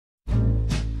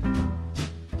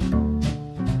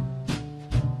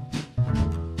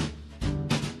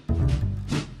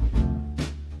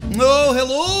Oh,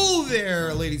 hello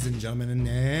there, ladies and gentlemen,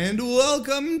 and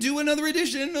welcome to another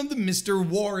edition of the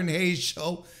MrWarrenHayes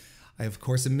Show. I, of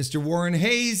course, am Mr. Warren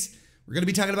Hayes. We're going to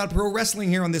be talking about pro wrestling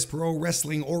here on this pro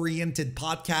wrestling-oriented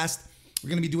podcast. We're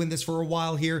going to be doing this for a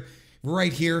while here,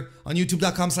 right here on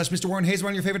youtube.com/MrWarrenHayes. We're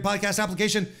on your favorite podcast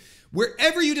application.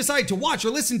 Wherever you decide to watch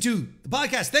or listen to the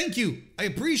podcast, thank you. I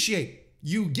appreciate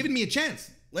you giving me a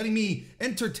chance, letting me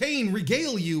entertain,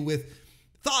 regale you with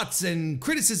thoughts and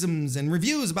criticisms and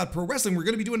reviews about pro wrestling. We're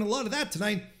going to be doing a lot of that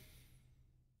tonight.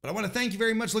 But I want to thank you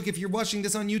very much. Look, if you're watching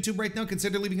this on YouTube right now,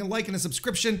 consider leaving a like and a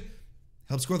subscription.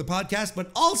 Helps grow the podcast. But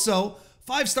also,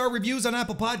 5-star reviews on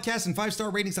Apple Podcasts and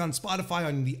 5-star ratings on Spotify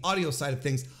on the audio side of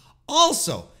things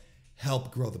also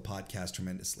help grow the podcast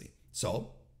tremendously.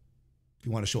 So, if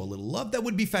you want to show a little love, that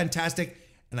would be fantastic.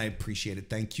 And I appreciate it.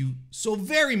 Thank you so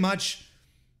very much.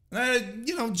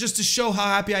 Just to show how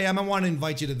happy I am, I want to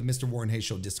invite you to the Mr. Warren Hayes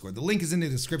Show Discord. The link is in the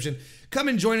description. Come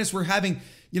and join us. We're having,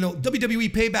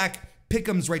 WWE Payback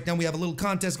pick'ems right now. We have a little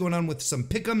contest going on with some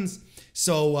pick'ems.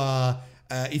 So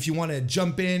if you want to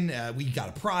jump in, we got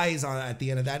a prize at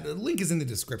the end of that. The link is in the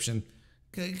description.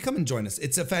 Come and join us.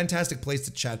 It's a fantastic place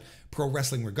to chat pro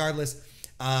wrestling regardless.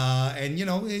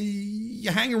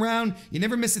 You hang around, you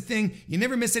never miss a thing, you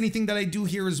never miss anything that I do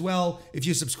here as well. If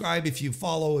you subscribe, if you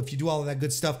follow, if you do all of that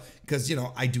good stuff, because,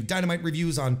 I do Dynamite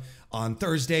reviews on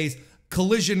Thursdays,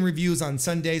 Collision reviews on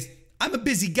Sundays. I'm a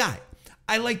busy guy.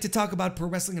 I like to talk about pro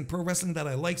wrestling and pro wrestling that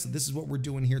I like, so this is what we're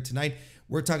doing here tonight.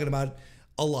 We're talking about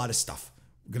a lot of stuff.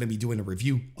 We're going to be doing a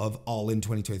review of All In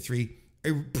 2023, a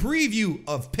preview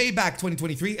of Payback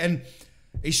 2023, and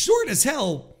a short as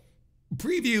hell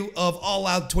preview of All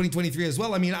Out 2023 as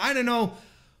well. I mean, I don't know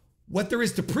what there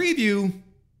is to preview.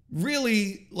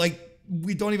 Really,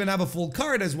 we don't even have a full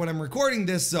card as when I'm recording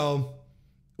this, so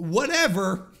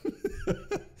whatever.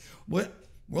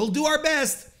 We'll do our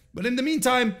best. But in the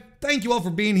meantime, thank you all for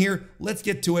being here. Let's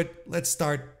get to it. Let's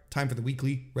start. Time for the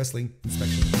weekly wrestling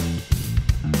inspection.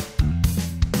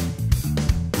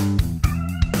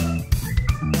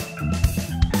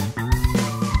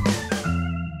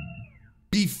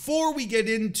 Before we get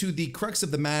into the crux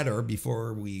of the matter,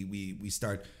 before we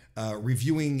start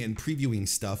reviewing and previewing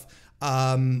stuff,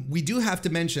 we do have to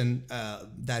mention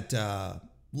that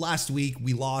last week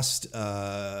we lost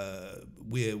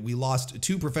we lost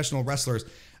two professional wrestlers,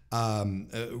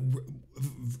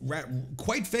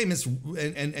 quite famous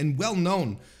and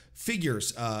well-known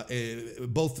figures,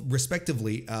 both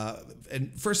respectively.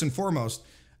 And first and foremost,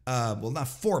 well, not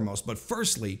foremost, but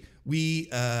firstly, we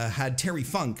had Terry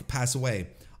Funk pass away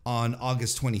on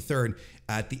August 23rd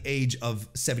at the age of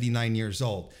 79 years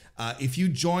old. If you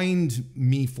joined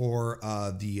me for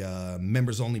the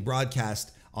members-only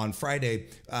broadcast on Friday,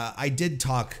 I did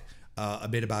talk a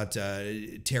bit about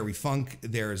Terry Funk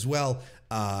there as well,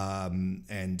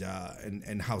 and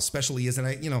how special he is. And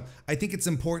I think it's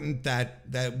important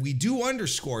that we do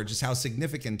underscore just how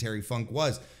significant Terry Funk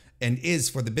was and is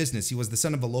for the business. He was the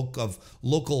son of a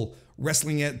local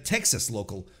wrestling, Texas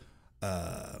local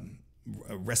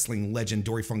wrestling legend,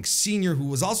 Dory Funk Sr., who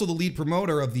was also the lead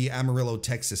promoter of the Amarillo,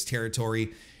 Texas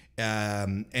territory,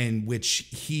 and which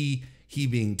he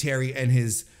being Terry and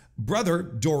his brother,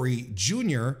 Dory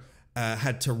Jr.,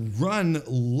 had to run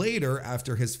later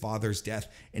after his father's death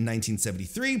in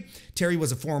 1973. Terry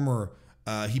was a former,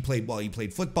 he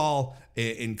played football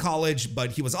in college,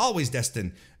 but he was always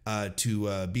destined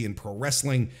to be in pro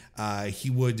wrestling. He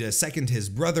would second his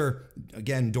brother,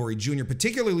 again, Dory Jr.,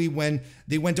 particularly when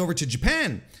they went over to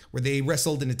Japan, where they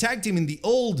wrestled in a tag team in the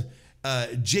old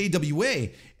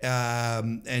JWA.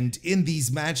 And in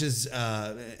these matches,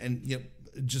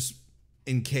 just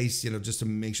in case, just to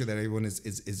make sure that everyone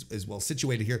is well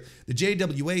situated here, the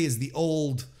JWA is the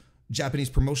old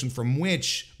Japanese promotion from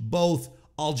which both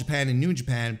All Japan and New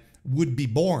Japan would be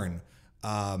born.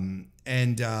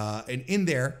 And in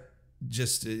there,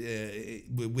 just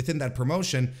within that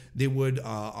promotion, they would,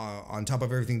 on top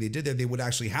of everything they did there, they would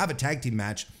actually have a tag team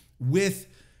match with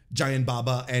Giant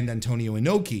Baba and Antonio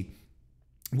Inoki,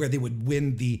 where they would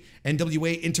win the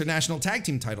NWA International Tag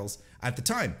Team titles at the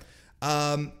time.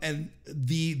 And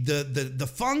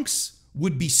the Funks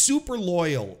would be super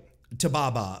loyal to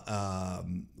Baba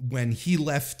when he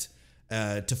left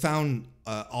to found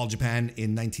All Japan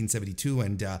in 1972,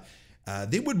 and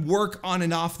they would work on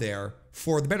and off there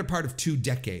for the better part of 2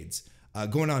 decades,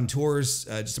 going on tours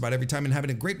just about every time and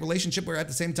having a great relationship where at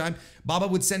the same time, Baba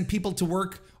would send people to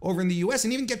work over in the US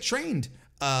and even get trained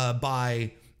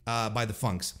by the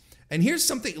Funks. And here's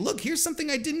something, here's something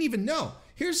I didn't even know.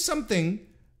 Here's something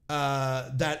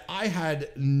that I had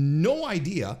no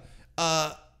idea.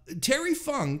 Terry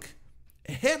Funk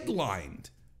headlined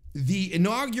the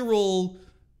inaugural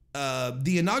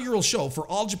the inaugural show for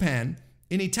All Japan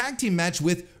in a tag team match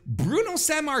with Bruno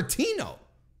Sammartino,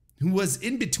 who was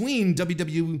in between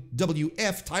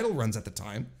WWF title runs at the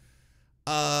time,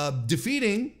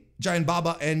 defeating Giant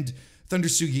Baba and Thunder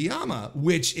Sugiyama,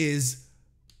 which is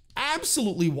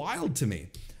absolutely wild to me.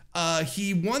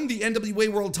 He won the NWA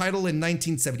World title in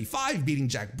 1975, beating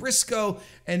Jack Briscoe.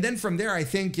 And then from there, I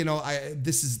think,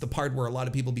 this is the part where a lot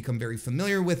of people become very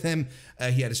familiar with him.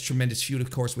 He had his tremendous feud, of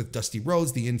course, with Dusty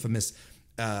Rhodes, the infamous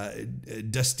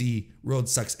Dusty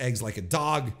Rhodes sucks eggs like a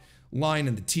dog line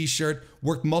in the t-shirt.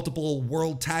 Worked multiple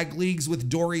World Tag Leagues with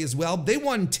Dory as well. They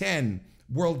won 10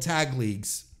 World Tag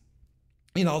Leagues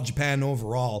in All Japan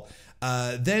overall.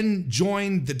 Then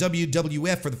joined the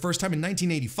WWF for the first time in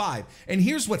 1985. And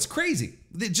here's what's crazy.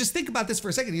 Just think about this for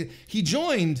a second. He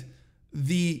joined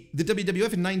the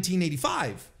WWF in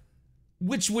 1985,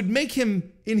 which would make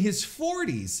him in his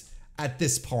 40s at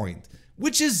this point,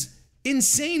 which is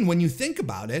insane when you think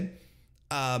about it.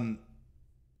 And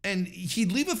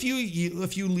he'd leave a few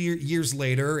years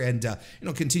later and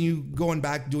continue going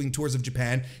back doing tours of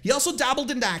Japan. He also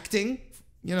dabbled in acting.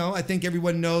 I think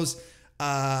everyone knows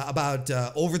about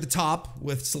Over the Top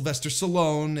with Sylvester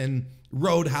Stallone and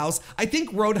Roadhouse. I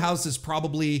think Roadhouse is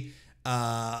probably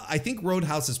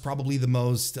the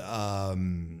most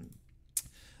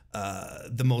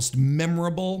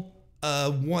memorable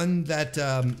one that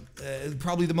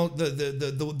probably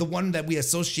the one that we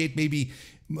associate maybe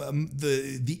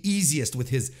the easiest with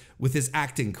his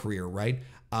acting career, right?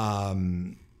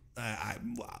 I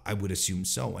would assume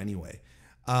so anyway.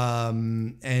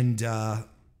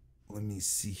 Let me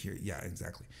see here. Yeah,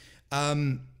 exactly.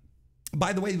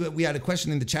 By the way, we had a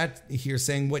question in the chat here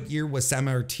saying what year was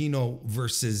Sammartino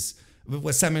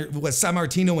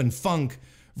and Funk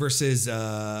versus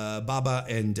Baba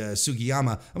and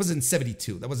Sugiyama? That was in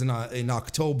 72. That was in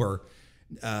October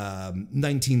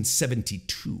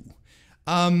 1972.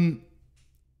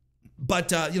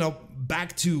 But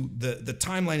back to the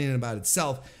timeline in and about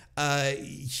itself. So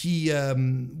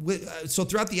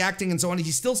throughout the acting and so on,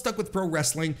 he still stuck with pro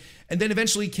wrestling, and then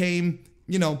eventually came,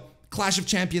 Clash of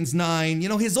Champions 9,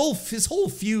 his whole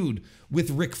feud with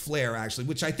Ric Flair, actually,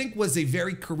 which I think was a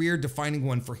very career-defining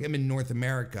one for him in North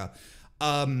America.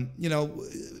 And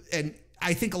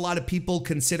I think a lot of people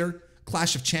consider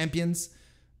Clash of Champions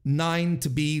 9 to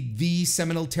be the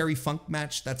seminal Terry Funk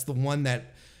match. That's the one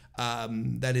that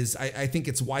is, I think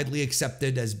it's widely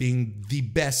accepted as being the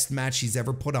best match he's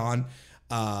ever put on.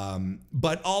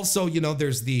 But also,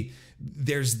 there's the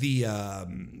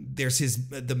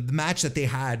match that they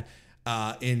had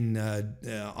at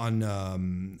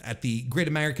the Great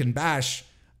American Bash,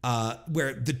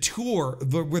 where the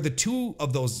two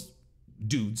of those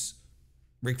dudes,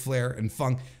 Ric Flair and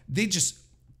Funk, they just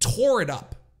tore it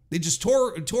up. They just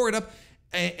tore it up,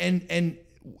 and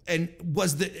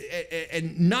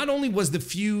not only was the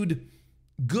feud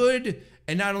good,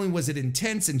 and not only was it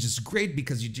intense and just great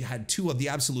because you had two of the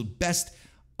absolute best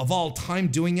of all time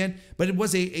doing it, but it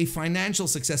was a financial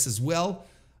success as well.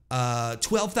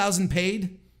 $12,000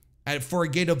 paid for a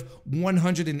gate of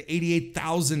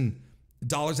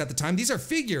 $188,000 at the time. These are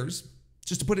figures,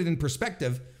 just to put it in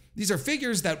perspective, these are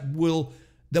figures that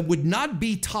would not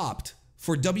be topped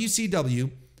for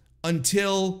WCW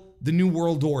until the New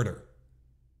World Order.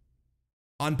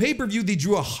 On pay-per-view, they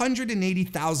drew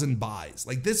 180,000 buys.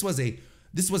 Like this was a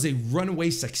runaway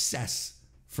success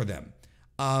for them.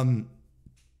 And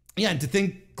to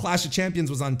think Clash of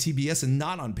Champions was on TBS and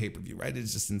not on pay-per-view, right?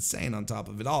 It's just insane on top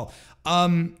of it all.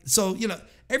 So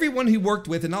everyone he worked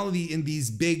with and all of in these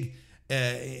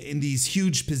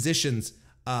huge positions,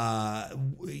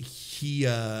 he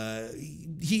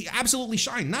absolutely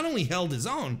shined. Not only held his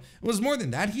own, it was more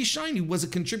than that. He shined. He was a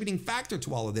contributing factor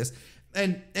to all of this.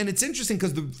 And it's interesting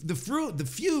because the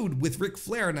feud with Ric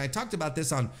Flair, and I talked about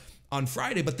this on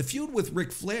Friday, but the feud with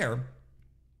Ric Flair,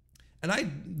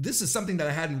 and this is something that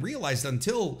I hadn't realized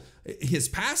until his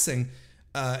passing,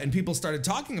 and people started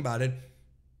talking about it.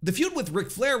 The feud with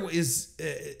Ric Flair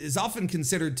is often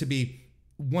considered to be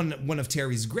one of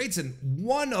Terry's greats and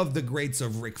one of the greats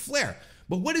of Ric Flair.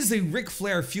 But what is a Ric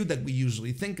Flair feud that we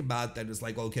usually think about that is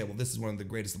like, okay, well, this is one of the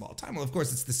greatest of all time? Well, of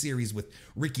course, it's the series with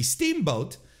Ricky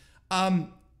Steamboat.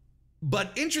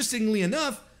 But interestingly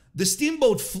enough, the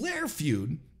Steamboat Flair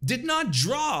feud did not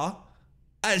draw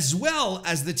as well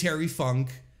as the Terry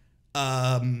Funk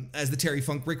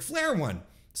Ric Flair one.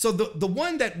 So the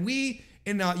one that we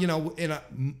in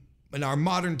our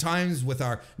modern times with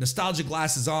our nostalgia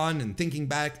glasses on and thinking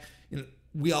back,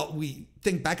 we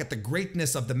think back at the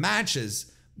greatness of the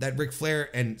matches that Ric Flair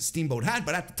and Steamboat had,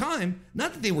 but at the time,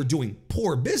 not that they were doing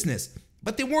poor business,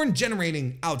 but they weren't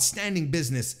generating outstanding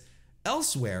business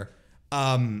elsewhere.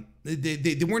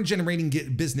 They weren't generating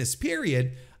business,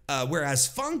 period. Whereas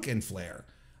Funk and Flair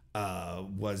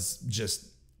was just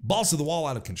balls to the wall,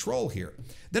 out of control here.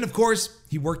 Then, of course,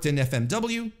 he worked in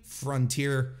FMW,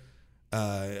 Frontier,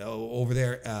 over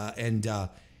there, and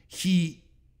he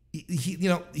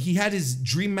had his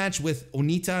dream match with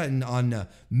Onita on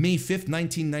May 5th,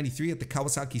 1993 at the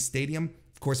Kawasaki Stadium.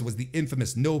 Of course, it was the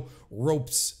infamous no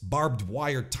ropes, barbed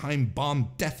wire, time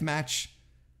bomb death match.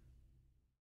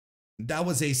 That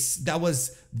was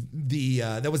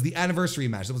the anniversary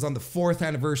match. That was on the 4th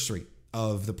anniversary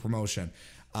of the promotion.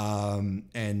 So,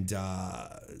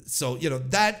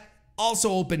 that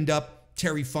also opened up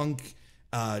Terry Funk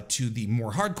to the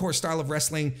more hardcore style of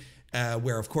wrestling,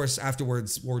 where, of course,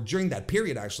 afterwards, or during that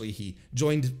period, actually, he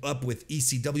joined up with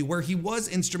ECW, where he was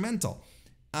instrumental.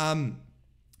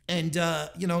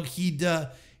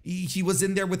 He was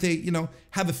in there with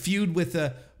have a feud with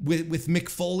Mick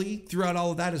Foley throughout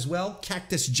all of that as well.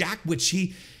 Cactus Jack, which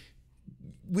he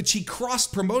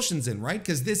crossed promotions in, right?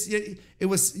 Because he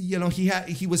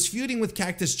was feuding with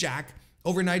Cactus Jack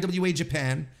over in IWA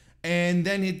Japan, and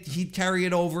then he'd carry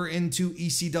it over into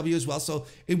ECW as well. So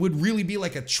it would really be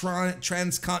like a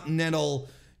transcontinental,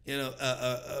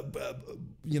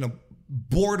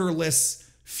 borderless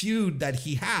feud that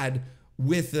he had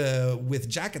with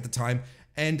Jack at the time.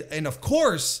 And of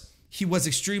course, he was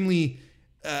extremely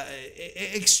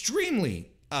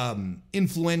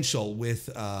influential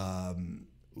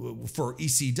for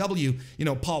ECW.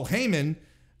 Paul Heyman,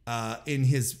 in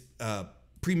his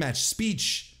pre-match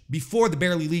speech before the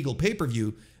Barely Legal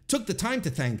pay-per-view, took the time to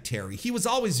thank Terry. He was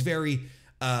always very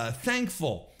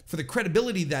thankful for the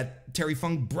credibility that Terry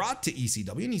Funk brought to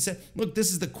ECW. And he said, look,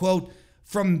 this is the quote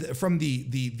from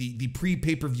the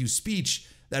pre-pay-per-view speech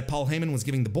that Paul Heyman was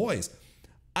giving the boys.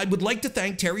 I would like to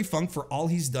thank Terry Funk for all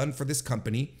he's done for this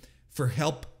company, for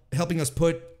helping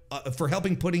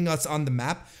putting us on the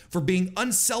map, for being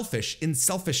unselfish in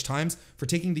selfish times, for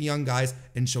taking the young guys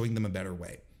and showing them a better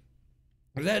way.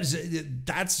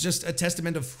 That's just a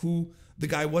testament of who the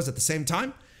guy was at the same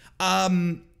time.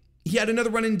 He had another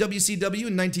run in WCW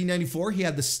in 1994. He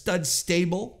had the Stud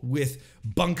Stable with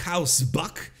Bunkhouse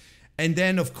Buck. And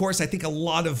then, of course, I think a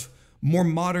lot of more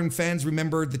modern fans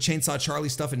remember the Chainsaw Charlie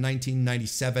stuff in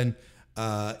 1997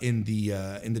 in the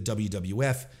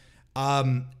WWF.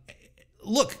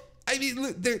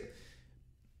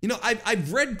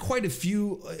 I've read quite a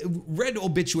few, read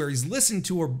obituaries, listened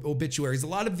to obituaries. A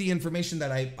lot of the information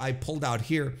that I pulled out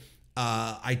here,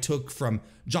 I took from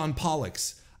John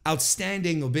Pollock's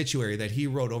outstanding obituary that he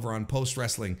wrote over on Post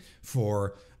Wrestling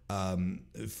for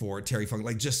Terry Funk.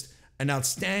 Like, just an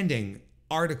outstanding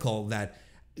article that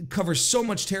covers so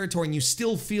much territory, and you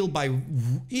still feel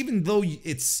even though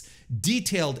it's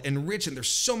detailed and rich, and there's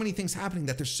so many things happening,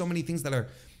 that there's so many things that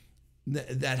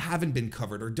haven't been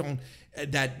covered, or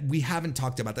that we haven't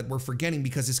talked about, that we're forgetting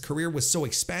because his career was so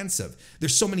expansive.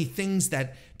 There's so many things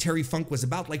that Terry Funk was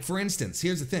about. Like, for instance,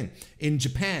 here's the thing. In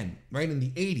Japan, right, in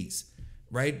the 80s,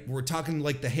 right, we're talking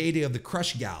like the heyday of the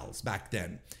Crush Gals back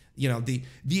then. At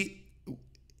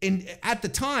the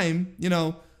time,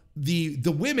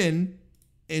 the women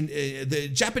in the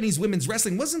Japanese women's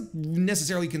wrestling wasn't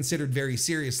necessarily considered very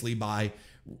seriously by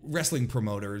wrestling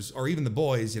promoters, or even the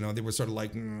boys. They were sort of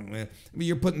like,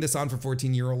 you're putting this on for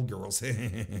 14-year-old girls.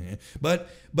 but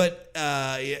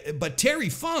Terry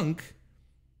Funk,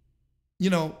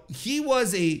 he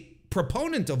was a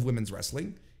proponent of women's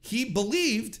wrestling. He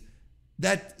believed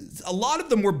that a lot of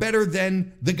them were better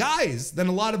than the guys, than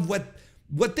a lot of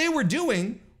what they were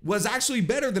doing was actually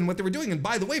better than what they were doing. And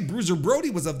by the way, Bruiser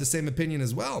Brody was of the same opinion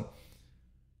as well.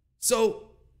 So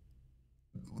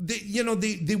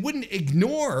they wouldn't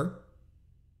ignore,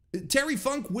 Terry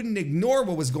Funk wouldn't ignore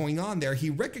what was going on there.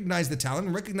 He recognized the talent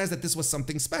and recognized that this was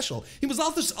something special. He was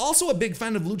also a big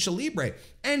fan of Lucha Libre.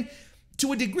 And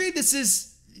to a degree, this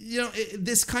is,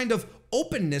 this kind of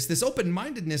openness, this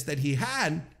open-mindedness that he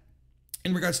had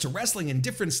in regards to wrestling and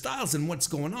different styles and what's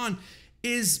going on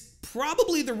is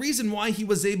probably the reason why he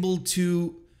was able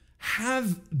to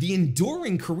have the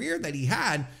enduring career that he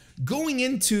had going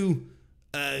into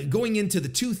the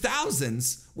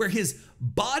 2000s, where his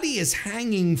body is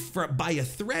hanging by a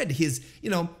thread. His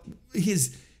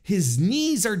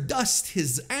knees are dust,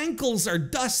 his ankles are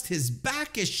dust, his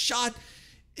back is shot.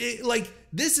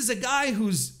 This is a guy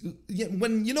who's,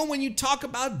 when you talk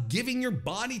about giving your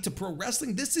body to pro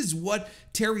wrestling, this is what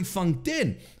Terry Funk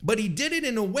did. But he did it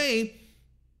in a way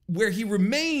where he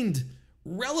remained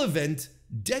relevant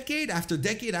decade after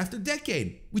decade after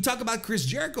decade. We talk about Chris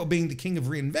Jericho being the king of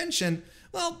reinvention.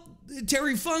 Well,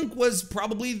 Terry Funk was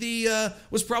probably the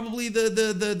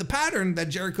pattern that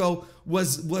Jericho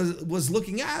was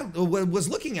looking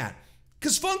at.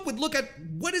 Because Funk would look at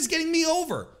what is getting me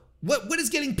over, what is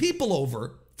getting people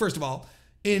over. First of all,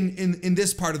 in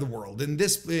this part of the world, in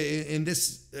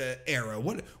this era,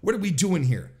 what are we doing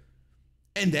here?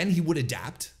 And then he would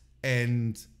adapt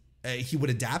and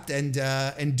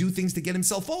do things to get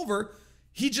himself over.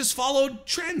 He just followed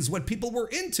trends, what people were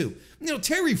into. You know,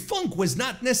 Terry Funk was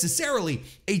not necessarily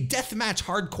a deathmatch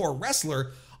hardcore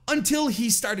wrestler until he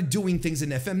started doing things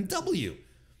in FMW.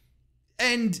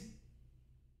 And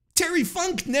Terry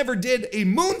Funk never did a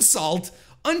moonsault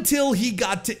until he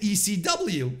got to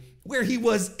ECW, where he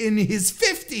was in his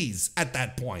 50s at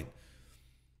that point.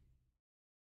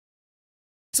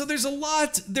 So there's a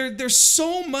lot, there's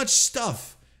so much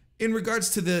stuff in regards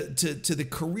to the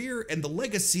career and the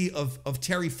legacy of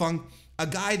Terry Funk, a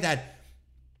guy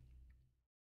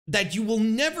that you will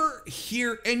never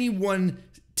hear anyone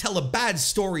tell a bad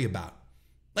story about.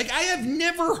 Like, I have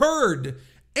never heard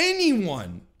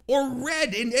anyone or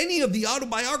read in any of the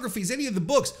autobiographies, any of the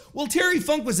books, well, Terry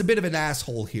Funk was a bit of an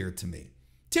asshole here to me.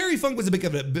 Terry Funk was a bit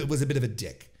of a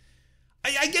dick.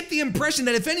 I get the impression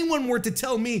that if anyone were to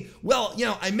tell me, well, you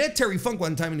know, I met Terry Funk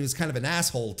one time and he was kind of an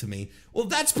asshole to me, well,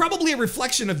 that's probably a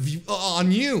reflection of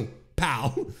on you,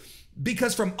 pal.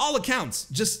 Because from all accounts,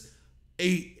 just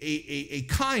a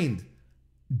kind,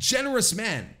 generous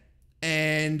man,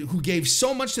 and who gave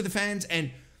so much to the fans. And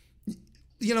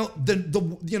you know,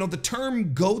 the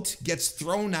term GOAT gets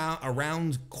thrown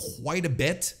around quite a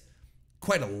bit,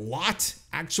 quite a lot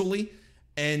actually,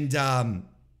 and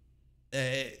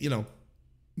you know,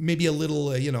 maybe a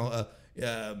little, a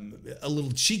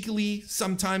little cheekily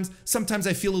sometimes. Sometimes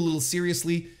I feel a little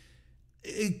seriously.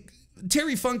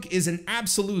 Terry Funk is an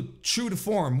absolute true to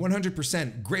form,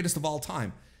 100% greatest of all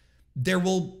time. There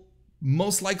will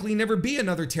most likely never be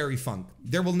another Terry Funk.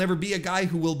 There will never be a guy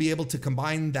who will be able to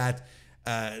combine that.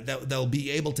 They'll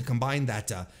be able to combine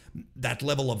that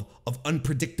level of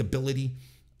unpredictability,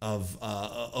 of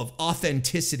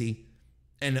authenticity,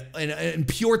 and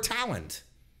pure talent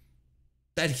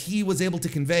that he was able to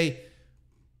convey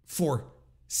for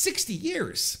 60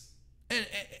 years.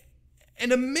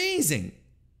 An amazing,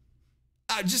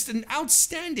 just an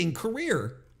outstanding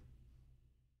career.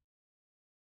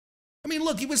 I mean,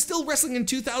 look, he was still wrestling in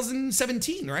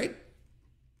 2017, right?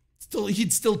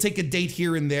 He'd still take a date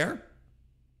here and there.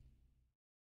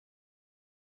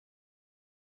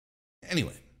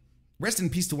 Anyway, rest in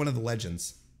peace to one of the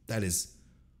legends. That is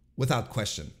without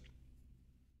question.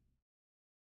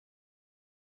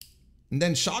 And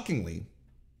then shockingly,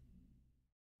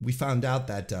 we found out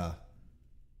that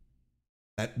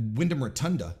Wyndham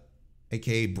Rotunda,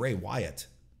 aka Bray Wyatt,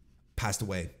 passed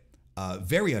away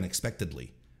very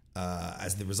unexpectedly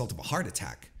as the result of a heart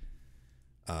attack.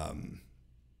 And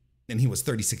he was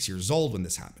 36 years old when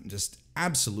this happened. Just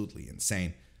absolutely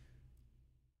insane.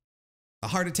 A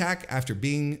heart attack after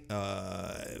being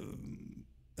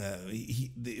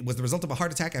it was the result of a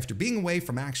heart attack after being away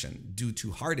from action due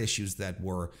to heart issues that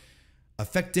were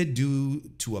affected due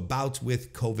to a bout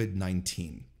with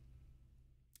COVID-19.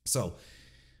 So,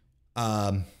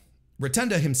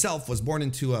 Rotunda himself was born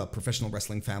into a professional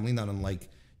wrestling family, not unlike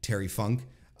Terry Funk.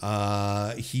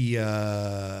 He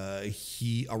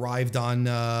arrived on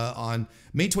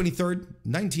May 23rd,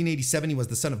 1987. He was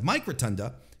the son of Mike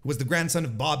Rotunda, who was the grandson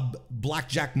of Bob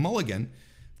Blackjack Mulligan.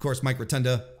 Of course, Mike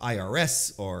Rotunda,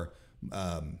 IRS, or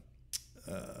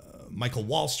Michael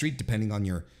Wall Street, depending on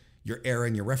your era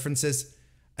and your references.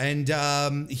 And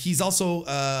he's also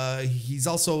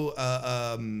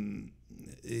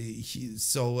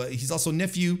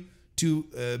nephew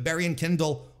to Barry and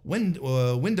Kendall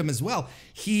Wyndham as well.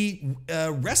 He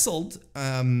wrestled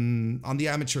on the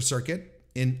amateur circuit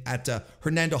at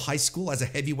Hernando High School as a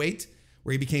heavyweight,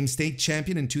 where he became state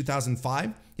champion in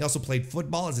 2005. He also played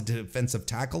football as a defensive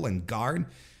tackle and guard.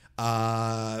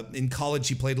 In college,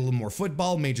 he played a little more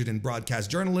football, majored in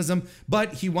broadcast journalism,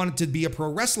 but he wanted to be a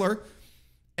pro wrestler.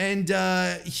 And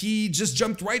he just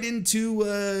jumped right into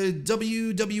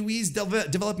WWE's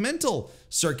developmental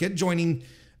circuit, joining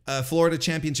Florida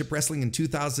Championship Wrestling in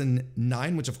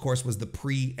 2009, which of course was the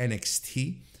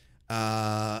pre-NXT.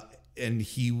 And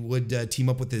he would team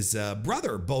up with his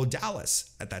brother, Bo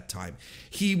Dallas, at that time.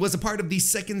 He was a part of the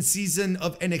second season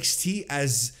of NXT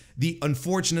as the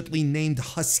unfortunately named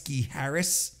Husky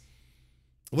Harris.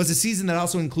 It was a season that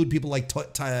also included people like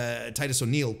Titus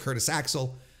O'Neil, Curtis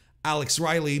Axel, Alex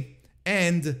Riley,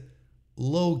 and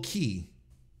Low Key.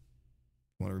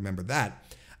 I want to remember that.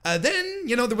 Then,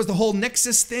 you know, there was the whole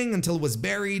Nexus thing until it was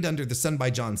buried under the sun by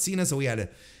John Cena. So he had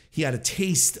a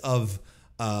taste of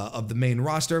the main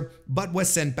roster, but was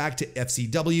sent back to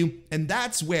FCW. And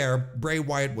that's where Bray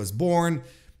Wyatt was born.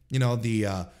 You know,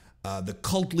 the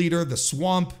cult leader, the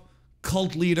Swamp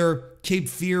cult leader, Cape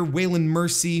Fear, Waylon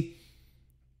Mercy.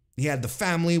 He had the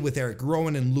family with Eric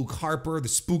Rowan and Luke Harper, the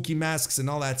spooky masks and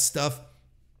all that stuff.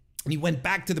 And he went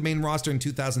back to the main roster in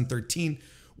 2013,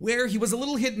 where he was a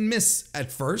little hit and miss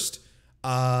at first,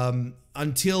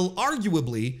 until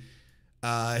arguably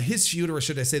his feud, or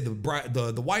should I say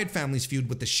the Wyatt family's feud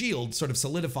with the Shield, sort of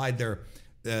solidified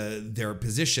their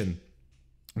position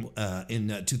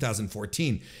in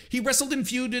 2014. He wrestled and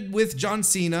feuded with John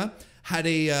Cena, had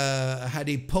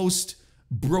a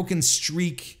post-broken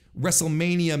streak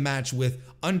WrestleMania match with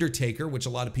Undertaker, which a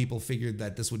lot of people figured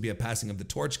that this would be a passing of the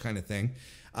torch kind of thing.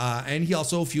 And he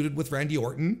also feuded with Randy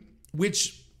Orton,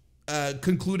 which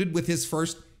concluded with his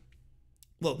first,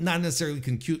 well, not necessarily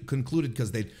concluded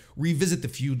because they'd revisit the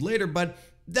feud later, but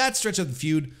that stretch of the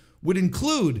feud would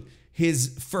include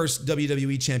his first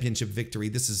WWE Championship victory.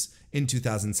 This is in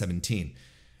 2017.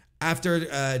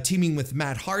 After teaming with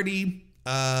Matt Hardy,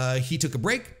 he took a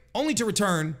break, only to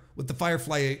return with the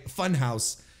Firefly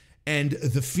Funhouse and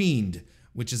The Fiend,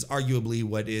 which is arguably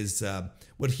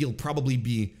what he'll probably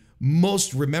be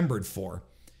most remembered for.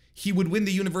 He would win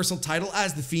the Universal title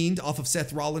as The Fiend off of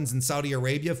Seth Rollins in Saudi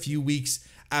Arabia a few weeks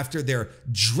after their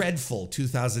dreadful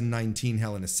 2019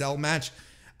 Hell in a Cell match.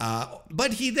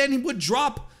 But he then would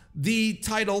drop the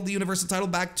title, the Universal title,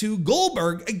 back to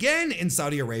Goldberg again in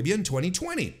Saudi Arabia in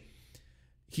 2020.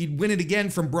 He'd win it again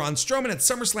from Braun Strowman at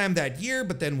SummerSlam that year,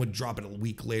 but then would drop it a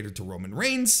week later to Roman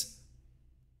Reigns.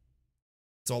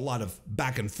 So a lot of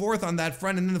back and forth on that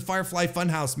front. And then the Firefly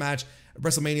Funhouse match at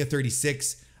WrestleMania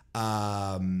 36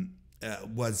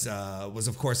 was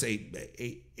of course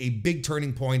a big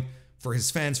turning point for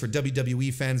his fans, for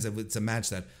WWE fans. It's a match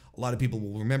that a lot of people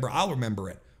will remember. I'll remember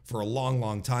it for a long,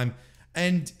 long time.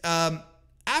 And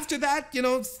after that, you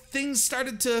know, things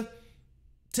started to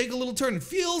take a little turn. It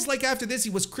feels like after this, he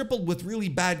was crippled with really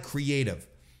bad creative.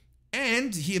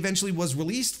 And he eventually was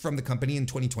released from the company in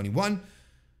 2021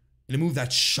 in a move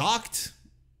that shocked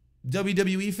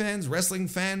WWE fans, wrestling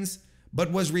fans,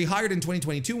 but was rehired in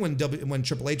 2022 when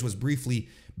Triple H was briefly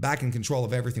back in control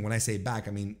of everything. When I say back,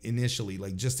 I mean initially,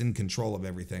 like just in control of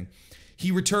everything.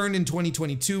 He returned in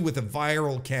 2022 with a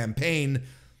viral campaign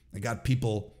that got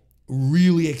people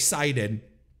really excited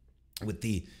with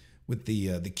the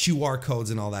QR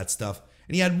codes and all that stuff.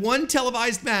 And he had one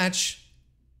televised match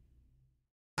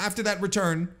after that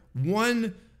return,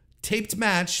 one taped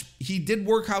match. He did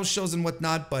work house shows and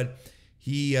whatnot, but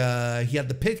he had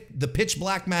the pitch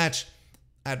black match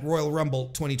at Royal Rumble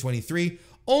 2023,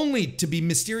 only to be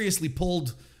mysteriously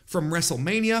pulled from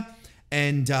WrestleMania.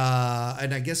 And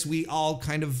I guess we all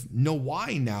kind of know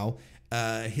why now.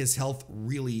 His health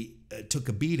really took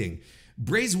a beating.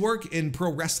 Bray's work in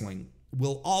pro wrestling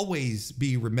will always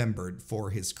be remembered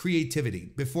for his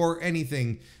creativity before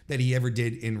anything that he ever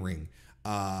did in ring.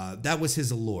 That was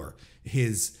his allure,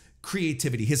 his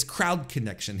creativity, his crowd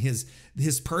connection, his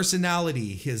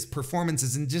personality, his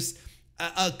performances, and just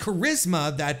a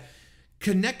charisma that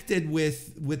connected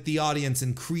with the audience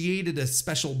and created a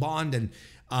special bond and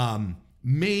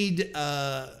made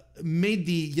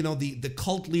the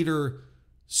cult leader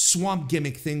swamp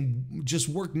gimmick thing just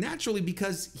work naturally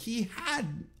because he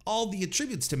had all the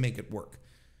attributes to make it work.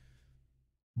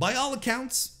 By all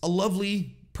accounts, a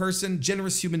lovely person,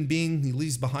 generous human being. He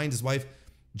leaves behind his wife,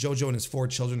 JoJo, and his 4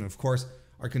 children. And of course,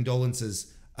 our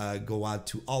condolences go out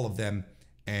to all of them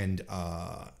and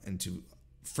to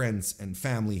friends and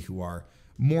family who are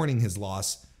mourning his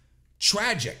loss.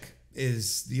 Tragic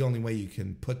is the only way you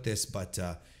can put this, but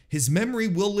his memory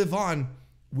will live on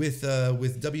with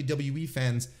WWE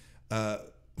fans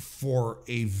for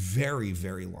a very,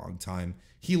 very long time.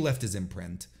 He left his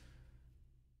imprint.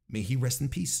 May he rest in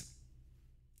peace.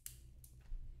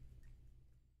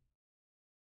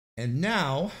 And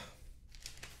now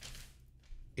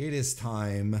it is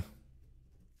time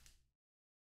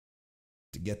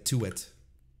to get to it.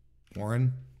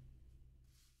 Warren,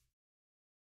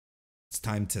 it's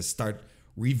time to start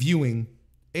reviewing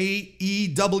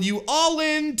AEW All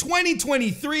In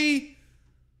 2023.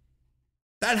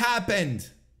 That happened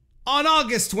on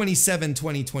August 27,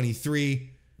 2023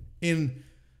 in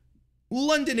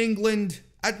London, England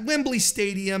at Wembley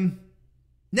Stadium.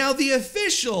 Now the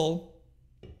official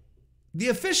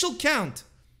count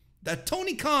that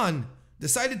Tony Khan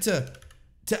decided to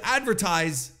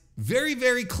advertise very,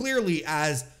 very clearly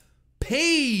as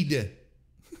paid,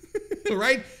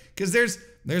 right? Because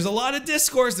there's a lot of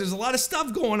discourse, there's a lot of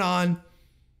stuff going on.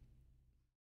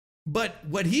 But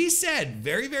what he said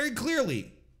very, very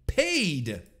clearly,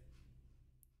 paid,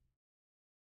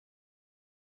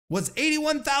 was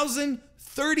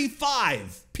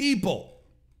 81,035 people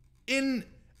in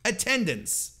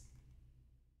attendance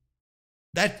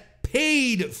that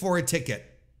paid for a ticket.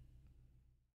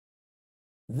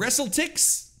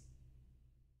 WrestleTix,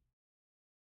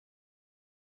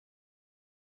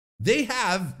 they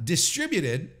have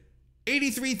distributed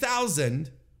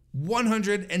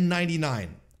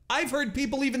 83,199. I've heard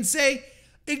people even say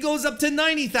it goes up to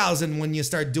 90,000 when you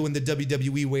start doing the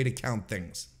WWE way to count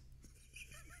things.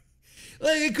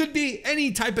 Like, it could be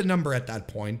any type of number at that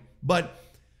point, but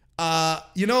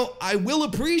you know, I will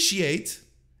appreciate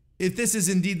if this is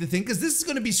indeed the thing, because this is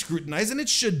going to be scrutinized, and it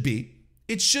should be.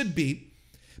 It should be,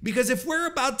 because if we're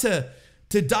about to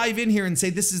dive in here and say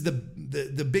this is the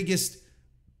biggest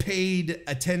paid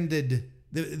attended,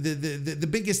 the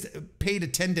biggest paid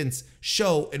attendance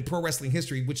show in pro wrestling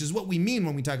history, which is what we mean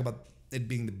when we talk about it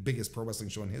being the biggest pro wrestling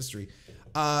show in history,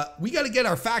 we got to get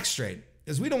our facts straight,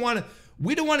 because we don't want to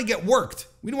get worked.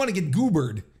 We don't want to get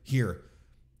goobered here.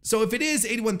 So if it is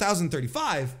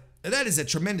 81,035, that is a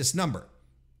tremendous number.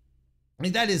 I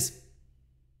mean, that is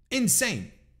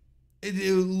insane.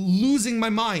 Losing my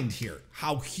mind here,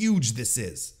 how huge this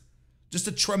is. Just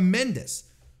a tremendous.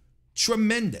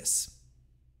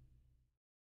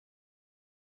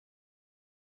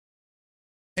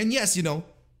 And yes, you know,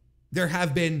 there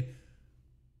have been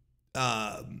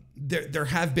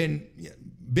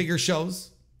bigger shows.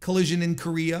 Collision in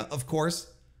Korea, of course.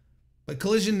 But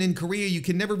Collision in Korea, you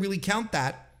can never really count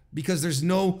that because there's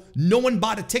no one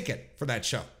bought a ticket for that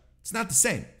show. It's not the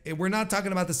same. We're not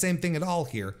talking about the same thing at all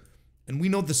here. And we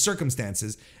know the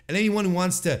circumstances. And anyone who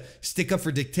wants to stick up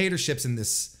for dictatorships in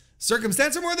this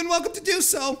circumstance are more than welcome to do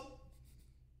so.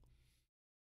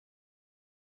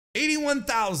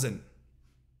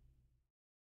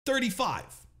 81,035.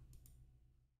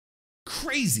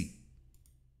 Crazy.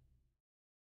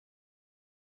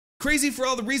 Crazy for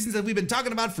all the reasons that we've been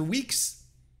talking about for weeks.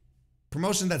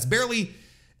 Promotion that's it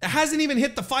hasn't even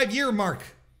hit the 5-year mark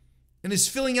and is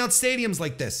filling out stadiums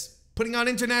like this, putting on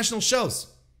international shows.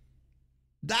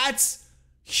 That's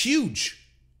huge.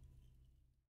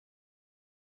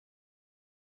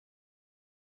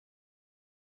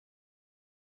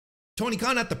 Tony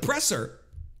Khan at the presser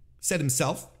said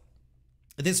himself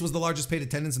this was the largest paid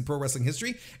attendance in pro wrestling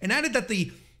history, and added that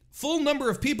the full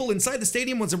number of people inside the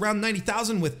stadium was around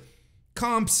 90,000 with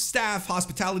comps, staff,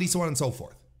 hospitality, so on and so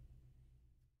forth.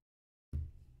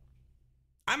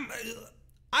 I'm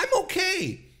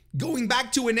okay going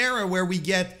back to an era where we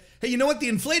get, hey, you know what? The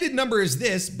inflated number is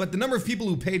this, but the number of people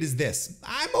who paid is this.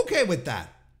 I'm okay with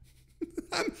that.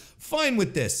 I'm fine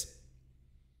with this.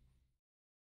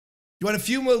 You want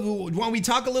we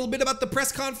talk a little bit about the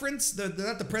press conference?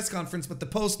 Not the press conference, but the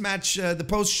post-match, the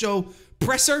post-show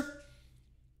presser.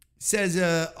 Says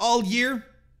all year,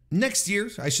 next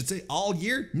year, I should say all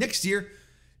year, next year,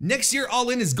 All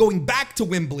In is going back to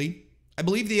Wembley. I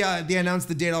believe they announced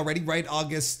the date already, right?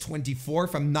 August 24th,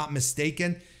 if I'm not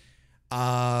mistaken.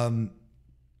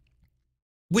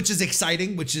 Which is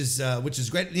exciting, which is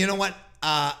great. You know what?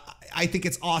 I think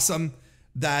it's awesome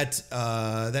that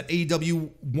AEW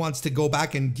wants to go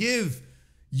back and give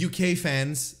UK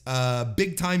fans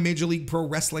big time Major League Pro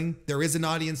Wrestling. There is an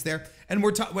audience there, and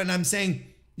when I'm saying,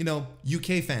 you know,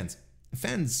 UK fans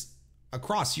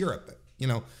across Europe, you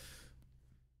know,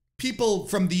 people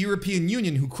from the European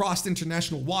Union who crossed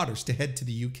international waters to head to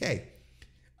the UK.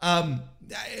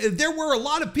 There were a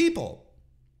lot of people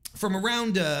from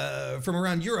around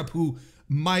Europe who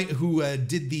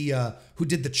did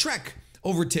the trek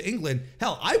over to England.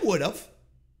 Hell, I would have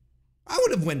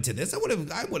went to this. I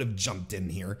would have jumped in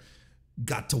here,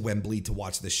 got to Wembley to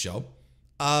watch this show.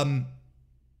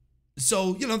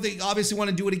 So, you know, they obviously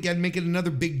want to do it again, make it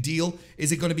another big deal.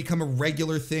 Is it going to become a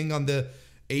regular thing on the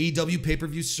AEW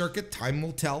pay-per-view circuit? Time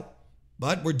will tell.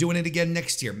 But we're doing it again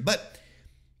next year. But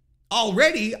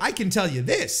already, I can tell you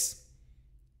this.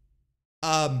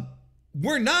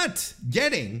 We're not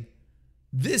getting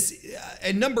this,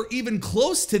 a number even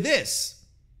close to this,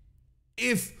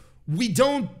 if we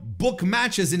don't book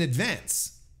matches in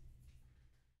advance.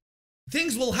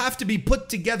 Things will have to be put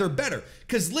together better.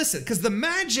 Because the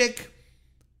magic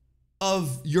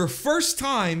of your first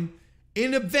time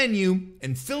in a venue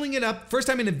and filling it up, first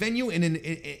time in a venue in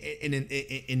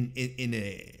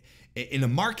a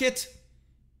market,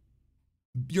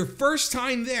 your first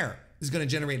time there is going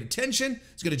to generate attention.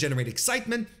 It's going to generate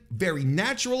excitement very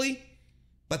naturally.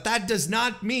 But that does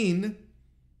not mean,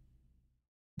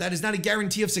 that is not a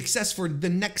guarantee of success for the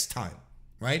next time,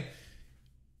 right?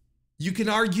 You can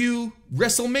argue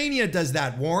WrestleMania does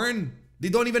that, Warren. They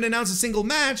don't even announce a single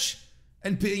match.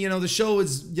 And, the show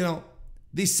is,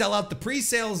 they sell out the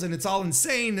pre-sales and it's all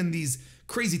insane and these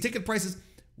crazy ticket prices.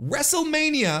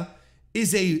 WrestleMania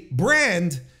is a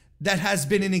brand that has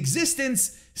been in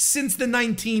existence since the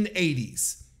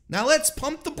 1980s. Now let's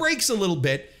pump the brakes a little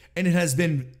bit, and it has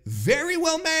been very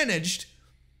well managed.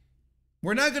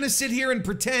 We're not going to sit here and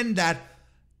pretend that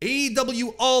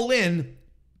AEW All In,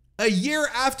 a year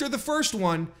after the first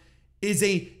one, is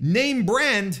a name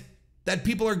brand that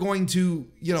people are going to,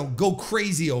 go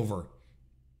crazy over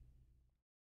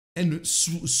and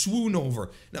swoon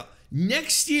over. Now,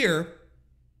 next year,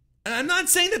 and I'm not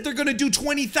saying that they're going to do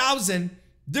 20,000.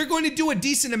 They're going to do a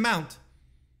decent amount.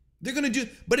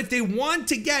 But if they want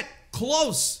to get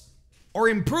close or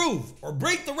improve or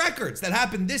break the records that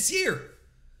happened this year,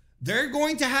 they're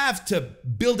going to have to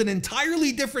build an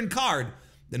entirely different card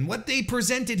than what they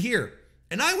presented here.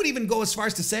 And I would even go as far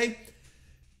as to say,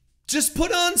 just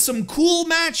put on some cool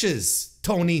matches,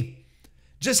 Tony.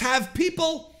 Just have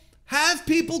people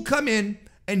come in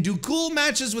and do cool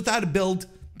matches without a build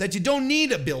that you don't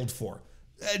need a build for.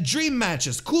 Dream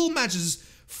matches, cool matches,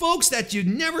 folks that you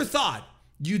never thought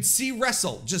you'd see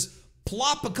wrestle. Just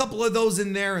plop a couple of those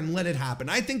in there and let it happen.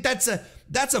 I think that's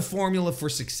a formula for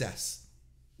success.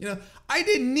 I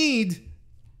didn't need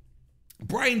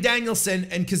Bryan Danielson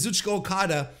and Kazuchika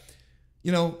Okada,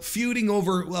 feuding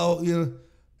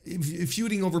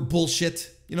over bullshit.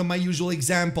 My usual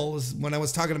example is when I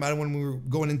was talking about it when we were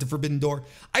going into Forbidden Door.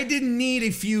 I didn't need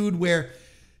a feud where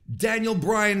Daniel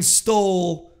Bryan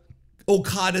stole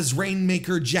Okada's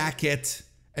Rainmaker jacket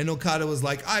and Okada was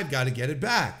like, I've got to get it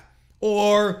back.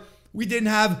 Or we didn't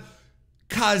have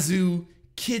Kazu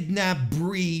kidnap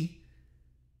Brie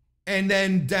and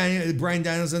then Bryan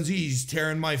Danielson, he's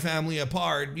tearing my family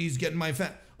apart. He's getting my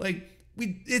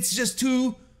it's just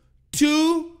two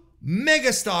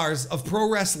megastars of pro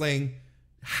wrestling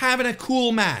having a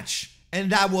cool match.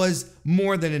 And that was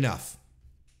more than enough.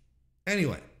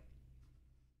 Anyway.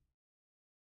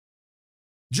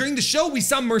 During the show, we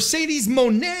saw Mercedes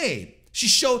Moné.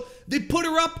 They put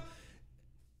her up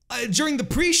during the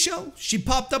pre-show. She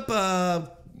popped up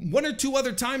one or two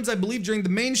other times, I believe, during the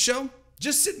main show.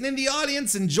 Just sitting in the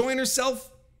audience, enjoying herself.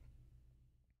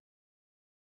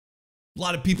 A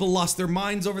lot of people lost their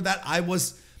minds over that. I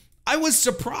was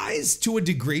surprised to a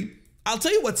degree. I'll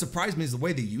tell you what surprised me is the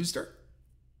way they used her.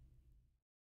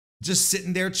 Just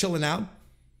sitting there chilling out.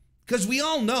 Because we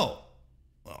all know.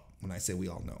 Well, when I say we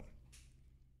all know.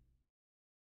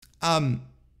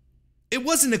 It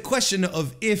wasn't a question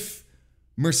of if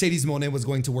Mercedes Moné was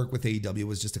going to work with AEW. It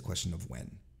was just a question of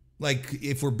when. Like,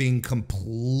 if we're being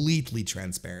completely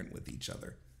transparent with each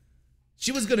other.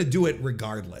 She was going to do it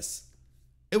regardless.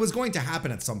 It was going to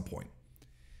happen at some point.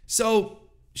 So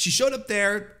she showed up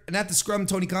there, and at the scrum,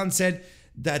 Tony Khan said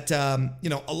that,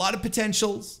 a lot of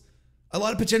potential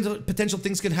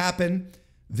things could happen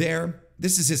there.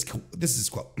 This is his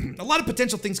quote. A lot of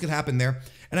potential things could happen there.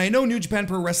 And I know New Japan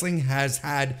Pro Wrestling has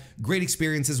had great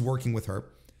experiences working with her.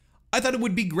 I thought it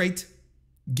would be great,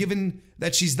 given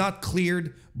that she's not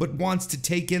cleared, but wants to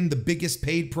take in the biggest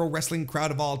paid pro wrestling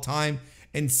crowd of all time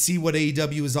and see what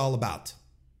AEW is all about.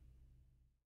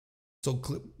 So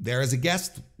there as a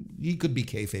guest, he could be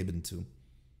kayfabing too.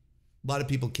 A lot of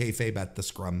people kayfabe at the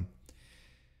scrum.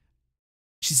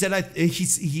 He said,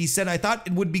 I thought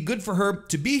it would be good for her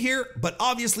to be here, but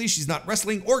obviously she's not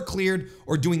wrestling or cleared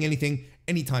or doing anything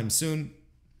anytime soon.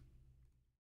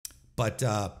 But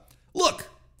look,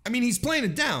 I mean, he's playing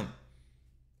it down.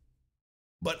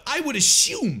 But I would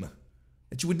assume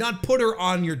that you would not put her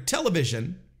on your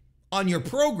television, on your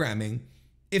programming,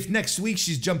 if next week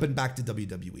she's jumping back to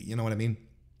WWE. You know what I mean?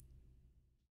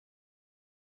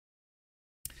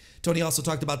 Tony also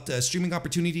talked about streaming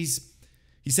opportunities.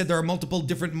 He said there are multiple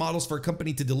different models for a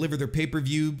company to deliver their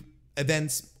pay-per-view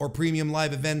events or premium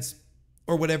live events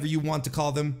or whatever you want to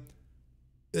call them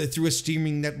through a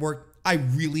streaming network. I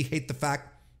really hate the fact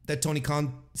that Tony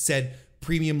Khan said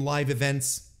premium live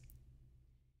events.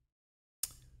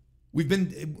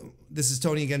 This is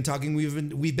Tony again talking.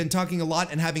 We've been talking a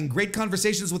lot and having great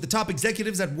conversations with the top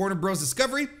executives at Warner Bros.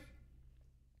 Discovery.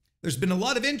 There's been a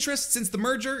lot of interest since the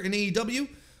merger in AEW.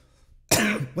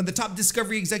 When the top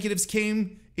Discovery executives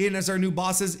came in as our new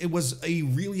bosses, it was a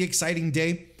really exciting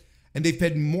day, and they've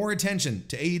paid more attention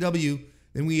to AEW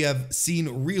than we have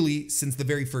seen really since the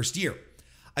very first year.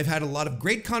 I've had a lot of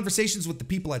great conversations with the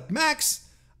people at Max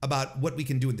about what we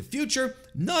can do in the future,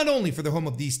 not only for the home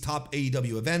of these top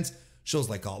AEW events, shows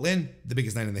like All In, the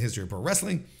biggest night in the history of pro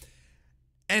wrestling,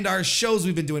 and our shows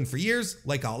we've been doing for years,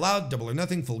 like All Out, Double or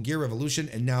Nothing, Full Gear Revolution,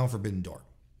 and now Forbidden Door.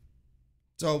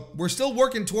 So we're still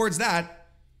working towards that.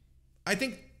 I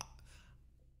think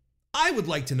I would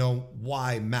like to know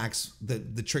why Max,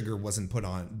 the trigger wasn't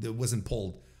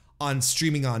pulled on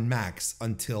streaming on Max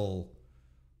until,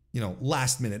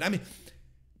 last minute. I mean,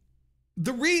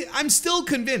 I'm still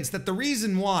convinced that the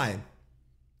reason why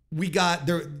we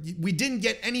didn't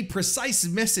get any precise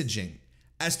messaging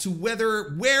as to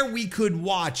where we could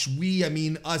watch,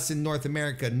 us in North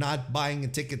America, not buying a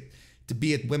ticket to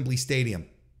be at Wembley Stadium.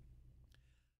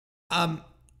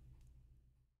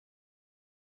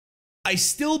 I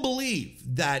still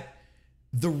believe that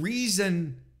the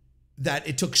reason that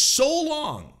it took so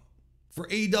long for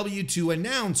AEW to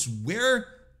announce where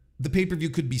the pay-per-view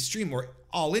could be streamed, or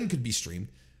All In could be streamed,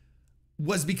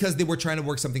 was because they were trying to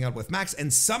work something out with Max,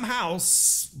 and somehow,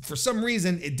 for some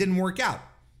reason, it didn't work out.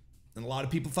 And a lot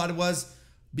of people thought it was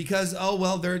because,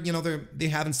 they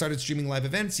haven't started streaming live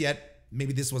events yet.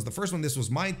 Maybe this was the first one. This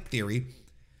was my theory.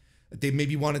 They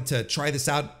maybe wanted to try this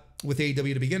out with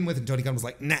AEW to begin with, and Tony Khan was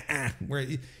like, "Nah,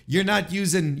 you're not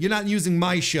using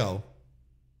my show.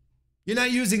 You're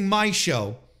not using my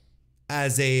show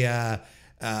as your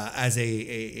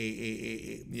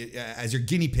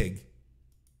guinea pig.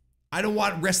 I don't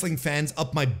want wrestling fans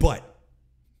up my butt."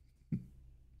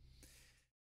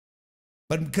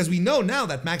 But because we know now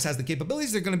that Max has the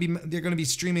capabilities, they're going to be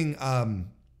streaming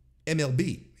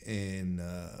MLB in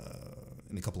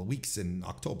a couple of weeks in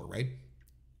October, right?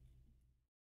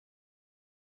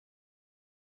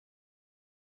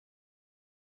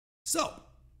 So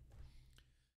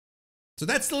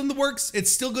that's still in the works.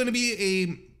 It's still going to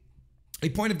be a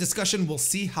point of discussion. We'll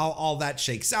see how all that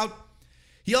shakes out.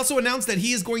 He also announced that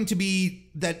AEW is going to be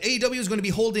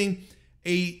holding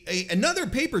another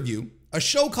pay-per-view, a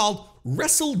show called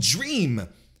Wrestle Dream,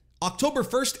 October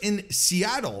 1st in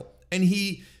Seattle. And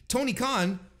Tony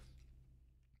Khan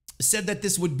said that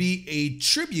this would be a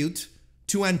tribute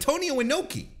to Antonio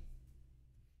Inoki,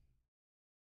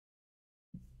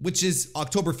 which is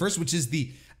October 1st, which is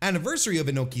the anniversary of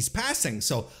Inoki's passing.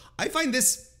 So I find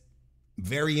this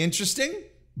very interesting,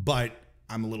 but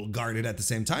I'm a little guarded at the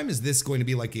same time. Is this going to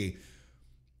be like a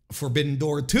Forbidden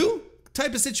Door 2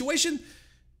 type of situation?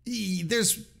 You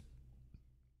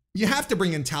have to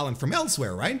bring in talent from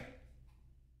elsewhere, right?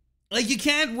 Like, you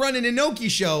can't run an Inoki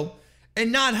show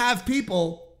and not have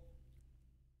people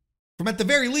from, at the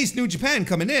very least, New Japan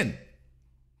coming in.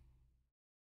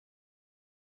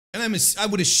 And I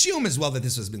would assume as well that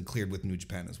this has been cleared with New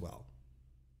Japan as well.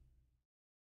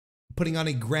 Putting on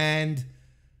a grand,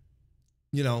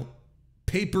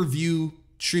 pay-per-view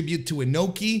tribute to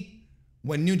Inoki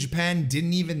when New Japan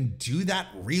didn't even do that,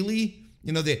 really.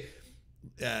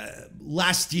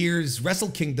 Last year's Wrestle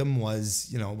Kingdom was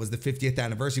the 50th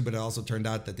anniversary, but it also turned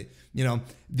out that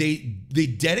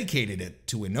they dedicated it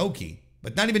to Inoki,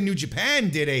 but not even New Japan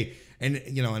did an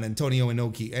Antonio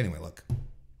Inoki. Anyway, look.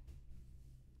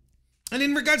 And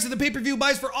in regards to the pay-per-view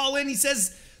buys for All In, he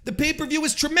says the pay-per-view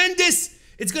is tremendous.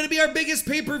 It's going to be our biggest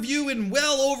pay-per-view in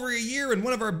well over a year and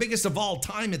one of our biggest of all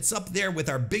time. It's up there with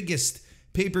our biggest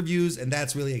pay-per-views, and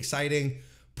that's really exciting.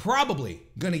 Probably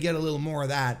going to get a little more of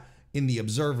that in The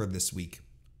Observer this week.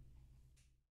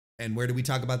 And where do we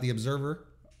talk about The Observer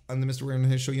on the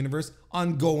MrWarrenHayes Show universe?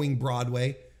 On Going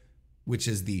Broadway, which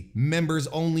is the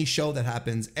members-only show that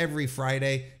happens every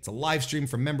Friday. It's a live stream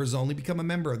for members only. Become a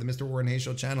member of the MrWarrenHayes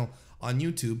Show channel on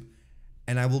YouTube,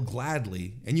 and I will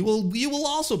gladly, and you will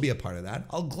also be a part of that.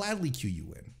 I'll gladly cue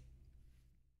you in.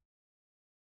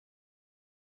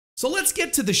 So let's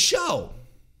get to the show.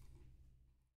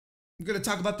 I'm going to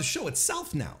talk about the show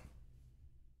itself now.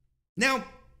 Now,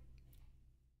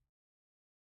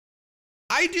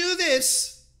 I do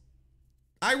this.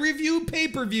 I review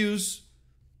pay-per-views.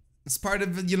 It's part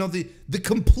of, the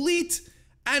complete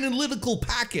analytical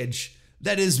package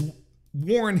that is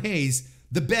Warren Hayes,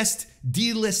 the best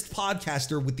D-list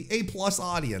podcaster with the A+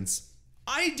 audience.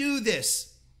 I do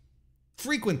this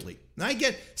frequently.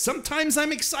 And sometimes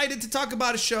I'm excited to talk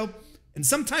about a show, and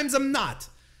sometimes I'm not.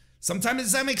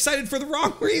 Sometimes I'm excited for the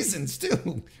wrong reasons,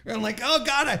 too. I'm like, oh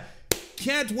God, I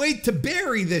can't wait to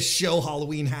bury this show,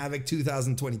 Halloween Havoc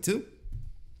 2022.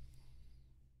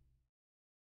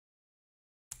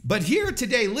 But here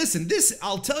today, listen,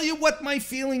 I'll tell you what my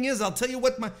feeling is.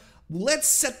 Let's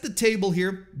set the table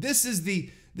here. This is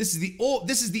the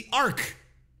arc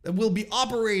that we'll be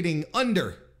operating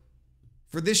under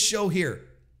for this show here.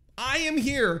 I am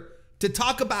here to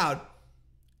talk about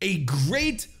a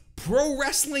great pro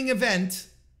wrestling event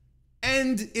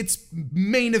and its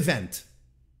main event.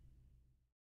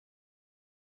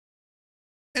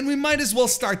 And we might as well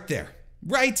start there,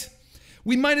 right?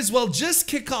 We might as well just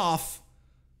kick off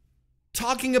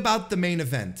talking about the main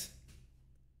event,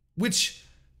 which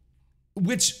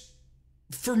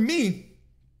for me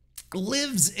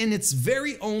lives in its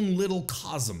very own little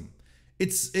cosm,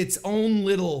 its own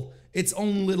little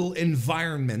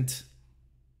environment,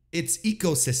 its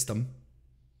ecosystem,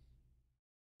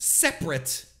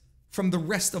 separate from the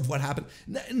rest of what happened.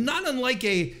 Not unlike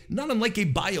a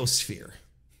biosphere,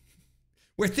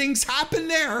 where things happen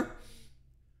there,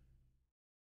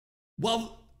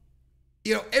 while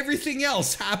everything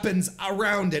else happens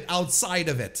around it, outside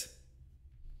of it.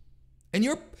 And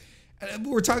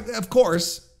we're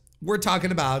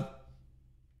talking about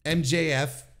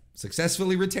MJF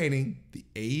successfully retaining the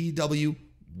AEW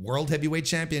World Heavyweight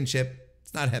Championship.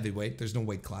 It's not heavyweight, there's no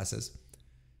weight classes,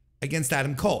 against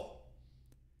Adam Cole.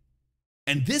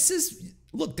 And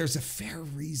look, there's a fair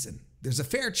reason. There's a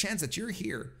fair chance that you're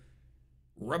here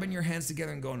rubbing your hands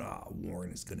together and going, oh,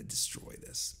 Warren is going to destroy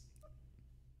this.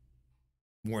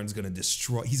 Warren's going to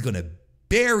destroy, he's going to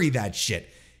bury that shit.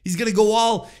 He's going to go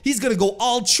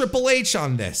all Triple H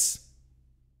on this.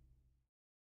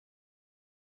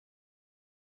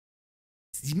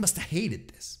 He must have hated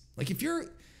this. Like, if you're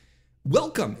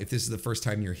welcome, if this is the first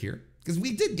time you're here, because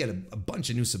we did get a bunch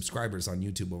of new subscribers on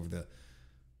YouTube over the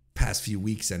past few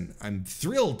weeks, and I'm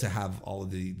thrilled to have all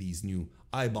of these new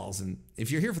eyeballs. And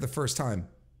if you're here for the first time,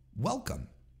 welcome.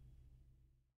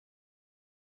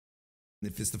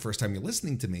 If it's the first time you're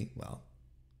listening to me, well,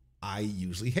 I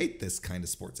usually hate this kind of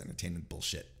sports entertainment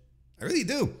bullshit. I really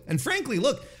do. And frankly,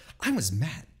 look, I was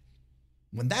mad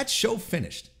when that show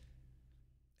finished.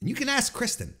 And you can ask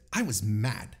Kristen, I was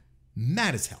mad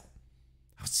as hell.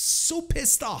 I was so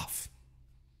pissed off.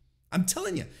 I'm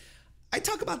telling you, I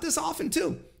talk about this often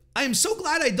too. I am so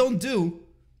glad I don't do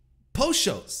post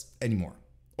shows anymore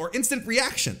or instant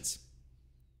reactions,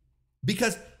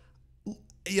 because,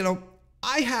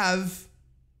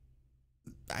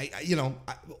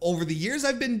 over the years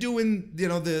I've been doing,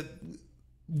 the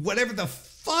whatever the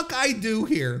fuck I do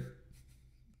here.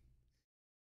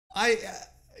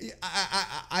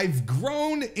 I've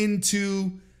grown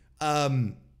into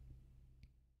a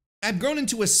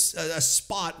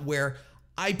spot where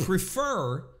I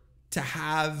prefer to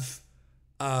have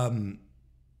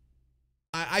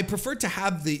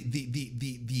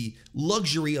the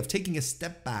luxury of taking a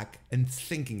step back and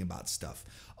thinking about stuff,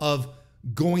 of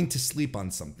going to sleep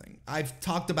on something. I've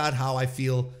talked about how I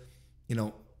feel,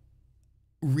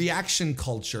 reaction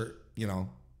culture,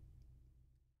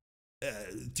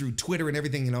 through Twitter and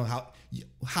everything, how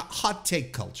hot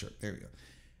take culture, there we go,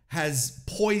 has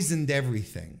poisoned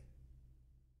everything.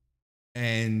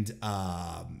 And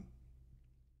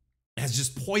has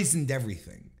just poisoned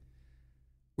everything.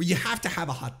 Where you have to have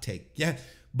a hot take. Yeah,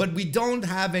 but we don't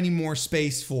have any more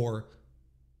space for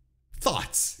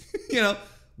thoughts.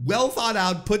 Well thought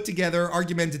out, put together,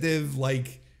 argumentative,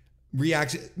 like,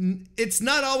 reaction. It's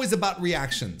not always about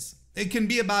reactions. It can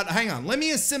be about, hang on, let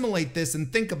me assimilate this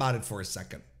and think about it for a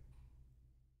second.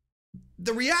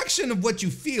 The reaction of what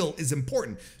you feel is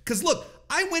important. Because look,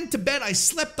 I went to bed, I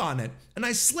slept on it, and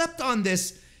I slept on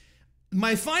this.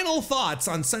 My final thoughts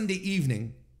on Sunday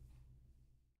evening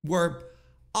were,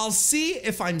 I'll see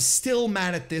if I'm still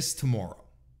mad at this tomorrow,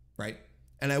 right?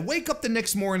 And I wake up the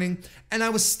next morning and I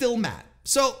was still mad.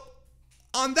 So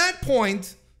on that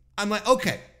point, I'm like,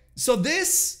 okay, so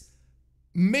this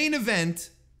main event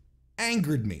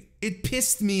angered me. It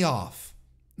pissed me off.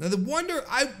 Now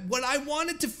what I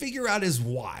wanted to figure out is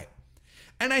why.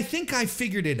 And I think I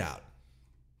figured it out,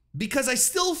 because I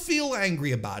still feel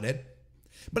angry about it,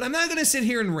 but I'm not going to sit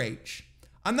here and rage.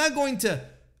 I'm not going to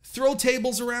throw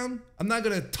tables around. I'm not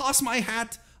going to toss my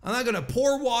hat. I'm not going to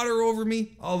pour water over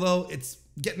me, although it's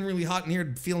getting really hot in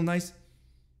here, feeling nice.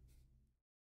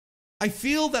 I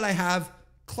feel that I have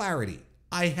clarity.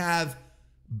 I have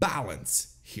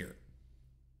balance here.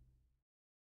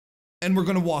 And we're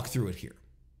going to walk through it here,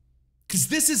 because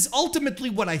this is ultimately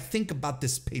what I think about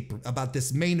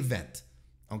this main event.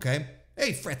 Okay?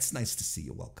 Hey, Fret's nice to see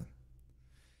you. Welcome.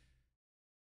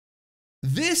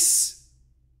 This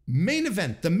main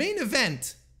event, the main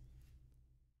event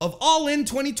of All In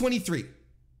 2023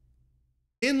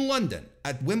 in London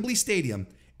at Wembley Stadium,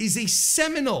 is a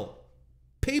seminal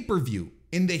pay-per-view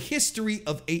in the history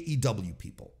of AEW,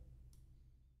 people.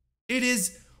 It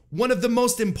is one of the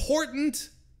most important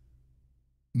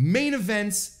main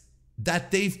events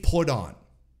that they've put on.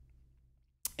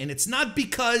 And it's not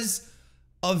because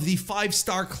of the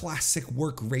 5-star classic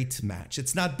work rate match.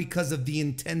 It's not because of the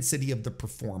intensity of the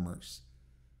performers,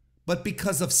 but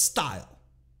because of style.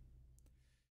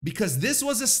 Because this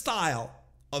was a style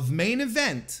of main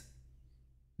event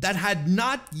that had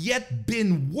not yet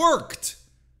been worked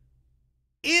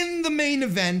in the main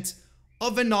event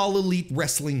of an All Elite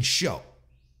wrestling show.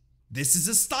 This is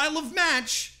a style of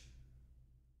match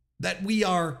that we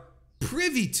are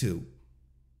privy to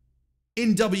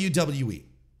in WWE.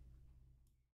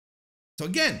 So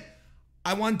again,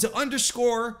 I want to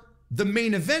underscore the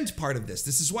main event part of this.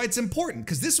 This is why it's important,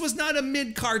 because this was not a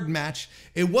mid-card match.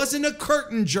 It wasn't a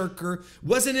curtain jerker. It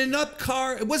wasn't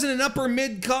an upper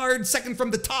mid-card, second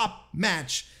from the top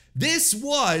match. This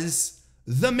was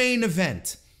the main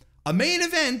event. A main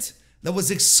event that was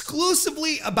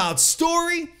exclusively about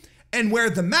story, and where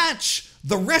the match,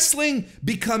 the wrestling,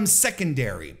 becomes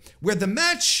secondary. Where the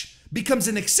match becomes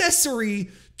an accessory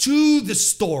to the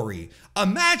story. A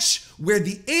match where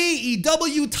the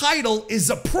AEW title is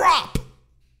a prop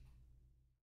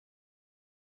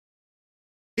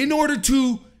in order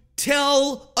to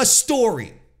tell a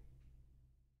story.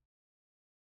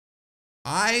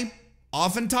 I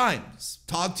oftentimes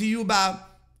talk to you about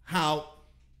how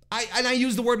I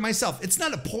use the word myself. It's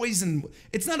not a poison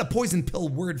pill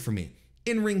word for me.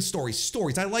 In-ring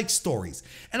stories. I like stories.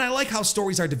 And I like how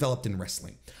stories are developed in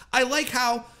wrestling. I like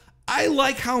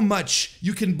how much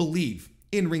you can believe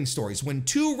in ring stories when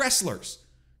two wrestlers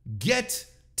get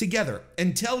together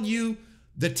and tell you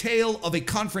the tale of a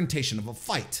confrontation, of a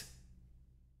fight.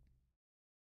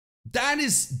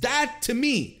 That to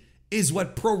me is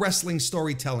what pro wrestling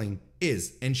storytelling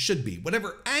is and should be.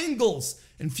 Whatever angles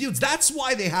and feuds, that's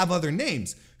why they have other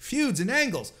names. Feuds and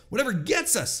angles, whatever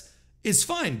gets us is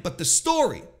fine. But the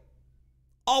story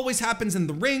always happens in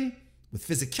the ring with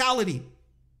physicality,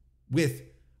 with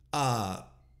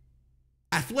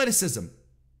athleticism,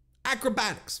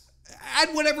 acrobatics,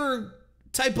 add whatever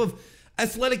type of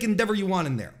athletic endeavor you want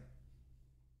in there.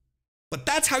 But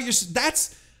that's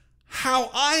how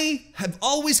I have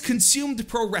always consumed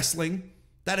pro wrestling.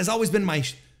 That has always been my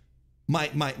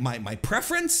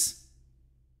preference.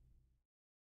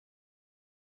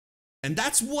 And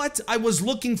that's what I was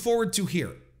looking forward to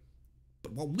here.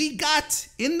 But what we got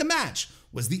in the match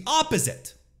was the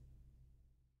opposite.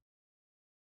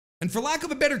 And for lack of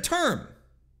a better term,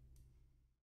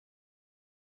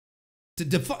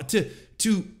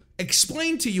 to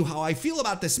explain to you how I feel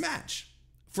about this match,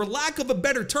 for lack of a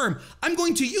better term, I'm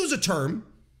going to use a term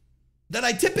that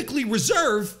I typically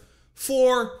reserve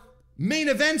for main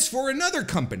events for another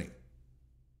company.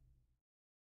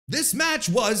 This match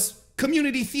was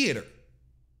community theater.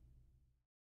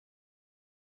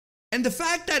 And the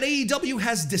fact that AEW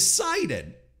has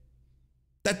decided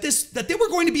that they were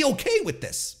going to be okay with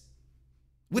this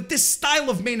style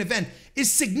of main event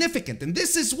is significant. And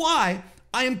this is why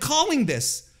I am calling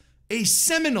this a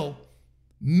seminal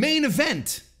main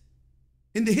event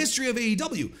in the history of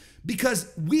AEW. Because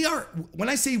when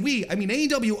I say we, I mean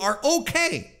AEW are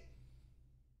okay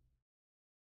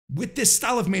with this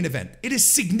style of main event. It is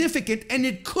significant, and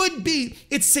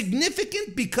it's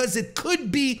significant because it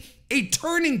could be a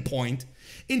turning point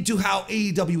into how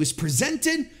AEW is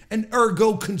presented and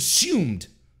ergo consumed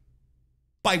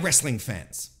by wrestling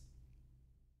fans.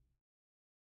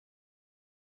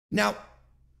 Now,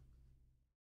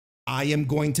 I am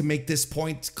going to make this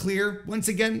point clear. Once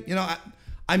again,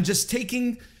 I'm just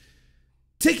taking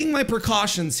my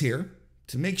precautions here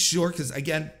to make sure, because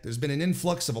again, there's been an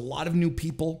influx of a lot of new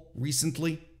people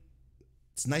recently.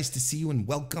 It's nice to see you and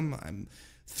welcome. I'm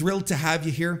thrilled to have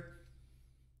you here.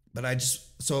 But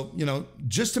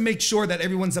just to make sure that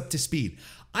everyone's up to speed,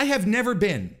 I have never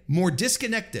been more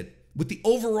disconnected with the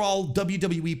overall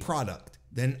WWE product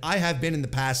than I have been in the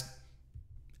past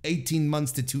 18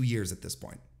 months to 2 years at this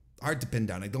point. Hard to pin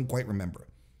down. I don't quite remember.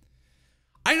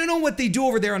 I don't know what they do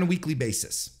over there on a weekly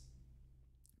basis.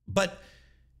 But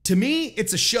to me,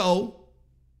 it's a show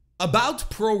about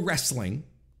pro wrestling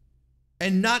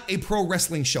and not a pro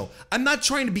wrestling show. I'm not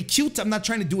trying to be cute. I'm not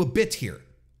trying to do a bit here.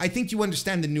 I think you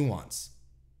understand the nuance.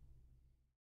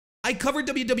 I covered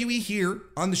WWE here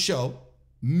on the show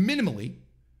minimally,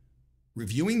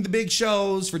 reviewing the big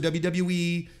shows for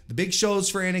WWE, the big shows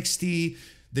for NXT,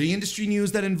 the industry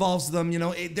news that involves them.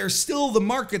 They're still the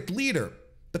market leader,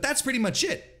 but that's pretty much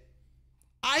it.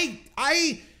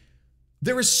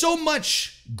 There is so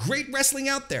much great wrestling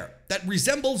out there that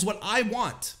resembles what I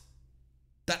want,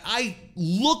 that I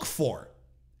look for,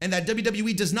 and that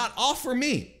WWE does not offer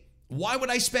me. Why would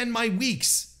I spend my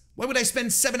weeks? Why would I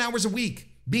spend 7 hours a week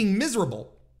being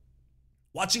miserable,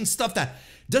 watching stuff that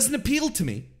doesn't appeal to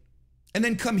me, and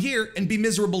then come here and be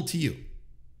miserable to you?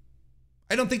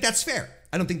 I don't think that's fair.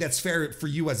 I don't think that's fair for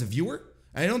you as a viewer.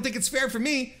 And I don't think it's fair for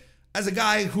me as a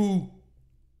guy who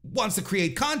wants to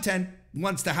create content,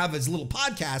 wants to have his little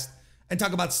podcast and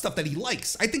talk about stuff that he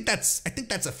likes. I think that's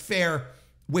a fair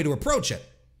way to approach it.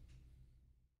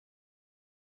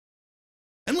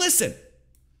 And listen,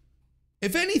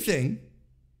 if anything,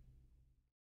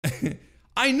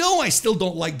 I know I still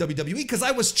don't like WWE because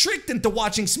I was tricked into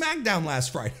watching SmackDown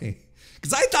last Friday.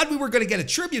 Because I thought we were going to get a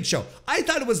tribute show. I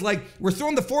thought it was like we're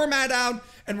throwing the format out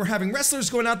and we're having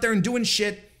wrestlers going out there and doing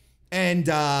shit. And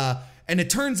it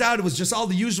turns out it was just all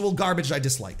the usual garbage I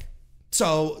dislike.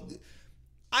 So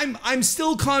I'm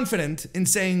still confident in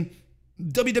saying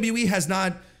WWE has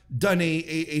not done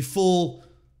a full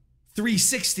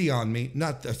 360 on me.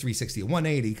 Not a 360, a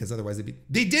 180, because otherwise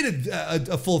they did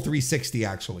a full 360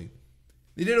 actually.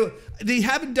 They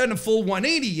haven't done a full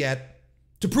 180 yet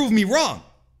to prove me wrong.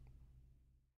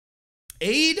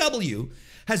 AEW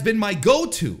has been my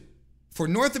go-to for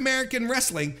North American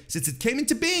wrestling since it came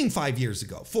into being 4 years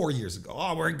ago.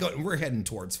 Oh, we're heading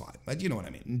towards 5, but you know what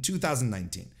I mean, in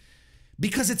 2019.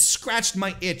 Because it scratched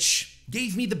my itch,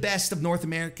 gave me the best of North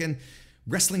American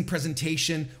wrestling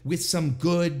presentation with some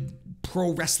good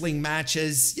pro wrestling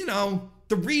matches, you know,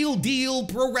 the real deal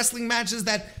pro wrestling matches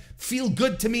that feel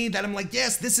good to me, that I'm like,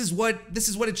 yes, this is what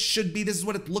it should be. This is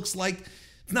what it looks like.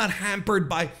 It's not hampered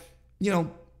by, you know,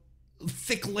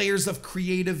 thick layers of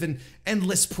creative and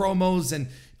endless promos and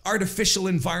artificial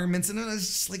environments. And it's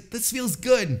just like, this feels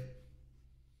good.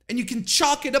 And you can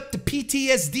chalk it up to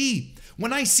PTSD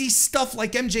when I see stuff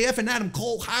like MJF and Adam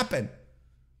Cole happen.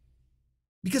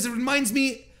 Because it reminds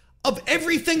me of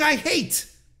everything I hate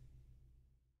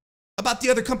about the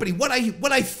other company, what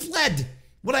I fled,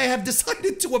 what I have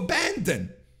decided to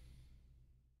abandon.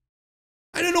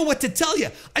 I don't know what to tell you.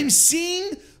 I'm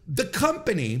seeing the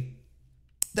company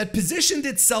that positioned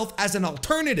itself as an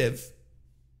alternative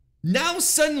now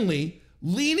suddenly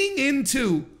leaning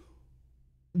into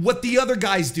what the other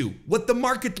guys do, what the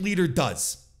market leader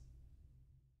does.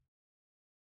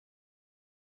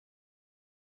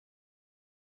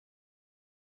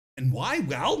 And why?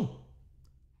 Well,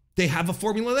 they have a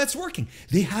formula that's working.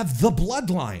 They have the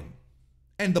bloodline.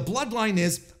 And the bloodline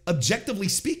is, objectively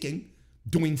speaking,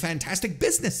 doing fantastic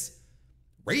business.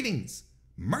 Ratings,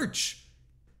 merch,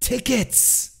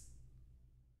 tickets.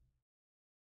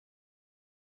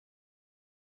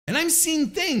 And I'm seeing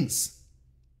things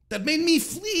that made me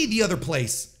flee the other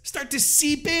place start to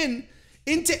seep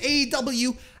into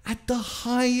AEW at the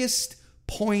highest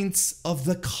points of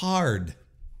the card.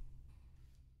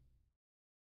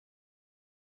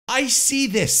 I see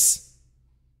this.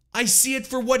 I see it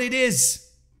for what it is.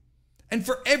 And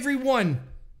for everyone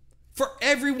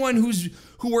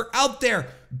who were out there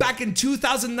back in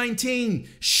 2019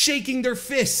 shaking their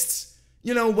fists,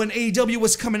 you know, when AEW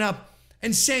was coming up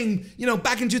and saying, you know,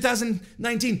 back in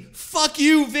 2019, fuck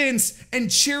you, Vince, and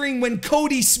cheering when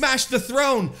Cody smashed the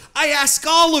throne. I ask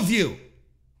all of you,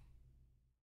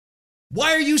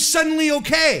 why are you suddenly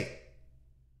okay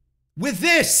with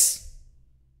this?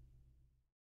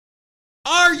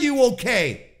 Are you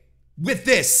okay with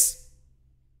this?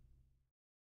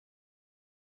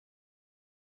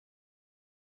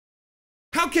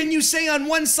 How can you say on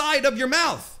one side of your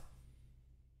mouth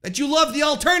that you love the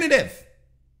alternative,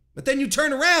 but then you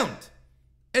turn around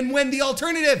and when the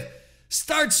alternative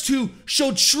starts to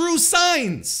show true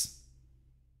signs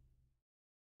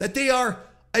that they are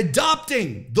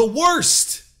adopting the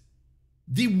worst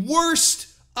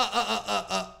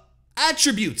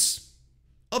attributes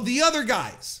of the other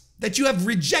guys that you have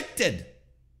rejected.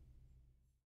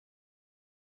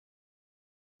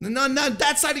 And on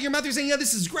that side of your mouth, you're saying, yeah,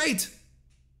 this is great.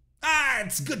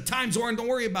 It's good times, Warren, don't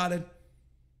worry about it.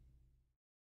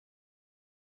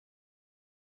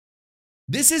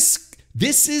 This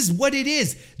is what it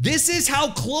is. This is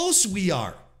how close we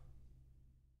are.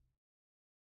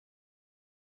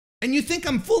 And you think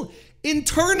I'm full.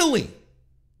 Internally,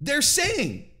 they're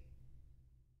saying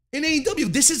in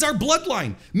AEW, this is our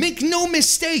bloodline. Make no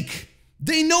mistake.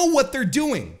 They know what they're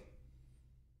doing.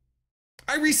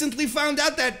 I recently found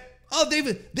out that,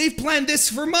 they've planned this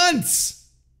for months.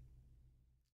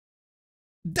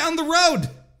 Down the road.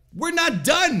 We're not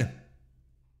done.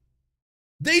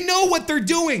 They know what they're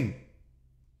doing.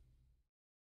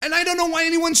 And I don't know why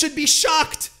anyone should be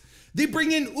shocked. They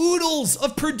bring in oodles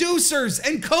of producers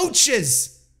and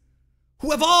coaches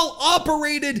who have all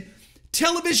operated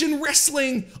television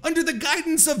wrestling under the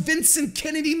guidance of Vincent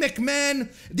Kennedy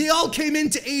McMahon. They all came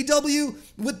into AEW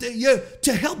with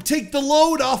to help take the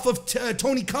load off of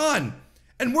Tony Khan.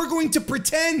 And we're going to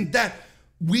pretend that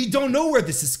we don't know where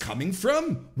this is coming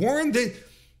from. Warren,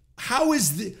 how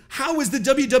is the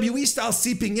WWE style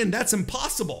seeping in? That's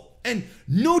impossible. And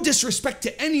no disrespect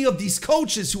to any of these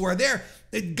coaches who are there.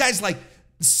 Guys like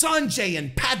Sanjay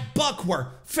and Pat Buck were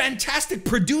fantastic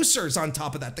producers on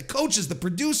top of that. The coaches, the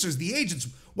producers, the agents,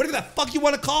 whatever the fuck you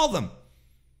want to call them.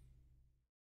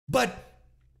 But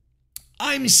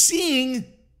I'm seeing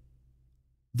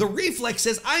the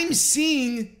reflexes. I'm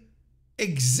seeing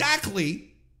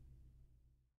exactly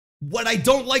what I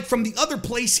don't like from the other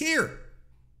place here.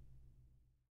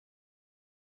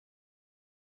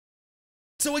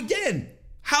 So again,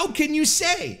 how can you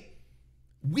say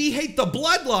we hate the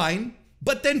bloodline,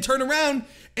 but then turn around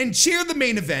and cheer the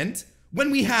main event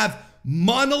when we have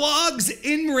monologues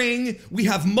in ring, we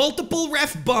have multiple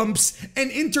ref bumps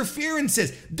and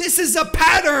interferences? This is a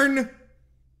pattern.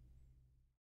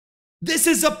 This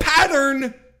is a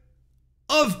pattern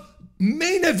of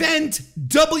main event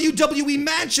WWE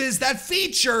matches that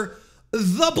feature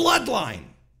the bloodline.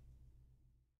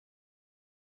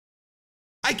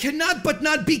 I cannot but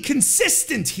not be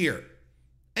consistent here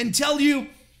and tell you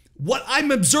what I'm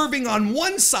observing on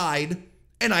one side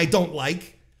and I don't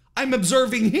like. I'm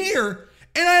observing here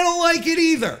and I don't like it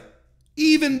either,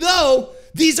 even though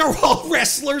these are all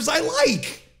wrestlers I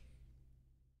like.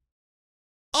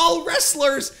 All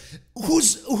wrestlers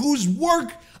whose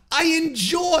work I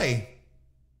enjoy.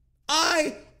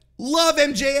 I love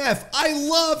MJF. I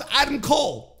love Adam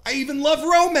Cole. I even love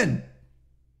Roman.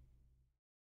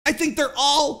 I think they're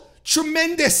all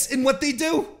tremendous in what they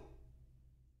do.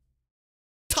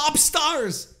 Top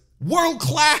stars, world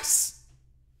class.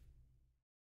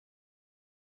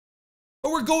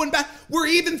 But we're going back, we're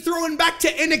even throwing back to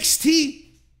NXT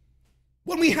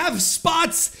when we have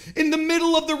spots in the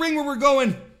middle of the ring where we're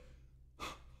going,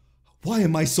 why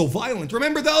am I so violent?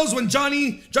 Remember those when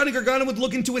Johnny Gargano would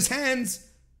look into his hands?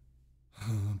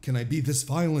 Oh, can I be this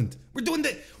violent? We're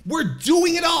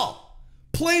doing it all.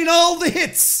 Playing all the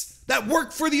hits that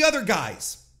work for the other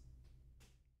guys.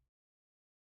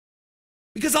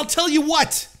 Because I'll tell you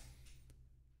what,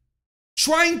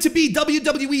 trying to be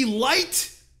WWE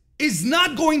light is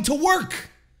not going to work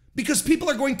because people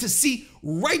are going to see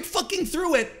right fucking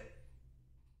through it.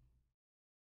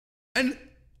 And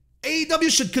AEW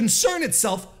should concern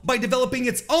itself by developing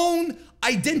its own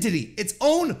identity, its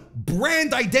own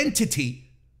brand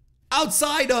identity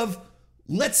outside of,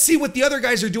 let's see what the other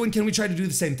guys are doing. Can we try to do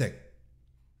the same thing?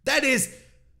 That is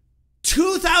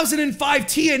 2005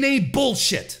 TNA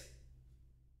bullshit.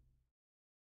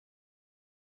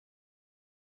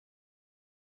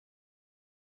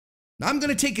 Now I'm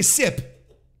going to take a sip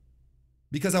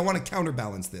because I want to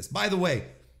counterbalance this. By the way,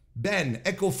 Ben,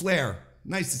 Echo Flair,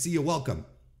 nice to see you. Welcome.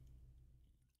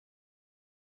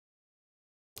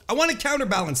 I want to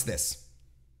counterbalance this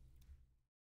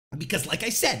because, like I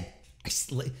said,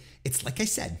 it's like I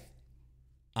said,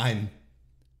 I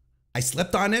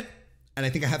slept on it and I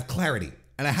think I have clarity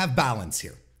and I have balance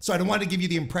here. So I don't want to give you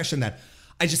the impression that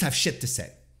I just have shit to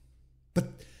say. But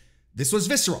this was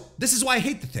visceral. This is why I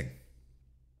hate the thing.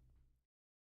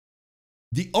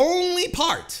 The only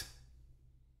part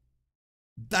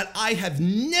that I have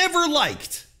never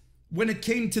liked when it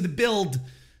came to the build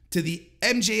to the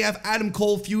MJF Adam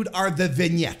Cole feud are the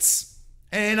vignettes.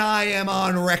 And I am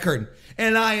on record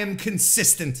and I am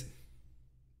consistent.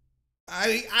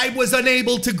 I was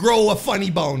unable to grow a funny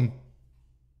bone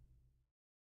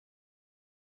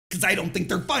because I don't think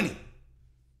they're funny.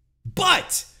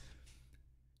 But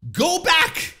go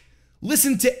back,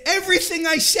 listen to everything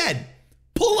I said.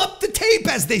 Pull up the tape,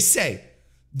 as they say.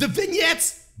 The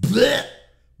vignettes, bleh.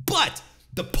 But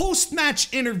the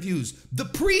post-match interviews, the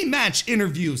pre-match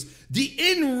interviews, the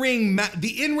in-ring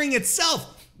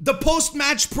itself, the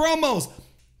post-match promos,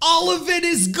 all of it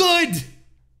is good.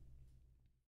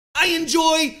 I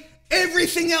enjoy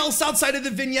everything else outside of the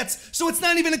vignettes, so it's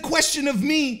not even a question of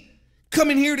me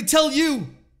coming here to tell you,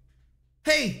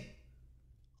 hey,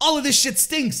 all of this shit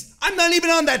stinks. I'm not even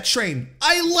on that train.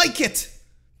 I like it.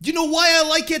 You know why I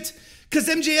like it? Because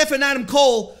MJF and Adam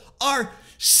Cole are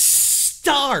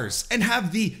stars and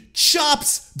have the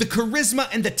chops, the charisma,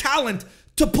 and the talent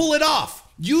to pull it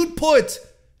off. You'd put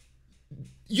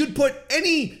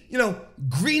any,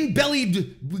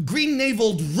 green-bellied,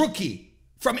 green-naveled rookie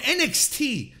from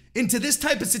NXT into this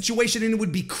type of situation and it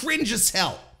would be cringe as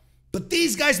hell. But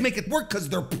these guys make it work because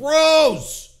they're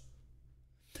pros.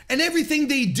 And everything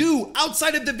they do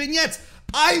outside of the vignettes,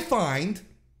 I find,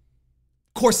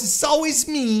 of course, it's always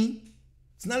me.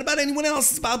 It's not about anyone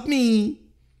else, it's about me.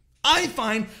 I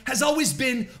find has always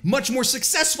been much more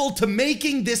successful to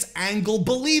making this angle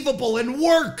believable and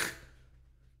work.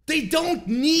 They don't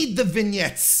need the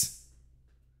vignettes,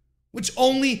 which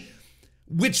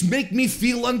make me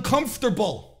feel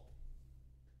uncomfortable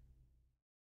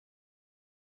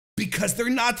because they're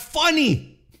not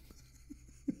funny.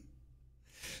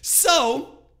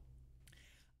 So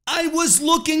I was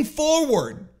looking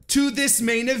forward to this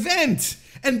main event.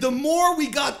 And the more we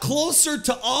got closer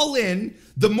to All In,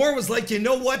 the more it was like, you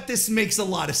know what? This makes a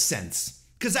lot of sense.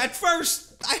 Because at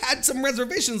first, I had some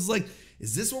reservations like,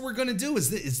 is this what we're going to do?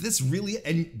 Is this really?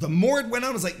 And the more it went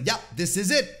on, I was like, yeah, this is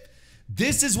it.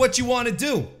 This is what you want to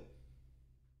do.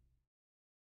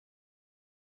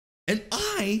 And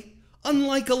I,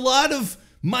 unlike a lot of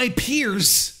my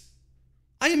peers,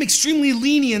 I am extremely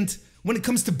lenient when it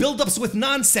comes to build-ups with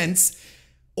nonsense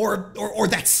or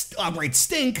that's outright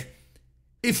stink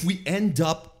if we end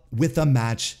up with a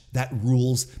match that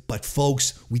rules. But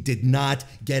folks, we did not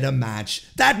get a match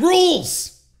that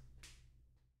rules.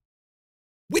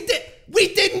 We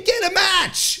didn't get a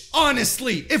match,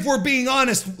 honestly, if we're being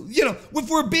honest. You know, if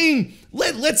we're being,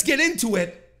 let's get into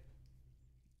it.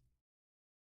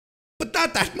 But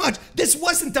not that much. This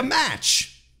wasn't a match.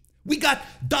 We got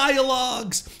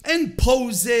dialogues and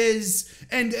poses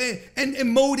and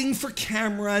emoting for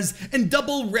cameras and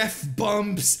double ref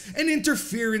bumps and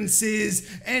interferences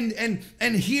and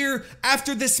here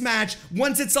after this match,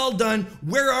 once it's all done,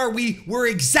 where are we? We're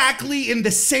exactly in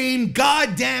the same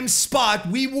goddamn spot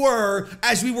we were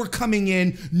as we were coming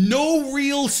in. No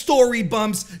real story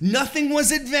bumps. Nothing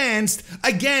was advanced.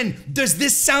 Again, does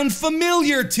this sound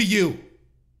familiar to you?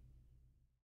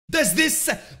 Does this,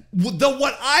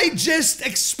 what I just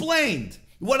explained,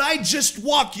 what I just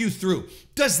walked you through,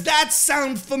 does that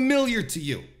sound familiar to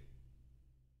you?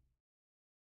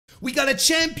 We got a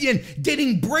champion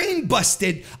getting brain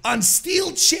busted on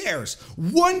steel chairs,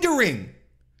 wondering,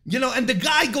 you know, and the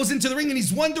guy goes into the ring and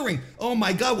he's wondering, oh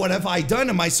my God, what have I done?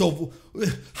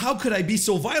 How could I be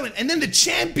so violent? And then the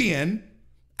champion,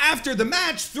 after the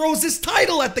match, throws his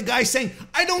title at the guy saying,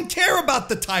 I don't care about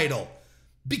the title,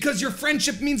 because your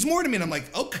friendship means more to me. And I'm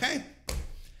like, okay.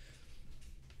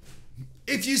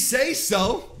 If you say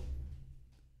so.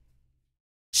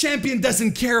 Champion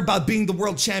doesn't care about being the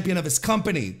world champion of his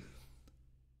company.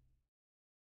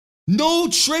 No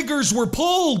triggers were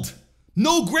pulled.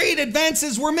 No great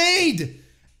advances were made.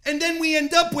 And then we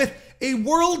end up with a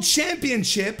world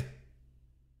championship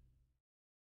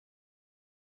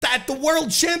that the world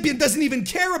champion doesn't even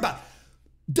care about.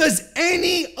 Does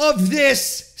any of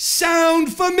this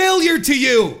sound familiar to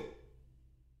you?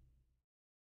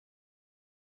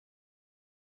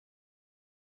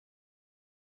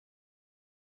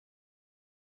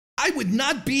 I would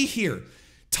not be here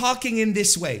talking in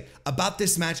this way about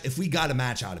this match if we got a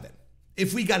match out of it.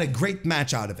 If we got a great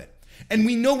match out of it. And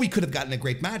we know we could have gotten a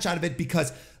great match out of it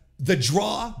because the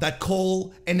draw that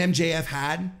Cole and MJF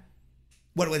had,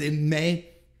 what was it, in May?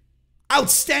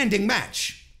 Outstanding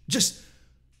match. Just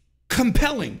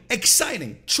compelling,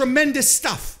 exciting, tremendous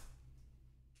stuff.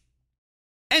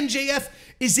 MJF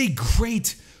is a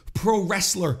great pro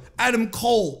wrestler. Adam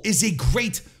Cole is a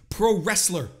great pro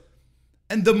wrestler.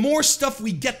 And the more stuff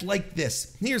we get like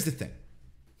this, here's the thing.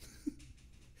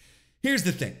 Here's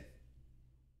the thing.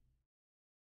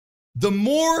 The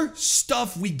more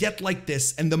stuff we get like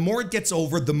this and the more it gets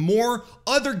over, the more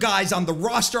other guys on the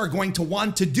roster are going to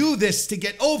want to do this to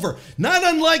get over. Not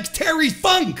unlike Terry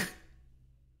Funk,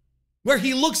 where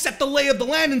he looks at the lay of the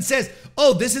land and says,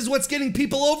 oh, this is what's getting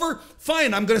people over?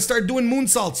 Fine, I'm going to start doing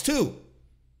moonsaults too.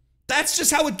 That's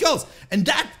just how it goes. And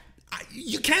that,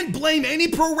 you can't blame any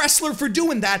pro wrestler for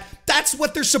doing that. That's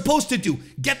what they're supposed to do.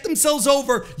 Get themselves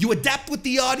over. You adapt with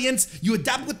the audience. You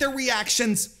adapt with their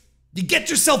reactions. You get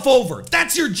yourself over.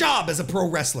 That's your job as a pro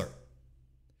wrestler.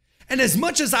 And as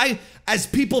much as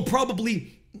people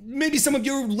probably, maybe some of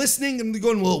you are listening and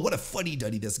going, well, what a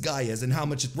fuddy-duddy this guy is and how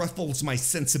much it ruffles my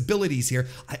sensibilities here.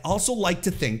 I also like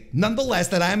to think, nonetheless,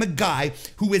 that I am a guy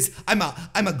who is, I'm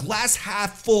a glass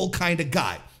half full kind of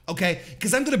guy, okay?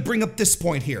 Because I'm going to bring up this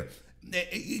point here.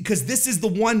 Because this is the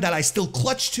one that I still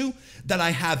clutch to, that I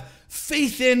have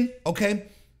faith in, okay?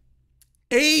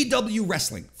 AEW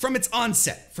wrestling, from its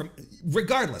onset,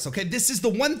 regardless, okay, this is the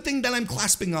one thing that I'm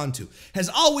clasping onto, has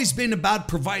always been about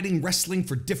providing wrestling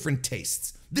for different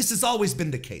tastes. This has always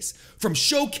been the case. From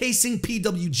showcasing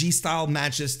PWG style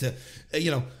matches to,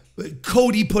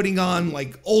 Cody putting on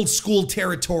like old school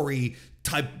territory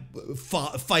type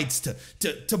fights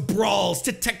to brawls,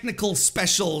 to technical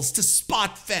specials, to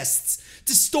spot fests,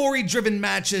 to story-driven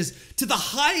matches, to the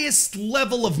highest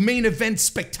level of main event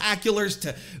spectaculars,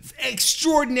 to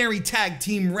extraordinary tag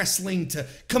team wrestling, to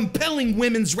compelling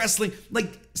women's wrestling,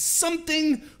 like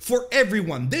something for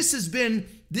everyone. This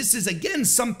is again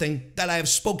something that I have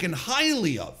spoken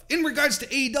highly of in regards to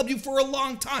AEW for a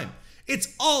long time.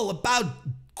 It's all about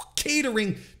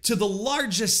catering to the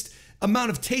largest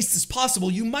amount of taste as possible.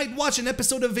 You might watch an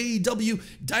episode of AEW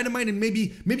Dynamite and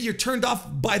maybe you're turned off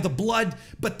by the blood,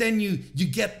 but then you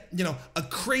get, a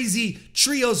crazy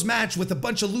trios match with a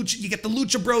bunch of lucha. You get the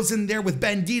Lucha Bros in there with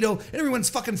Bandito and everyone's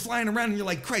fucking flying around and you're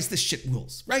like, Christ, this shit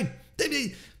rules, right?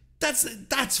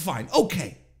 That's fine.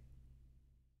 Okay.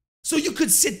 So you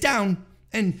could sit down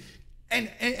and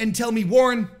tell me,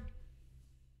 Warren,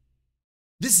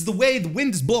 this is the way the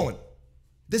wind is blowing.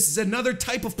 This is another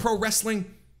type of pro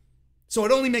wrestling. So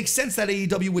it only makes sense that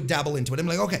AEW would dabble into it. I'm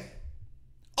like, okay.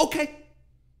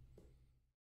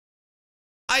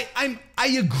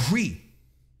 I agree.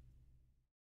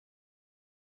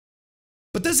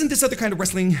 But doesn't this other kind of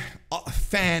wrestling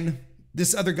fan,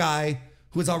 this other guy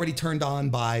who is already turned on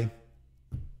by,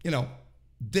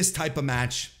 this type of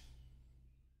match,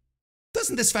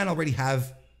 doesn't this fan already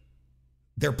have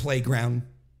their playground?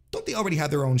 Don't they already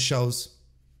have their own shows?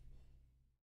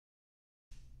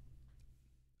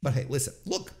 But hey, listen,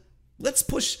 look, let's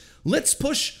push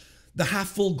the half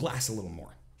full glass a little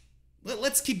more.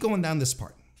 Let's keep going down this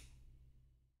part.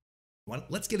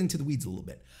 Let's get into the weeds a little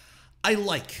bit. I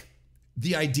like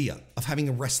the idea of having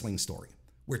a wrestling story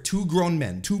where two grown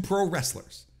men, two pro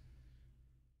wrestlers,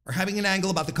 are having an angle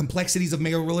about the complexities of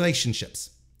male relationships,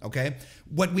 okay?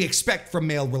 What we expect from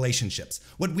male relationships,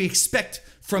 what we expect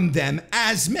from them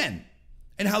as men,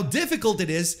 and how difficult it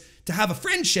is to have a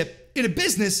friendship in a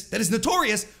business that is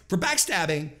notorious for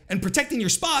backstabbing and protecting your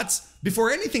spots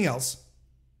before anything else.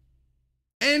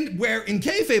 And where in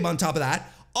kayfabe on top of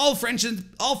that, all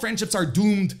friendships are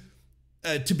doomed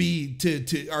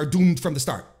are doomed from the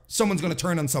start. Someone's going to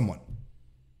turn on someone.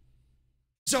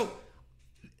 So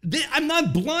I'm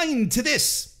not blind to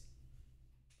this.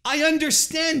 I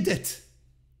understand it,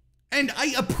 and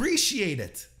I appreciate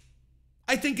it.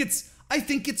 I think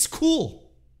it's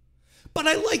cool. But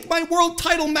I like my world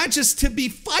title matches to be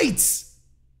fights.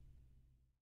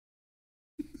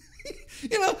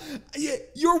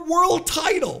 Your world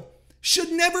title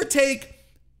should never take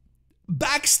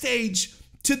backstage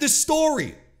to the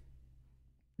story.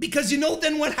 Because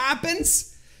then what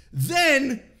happens?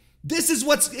 Then this is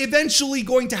what's eventually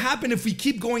going to happen if we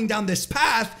keep going down this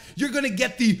path. You're going to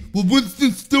get well, what's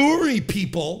the story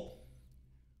people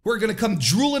who are going to come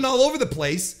drooling all over the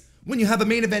place when you have a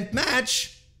main event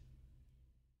match.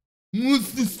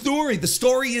 What's the story? The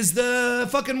story is the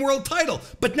fucking world title.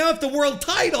 But now if the world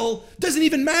title doesn't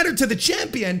even matter to the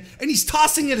champion and he's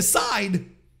tossing it aside,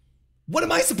 what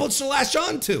am I supposed to latch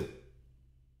on to?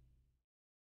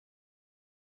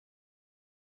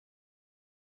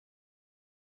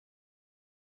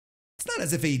 It's not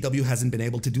as if AEW hasn't been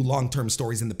able to do long-term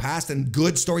stories in the past and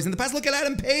good stories in the past. Look at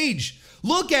Adam Page.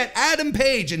 Look at Adam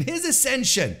Page and his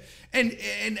ascension and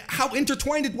how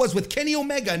intertwined it was with Kenny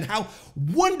Omega and how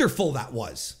wonderful that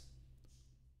was.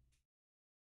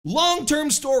 Long-term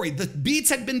story. The beats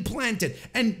had been planted.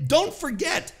 And don't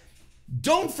forget,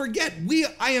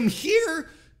 I am here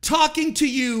talking to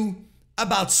you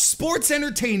about sports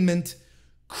entertainment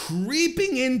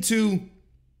creeping into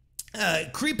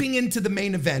the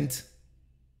main event.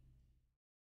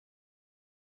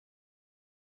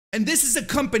 And this is a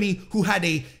company who had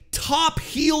a top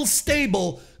heel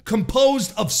stable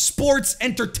composed of sports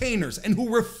entertainers and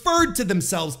who referred to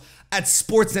themselves as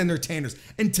sports entertainers.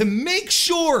 And to make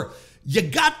sure you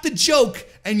got the joke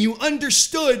and you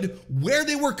understood where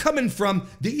they were coming from,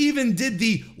 they even did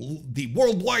the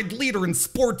worldwide leader in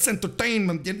sports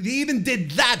entertainment. They even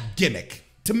did that gimmick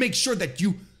to make sure that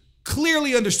you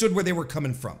clearly understood where they were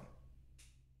coming from.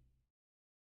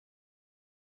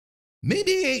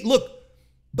 Maybe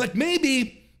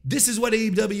this is what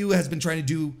AEW has been trying to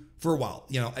do for a while,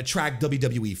 attract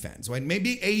WWE fans, right?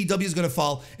 Maybe AEW is going to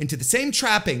fall into the same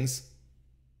trappings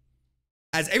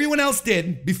as everyone else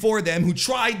did before them who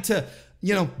tried to,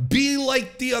 be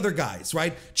like the other guys,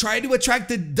 right? Try to attract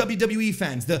the WWE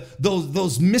fans,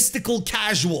 those mystical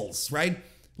casuals, right?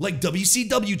 Like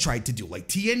WCW tried to do, like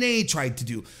TNA tried to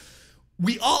do.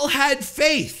 We all had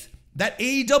faith that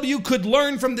AEW could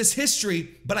learn from this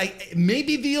history, but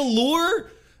maybe the allure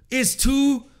is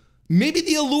too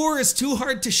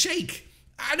hard to shake.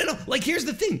 I don't know. Like, here's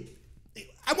the thing.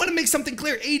 I want to make something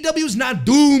clear. AEW is not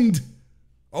doomed.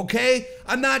 Okay?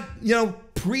 I'm not,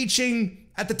 preaching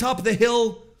at the top of the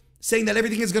hill saying that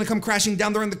everything is going to come crashing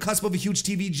down. They're on the cusp of a huge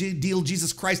TV deal.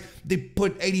 Jesus Christ. They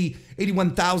put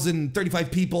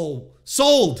 81,035 people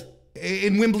sold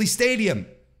in Wembley Stadium.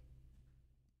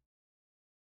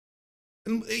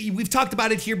 And we've talked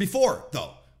about it here before,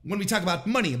 though. When we talk about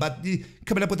money, about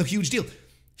coming up with a huge deal.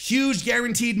 Huge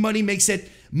guaranteed money makes it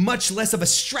much less of a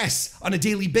stress on a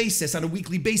daily basis, on a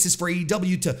weekly basis for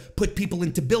AEW to put people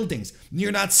into buildings.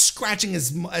 You're not scratching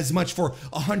as much for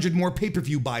 100 more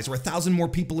pay-per-view buys or 1,000 more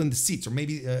people in the seats, or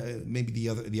maybe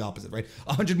the opposite, right?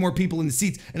 100 more people in the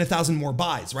seats and 1,000 more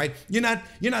buys, right? You're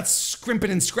not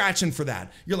scrimping and scratching for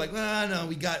that. You're like, no,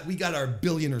 we got our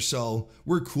billion or so.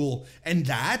 We're cool, and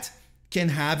that can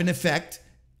have an effect.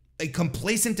 A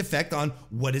complacent effect on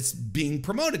what is being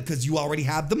promoted because you already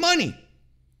have the money.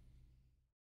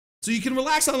 So you can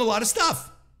relax on a lot of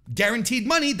stuff. Guaranteed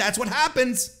money, that's what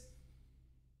happens.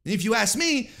 And if you ask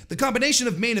me, the combination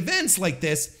of main events like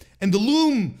this and the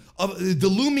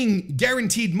looming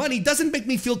guaranteed money doesn't make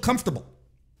me feel comfortable.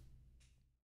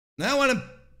 Now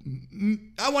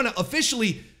I want to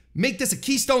officially make this a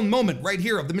keystone moment right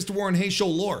here of the Mr. Warren Hayes Show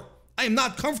lore. I am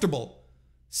not comfortable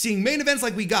seeing main events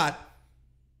like we got,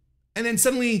 and then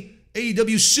suddenly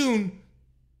AEW soon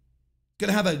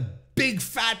gonna have a big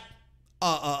fat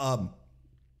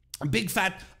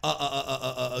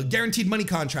guaranteed money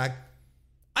contract.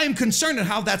 I am concerned at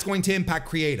how that's going to impact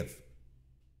creative.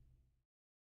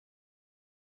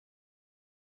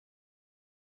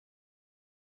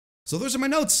 So those are my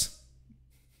notes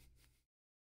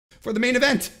for the main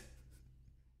event.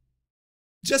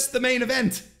 Just the main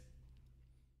event.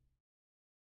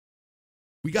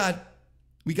 We got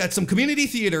some community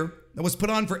theater that was put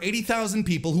on for 80,000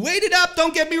 people who ate it up,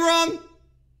 don't get me wrong.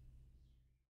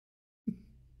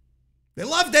 They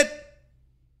loved it.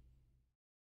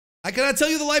 I cannot tell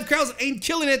you the live crowds ain't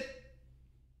killing it.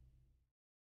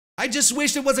 I just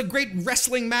wish it was a great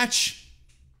wrestling match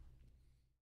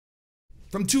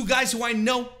from two guys who I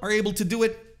know are able to do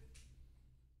it,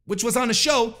 which was on a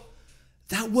show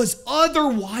that was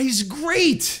otherwise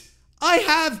great. I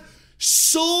have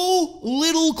so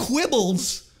little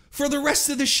quibbles for the rest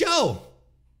of the show.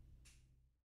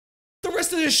 The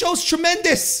rest of the show's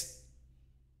tremendous.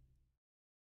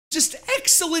 Just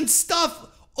excellent stuff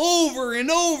over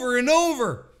and over and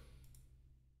over.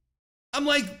 I'm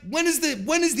like, when is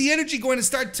the energy going to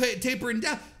start tapering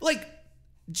down? Like,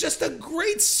 just a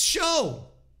great show.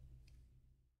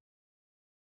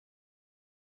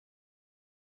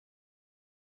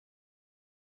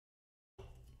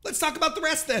 Let's talk about the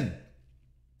rest then.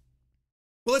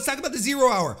 Well, let's talk about the 0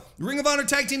 Hour, the Ring of Honor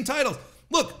Tag Team titles.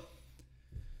 Look,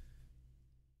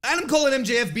 Adam Cole and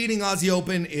MJF beating Aussie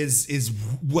Open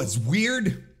was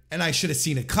weird, and I should have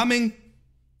seen it coming.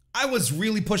 I was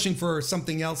really pushing for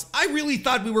something else. I really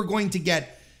thought we were going to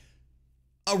get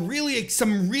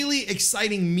some really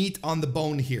exciting meat on the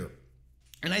bone here.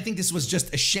 And I think this was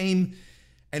just a shame,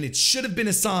 and it should have been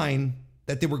a sign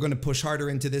that they were going to push harder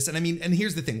into this. And I mean, and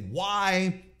here's the thing.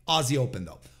 Why Aussie Open,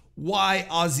 though? Why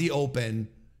Aussie Open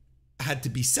had to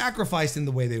be sacrificed in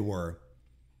the way they were?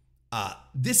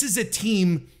 This is a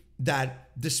team that,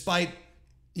 despite,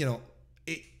 you know,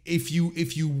 if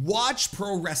you watch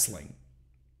pro wrestling,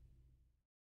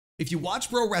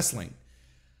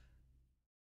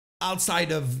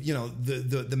 outside of, you know,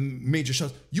 the major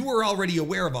shows, you were already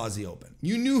aware of Aussie Open.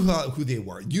 You knew who they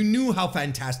were. You knew how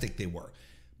fantastic they were.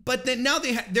 But then now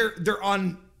they're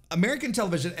on American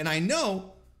television, and I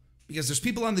know because there's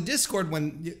people on the Discord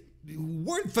who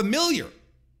weren't familiar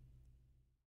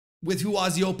with who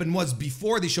Aussie Open was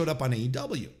before they showed up on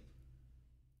AEW.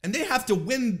 And they have to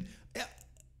win.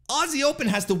 Aussie Open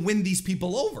has to win these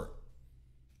people over.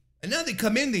 And now they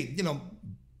come in, they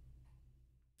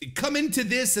come into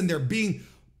this and they're being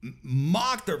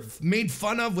mocked or made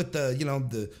fun of with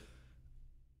the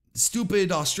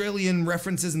stupid Australian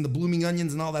references and the blooming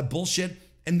onions and all that bullshit.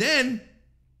 And then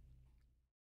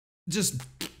just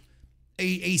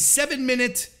a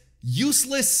 7-minute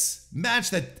useless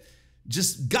match that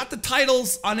just got the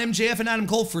titles on MJF and Adam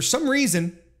Cole for some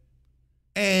reason.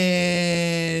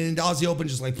 And Aussie Open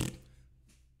just like,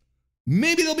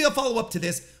 maybe there'll be a follow-up to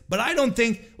this, but I don't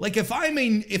think, like, if I'm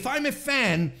a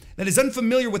fan that is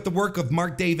unfamiliar with the work of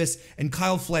Mark Davis and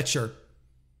Kyle Fletcher,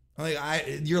 what's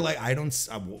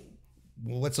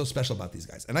so special about these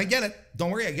guys? And I get it.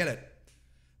 Don't worry, I get it.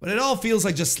 But it all feels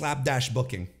like just slapdash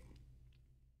booking.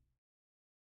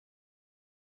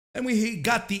 And we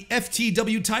got the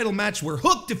FTW title match where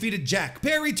Hook defeated Jack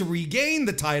Perry to regain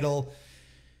the title.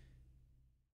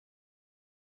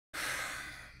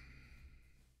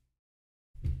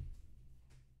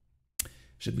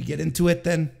 Should we get into it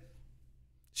then?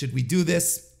 Should we do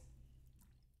this?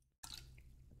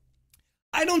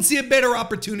 I don't see a better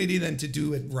opportunity than to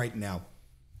do it right now.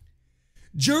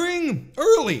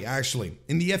 Early, actually,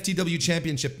 in the FTW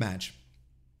Championship match,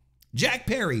 Jack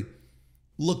Perry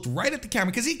looked right at the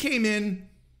camera because he came in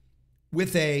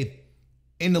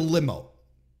in a limo.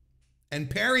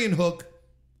 And Perry and Hook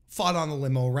fought on the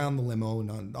limo, around the limo,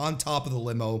 and on top of the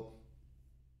limo.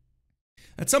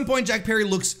 At some point, Jack Perry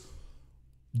looks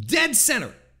dead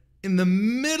center in the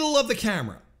middle of the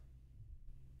camera.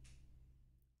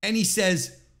 And he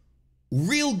says,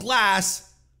 "Real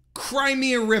glass, cry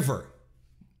me a river."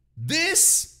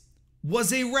 This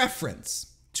was a reference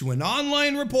to an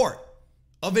online report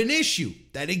of an issue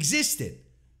that existed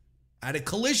at a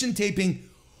Collision taping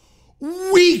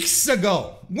weeks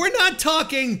ago. We're not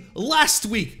talking last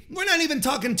week. We're not even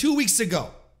talking 2 weeks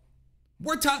ago.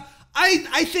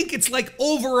 I think it's like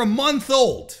over a month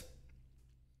old,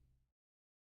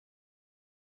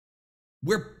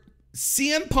 where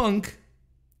CM Punk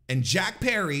and Jack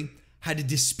Perry had a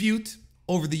dispute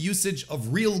over the usage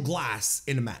of real glass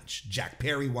in a match. Jack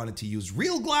Perry wanted to use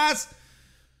real glass.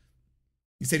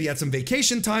 He said he had some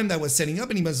vacation time that was setting up,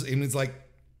 and he was like,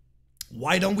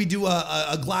 why don't we do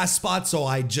a glass spot?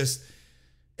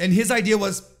 And his idea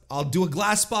was, I'll do a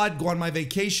glass spot, go on my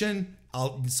vacation,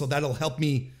 so that'll help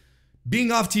me.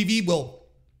 Being off TV will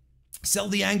sell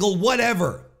the angle,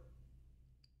 whatever.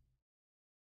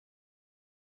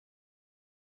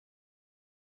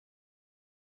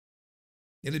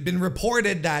 It had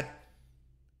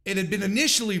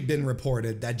initially been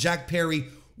reported that Jack Perry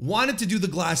wanted to do the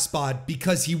glass spot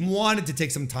because he wanted to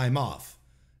take some time off.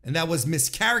 And that was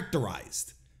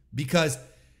mischaracterized, because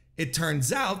it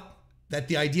turns out that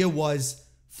the idea was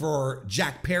for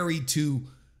Jack Perry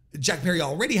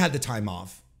already had the time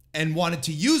off and wanted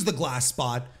to use the glass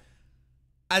spot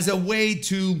as a way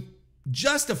to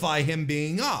justify him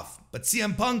being off. But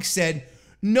CM Punk said,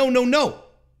 no, no, no.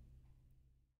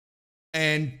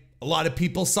 And a lot of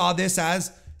people saw this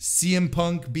as CM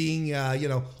Punk being,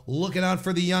 looking out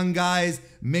for the young guys,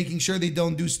 making sure they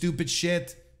don't do stupid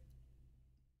shit.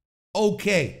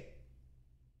 Okay.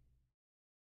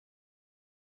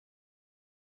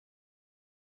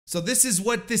 So this is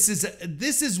what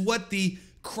the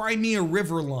Crimea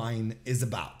River line is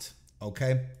about.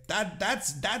 Okay?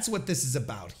 That's what this is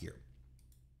about here.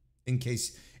 In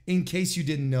case you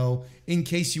didn't know, in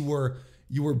case you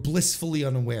were blissfully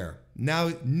unaware.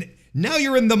 Now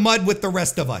you're in the mud with the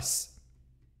rest of us.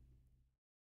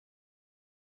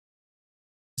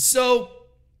 So,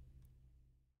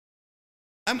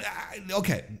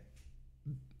 okay.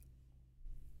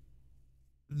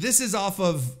 This is off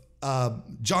of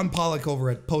John Pollock over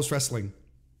at Post Wrestling.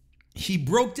 He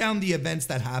broke down the events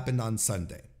that happened on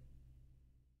Sunday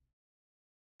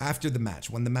after the match,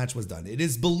 when the match was done. It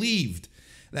is believed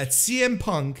that CM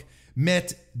Punk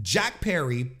met Jack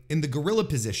Perry in the gorilla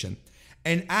position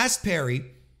and asked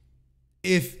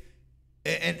if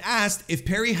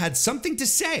Perry had something to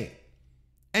say.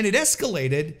 And it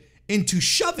escalated into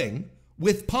shoving,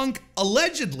 with Punk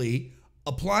allegedly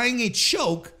applying a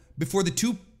choke before the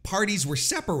two parties were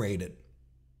separated.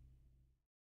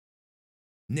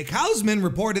 Nick Hausman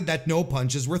reported that no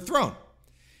punches were thrown.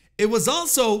 It was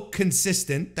also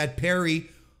consistent that Perry,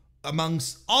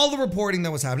 amongst all the reporting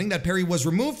that was happening, that Perry was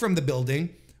removed from the building,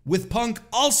 with Punk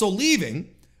also leaving,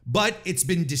 but it's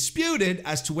been disputed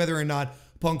as to whether or not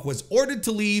Punk was ordered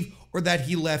to leave or that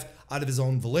he left out of his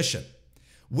own volition.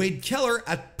 Wade Keller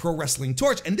at Pro Wrestling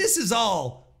Torch, and this is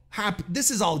all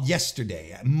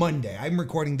yesterday, Monday. I'm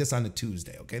recording this on a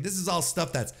Tuesday, okay? This is all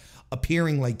stuff that's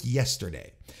appearing like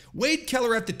yesterday. Wade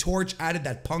Keller at the Torch added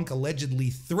that Punk allegedly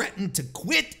threatened to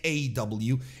quit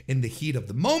AEW in the heat of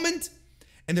the moment,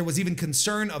 and there was even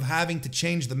concern of having to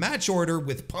change the match order,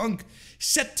 with Punk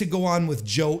set to go on with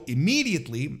Joe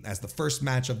immediately as the first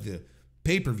match of the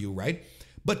pay-per-view, right?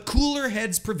 But cooler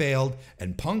heads prevailed,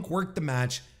 and Punk worked the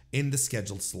match in the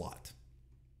scheduled slot.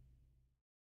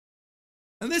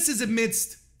 And this is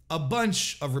amidst a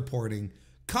bunch of reporting,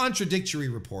 contradictory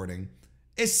reporting,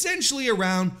 essentially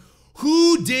around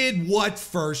who did what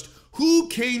first, who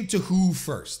came to who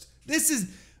first. This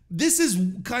is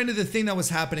kind of the thing that was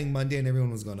happening Monday, and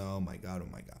everyone was going, oh my God, oh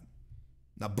my God.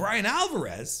 Now, Brian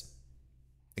Alvarez,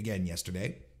 again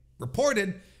yesterday,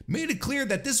 made it clear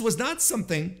that this was not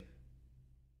something,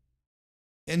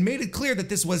 and made it clear that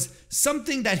this was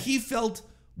something that he felt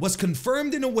was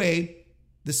confirmed in a way.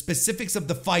 The specifics of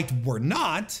the fight were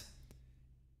not,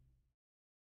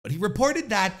 but he reported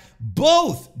that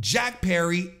both Jack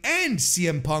Perry and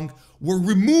CM Punk were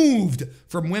removed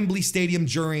from Wembley Stadium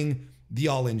during the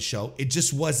All In show. It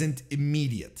just wasn't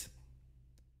immediate.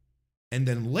 And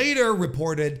then later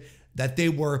reported that they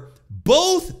were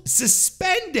both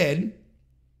suspended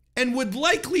and would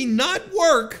likely not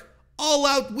work All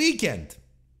Out weekend.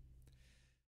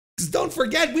 Because don't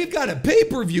forget, we've got a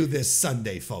pay-per-view this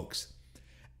Sunday, folks.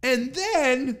 And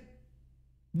then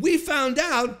we found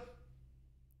out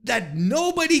that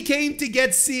nobody came to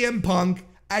get CM Punk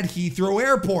at Heathrow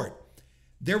Airport.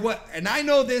 And I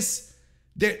know this,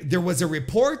 there was a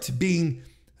report being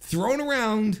thrown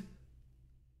around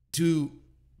to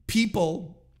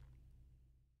people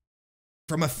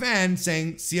from a fan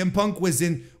saying CM Punk was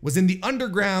in the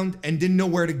underground and didn't know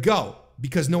where to go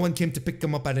because no one came to pick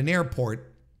him up at an airport.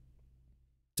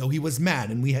 So he was mad,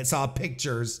 and we saw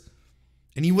pictures,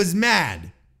 and he was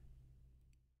mad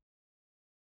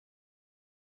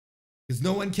because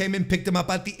no one came and picked him up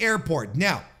at the airport.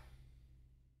 Now,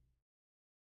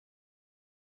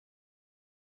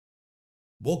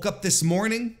 Woke up this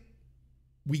morning,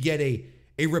 we get a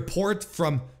report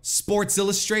from Sports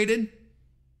Illustrated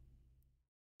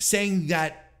saying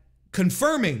that,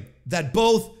 confirming that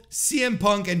both CM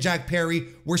Punk and Jack Perry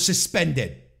were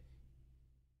suspended.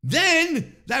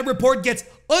 Then that report gets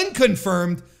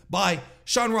unconfirmed by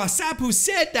Sean Ross Sapp, who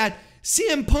said that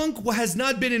CM Punk has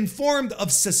not been informed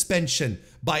of suspension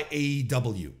by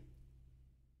AEW.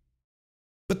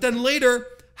 But then later,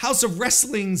 House of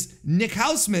Wrestling's Nick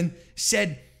Houseman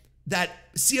said that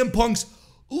CM Punk's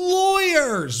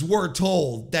lawyers were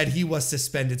told that he was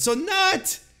suspended. So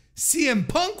not CM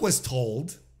Punk was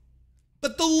told,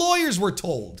 but the lawyers were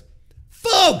told.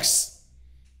 Folks,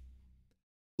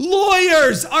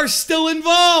 lawyers are still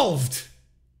involved.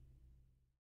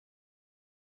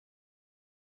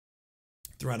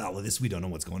 Throughout all of this, we don't know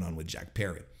what's going on with Jack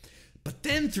Perry. But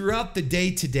then throughout the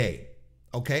day today,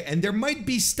 okay, and there might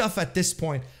be stuff at this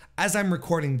point, as I'm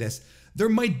recording this, there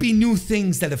might be new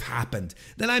things that have happened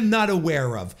that I'm not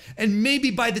aware of. And maybe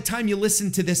by the time you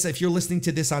listen to this, if you're listening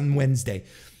to this on Wednesday,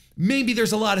 maybe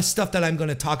there's a lot of stuff that I'm going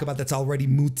to talk about that's already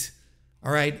moot,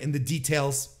 all right, in the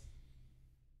details.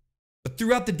 But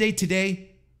throughout the day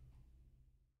today,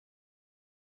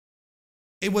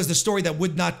 it was the story that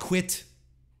would not quit,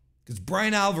 because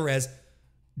Brian Alvarez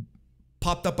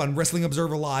popped up on Wrestling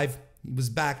Observer Live. He was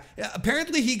back.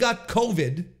 Apparently he got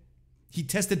COVID. He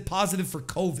tested positive for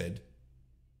COVID.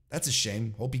 That's a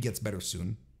shame. Hope he gets better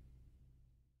soon.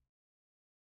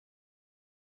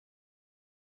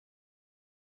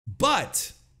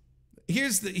 But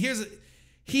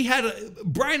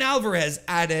Brian Alvarez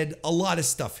added a lot of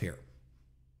stuff here.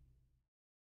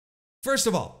 First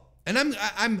of all, and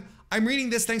I'm reading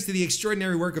this thanks to the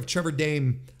extraordinary work of Trevor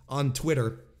Dame on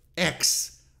Twitter,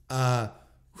 X,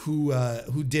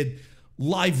 who did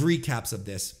live recaps of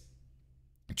this.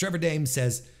 Trevor Dame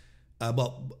says,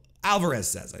 Alvarez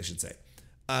says, I should say,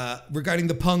 regarding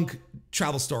the Punk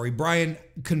travel story, Brian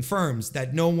confirms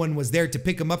that no one was there to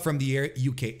pick him up from the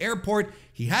UK airport.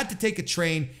 He had to take a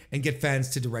train and get fans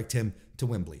to direct him to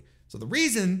Wembley. So the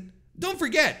reason, don't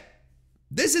forget,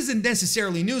 this isn't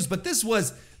necessarily news, but this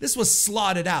was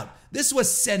slotted out. This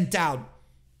was sent out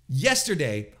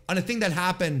yesterday on a thing that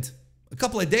happened a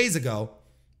couple of days ago,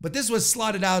 but this was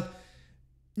slotted out,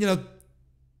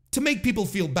 to make people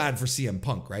feel bad for CM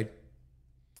Punk, right?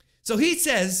 So he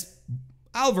says,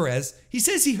 Alvarez, he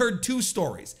says he heard two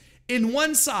stories. In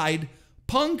one side,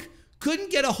 Punk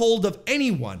couldn't get a hold of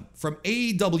anyone from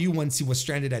AEW once he was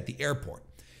stranded at the airport.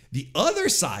 The other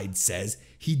side says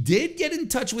he did get in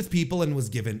touch with people and was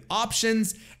given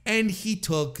options, and he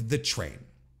took the train.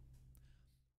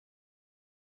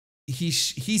 He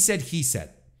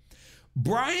said.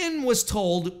 Brian was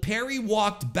told Perry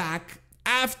walked back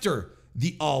after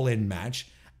the All In match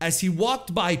as he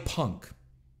walked by Punk.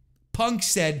 Punk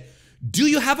said, "Do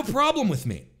you have a problem with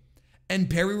me?" And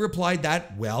Perry replied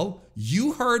that, "Well,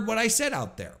 you heard what I said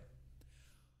out there."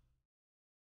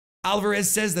 Alvarez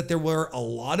says that there were a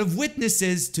lot of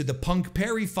witnesses to the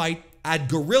Punk-Perry fight at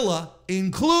Gorilla,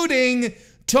 including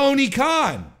Tony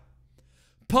Khan.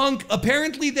 Punk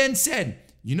apparently then said,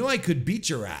 "I could beat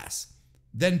your ass."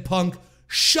 Then Punk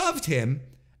shoved him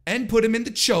and put him in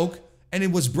the choke, and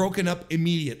it was broken up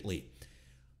immediately.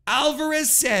 Alvarez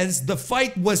says the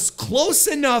fight was close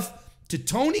enough to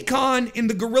Tony Khan in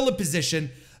the gorilla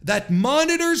position that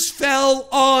monitors fell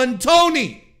on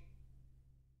Tony.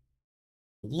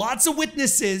 Lots of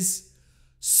witnesses.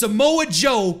 Samoa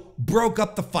Joe broke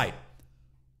up the fight.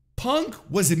 Punk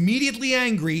was immediately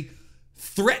angry,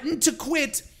 threatened to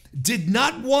quit, did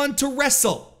not want to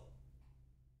wrestle.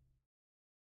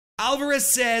 Alvarez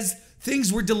says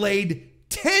things were delayed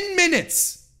 10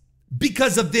 minutes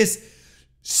because of this.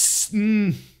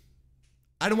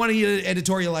 I don't want to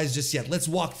editorialize just yet. Let's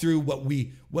walk through what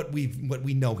we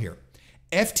know here.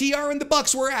 FTR and the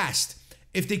Bucks were asked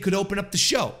if they could open up the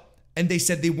show, and they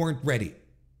said they weren't ready.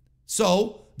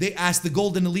 So they asked the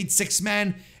Golden Elite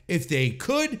 6-man if they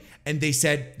could, and they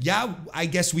said, "Yeah, I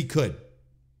guess we could."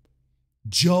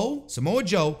 Samoa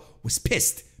Joe, was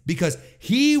pissed because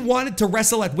he wanted to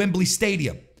wrestle at Wembley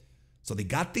Stadium. So they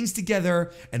got things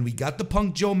together, and we got the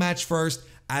Punk Joe match first,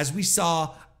 as we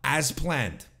saw, as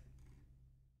planned.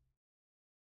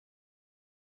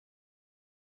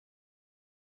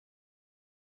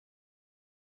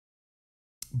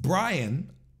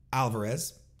 Brian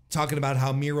Alvarez talking about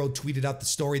how Miro tweeted out the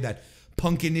story that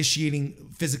Punk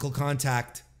initiating physical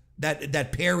contact,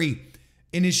 that Perry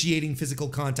initiating physical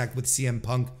contact with CM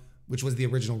Punk, which was the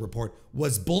original report,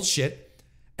 was bullshit,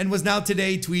 and was now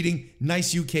today tweeting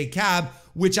 "nice UK cab,"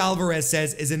 which Alvarez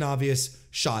says is an obvious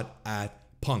shot at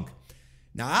Punk.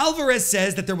 Now, Alvarez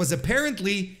says that there was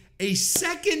apparently a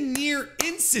second near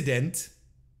incident.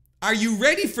 Are you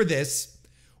ready for this?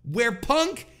 Where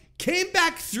Punk came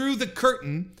back through the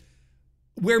curtain,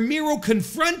 where Miro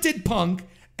confronted Punk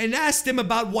and asked him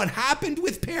about what happened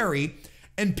with Perry,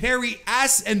 and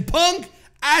Punk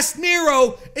asked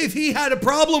Miro if he had a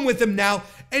problem with him now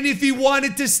and if he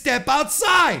wanted to step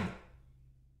outside.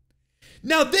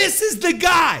 Now this is the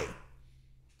guy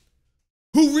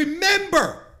who,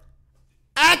 remember,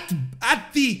 at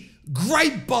the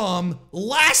Gripe Bomb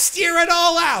last year at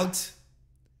All Out,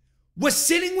 was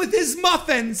sitting with his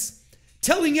muffins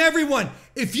telling everyone,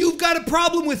 if you've got a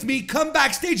problem with me, come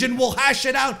backstage and we'll hash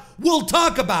it out. We'll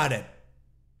talk about it.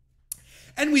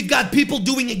 And we've got people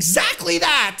doing exactly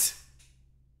that.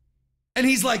 And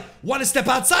he's like, want to step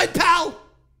outside, pal?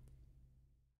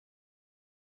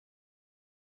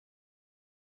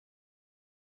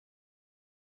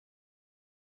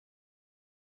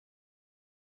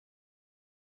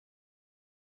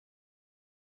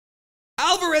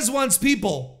 Alvarez wants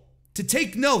people to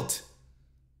take note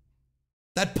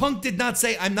that Punk did not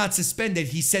say, I'm not suspended.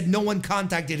 He said no one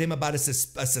contacted him about a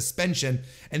suspension.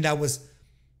 And that was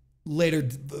later,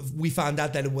 we found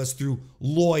out that it was through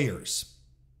lawyers.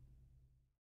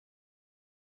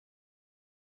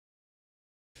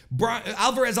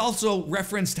 Alvarez also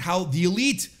referenced how the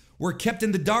Elite were kept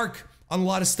in the dark on a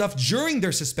lot of stuff during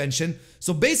their suspension.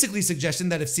 So basically suggesting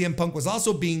that if CM Punk was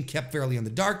also being kept fairly in the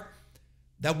dark,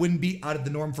 that wouldn't be out of the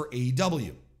norm for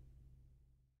AEW.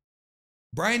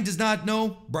 Brian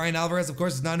Alvarez, of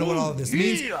course, does not know what all of this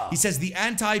means. He says the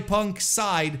anti-Punk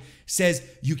side says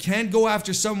you can't go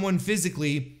after someone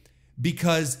physically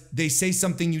because they say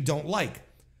something you don't like.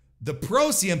 The pro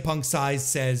CM Punk side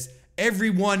says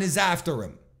everyone is after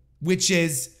him, which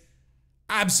is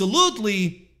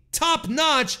absolutely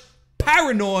top-notch,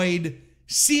 paranoid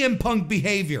CM Punk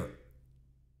behavior.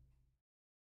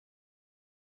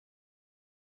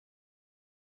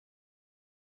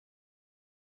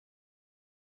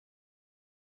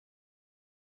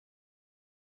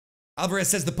 Alvarez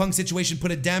says the Punk situation put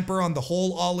a damper on the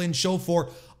whole All In show for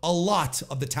a lot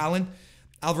of the talent.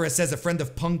 Alvarez says a friend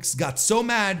of Punk's got so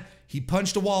mad, he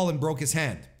punched a wall and broke his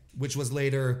hand, which was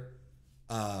later,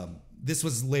 this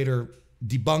was later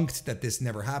debunked that this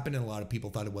never happened, and a lot of people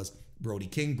thought it was Brody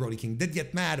King. Brody King did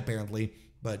get mad, apparently,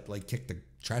 but like kicked the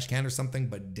trash can or something,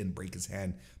 but didn't break his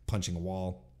hand punching a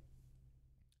wall.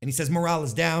 And he says morale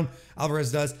is down,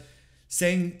 Alvarez does,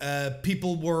 saying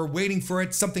people were waiting for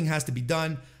it, something has to be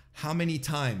done. How many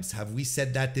times have we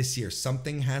said that this year?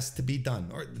 Something has to be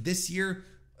done. Or this year,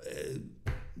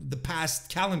 the past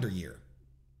calendar year,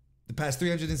 the past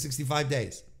 365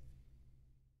 days.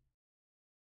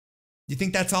 You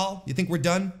think that's all? You think we're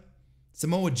done?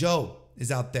 Samoa Joe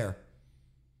is out there.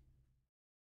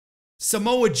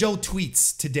 Samoa Joe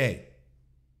tweets today,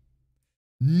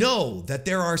 know that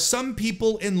there are some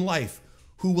people in life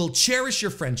who will cherish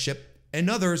your friendship and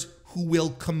others who will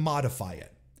commodify it.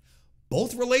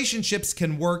 Both relationships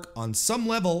can work on some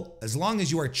level as long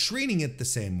as you are treating it the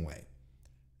same way.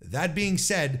 That being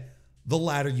said, the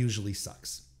latter usually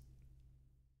sucks.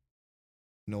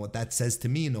 You know what that says to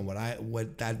me? You know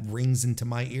what that rings into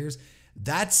my ears?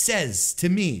 That says to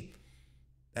me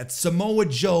that Samoa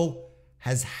Joe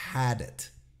has had it.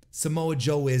 Samoa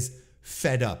Joe is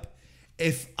fed up.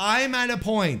 If I'm at a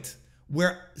point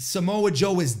where Samoa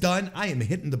Joe is done, I am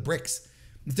hitting the bricks.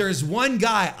 If there's one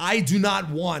guy I do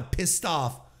not want pissed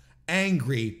off,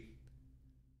 angry,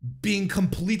 being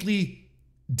completely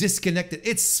disconnected,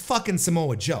 it's fucking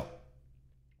Samoa Joe.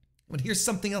 But here's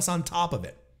something else on top of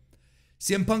it.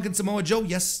 CM Punk and Samoa Joe,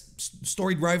 yes,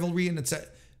 storied rivalry, and it's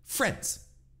friends.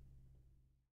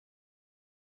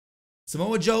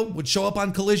 Samoa Joe would show up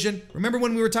on Collision. Remember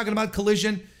when we were talking about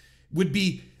Collision?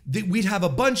 We'd have a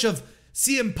bunch of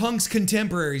CM Punk's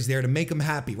contemporaries there to make him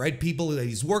happy, right? People that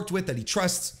he's worked with, that he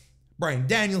trusts. Bryan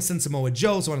Danielson, Samoa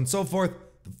Joe, so on and so forth.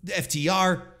 The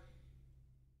FTR.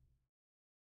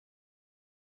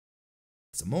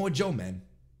 Samoa Joe, man.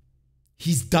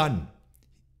 He's done.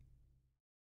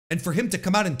 And for him to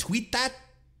come out and tweet that,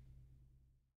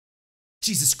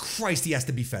 Jesus Christ, he has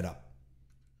to be fed up.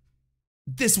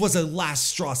 This was a last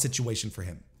straw situation for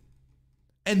him.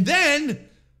 And then,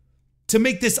 to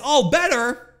make this all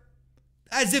better,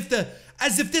 as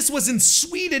if this wasn't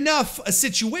sweet enough a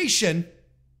situation,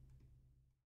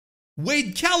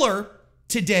 Wade Keller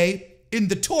today in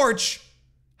The Torch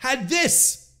had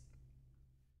this.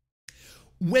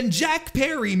 When Jack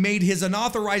Perry made his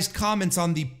unauthorized comments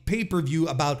on the pay-per-view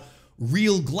about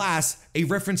Real Glass, a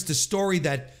reference to story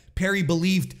that Perry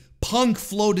believed Punk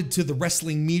floated to the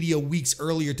wrestling media weeks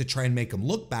earlier to try and make him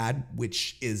look bad,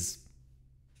 which is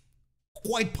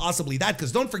quite possibly that,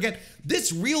 because don't forget,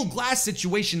 this real glass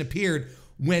situation appeared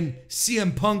when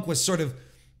CM Punk was sort of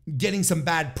getting some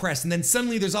bad press, and then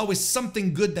suddenly there's always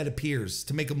something good that appears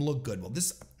to make him look good. Well,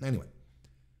 anyway.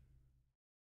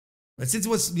 But since it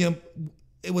was,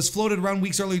 it was floated around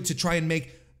weeks earlier to try and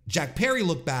make Jack Perry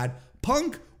look bad,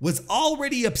 Punk was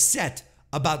already upset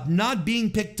about not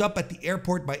being picked up at the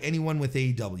airport by anyone with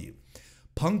AEW.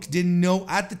 Punk didn't know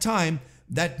at the time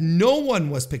that no one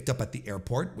was picked up at the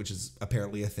airport, which is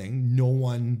apparently a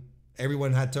thing.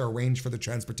 Everyone had to arrange for the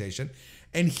transportation,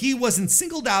 and he wasn't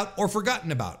singled out or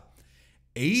forgotten about.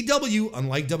 AEW,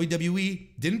 unlike WWE,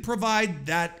 didn't provide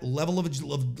that level of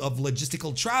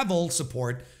logistical travel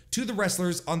support to the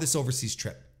wrestlers on this overseas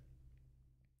trip.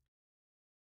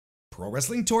 Pro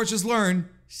Wrestling Torches learned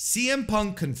CM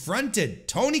Punk confronted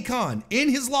Tony Khan in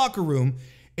his locker room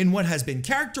in what has been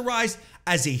characterized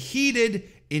as a heated,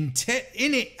 intense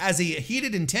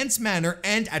manner,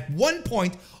 and at one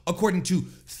point, according to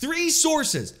 3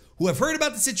 sources who have heard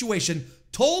about the situation,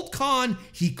 told Khan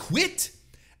he quit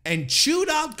and chewed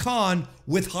out Khan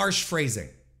with harsh phrasing.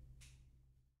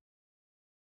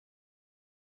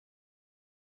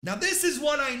 Now, this is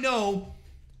what I know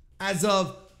as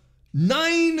of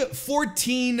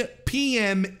 9:14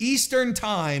 p.m. Eastern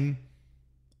Time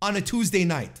on a Tuesday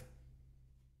night.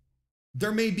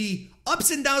 There may be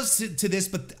ups and downs to this,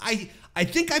 but I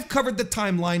think I've covered the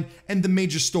timeline and the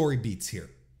major story beats here.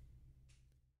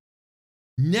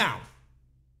 Now,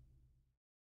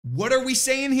 what are we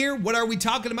saying here? What are we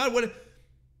talking about?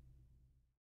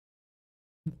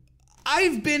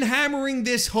 I've been hammering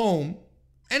this home,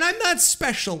 and I'm not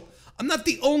special. I'm not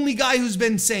the only guy who's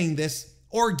been saying this,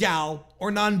 or gal,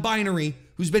 or non-binary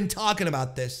who's been talking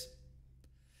about this.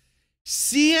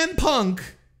 CM Punk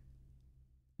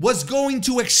was going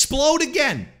to explode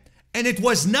again, and it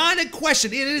was not a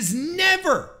question. It has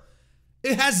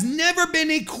never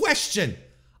been a question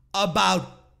about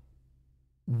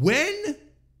when.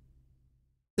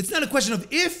 It's not a question of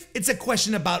if, it's a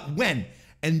question about when.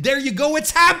 And there you go, it's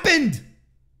happened.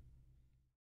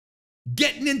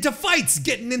 Getting into fights,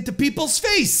 getting into people's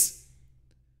face.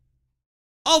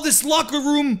 All this locker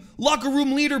room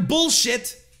leader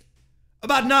bullshit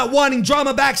about not wanting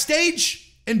drama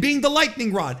backstage and being the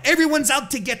lightning rod. Everyone's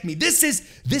out to get me. This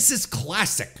is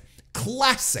classic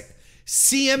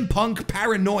CM Punk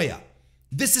paranoia.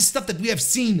 This is stuff that we have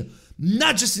seen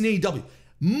not just in AEW,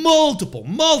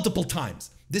 multiple times.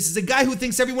 This is a guy who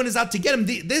thinks everyone is out to get him.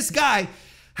 This guy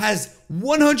has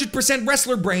 100%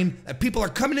 wrestler brain that people are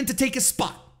coming in to take his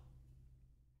spot.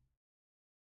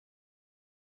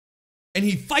 And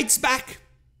he fights back.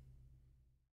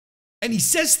 And he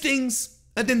says things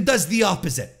and then does the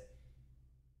opposite.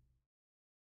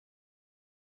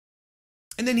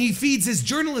 And then he feeds his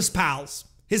journalist pals,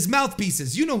 his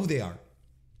mouthpieces. You know who they are.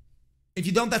 If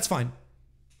you don't, that's fine.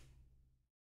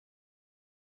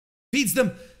 Feeds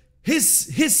them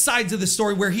his sides of the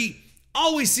story, where he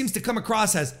always seems to come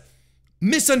across as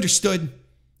misunderstood,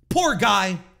 poor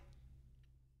guy.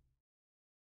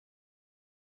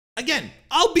 Again,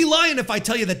 I'll be lying if I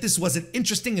tell you that this wasn't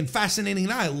interesting and fascinating,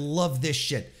 and I love this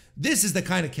shit. This is the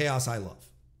kind of chaos I love.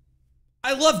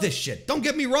 I love this shit. Don't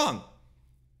get me wrong.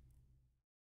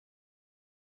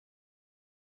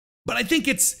 But I think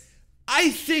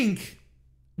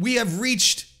we have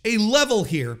reached a level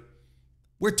here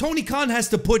where Tony Khan has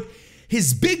to put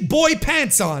his big boy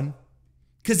pants on,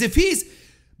 because if he's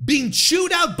being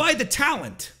chewed out by the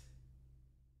talent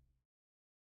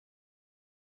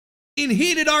in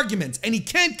heated arguments and he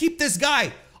can't keep this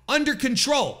guy under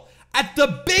control at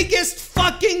the biggest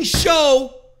fucking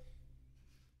show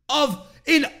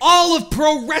in all of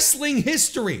pro wrestling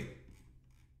history,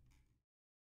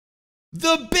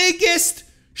 the biggest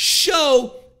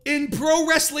show in pro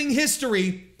wrestling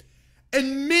history,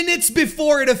 and minutes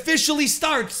before it officially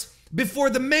starts, before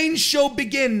the main show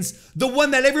begins, the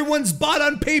one that everyone's bought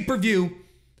on pay-per-view,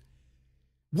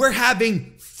 we're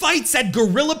having fights at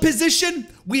gorilla position.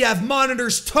 We have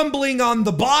monitors tumbling on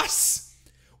the boss.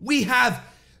 We have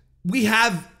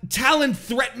talent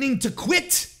threatening to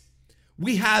quit.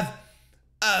 We have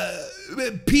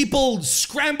people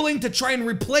scrambling to try and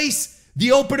replace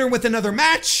the opener with another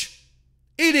match.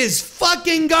 It is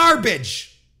fucking garbage.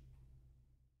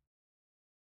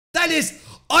 That is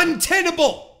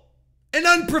untenable and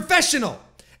unprofessional.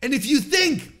 And if you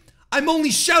think I'm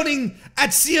only shouting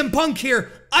at CM Punk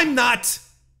here, I'm not.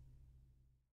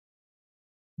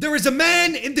 There is a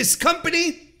man in this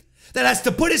company that has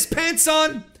to put his pants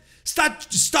on.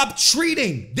 Stop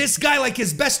treating this guy like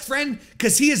his best friend,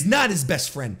 because he is not his best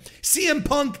friend. CM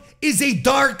Punk is a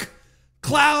dark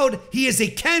cloud. He is a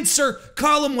cancer.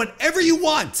 Call him whatever you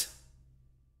want.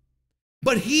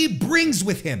 But he brings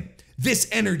with him this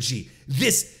energy,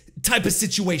 this type of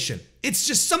situation. It's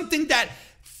just something that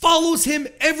follows him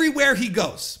everywhere he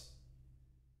goes.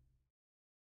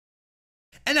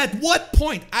 And at what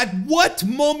point, at what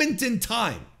moment in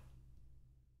time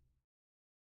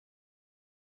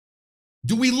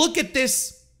do we look at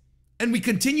this and we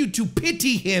continue to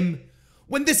pity him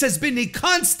when this has been a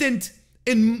constant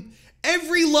in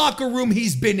every locker room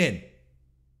he's been in?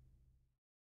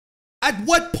 At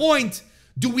what point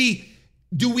do we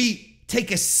take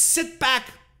a sit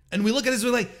back and we look at this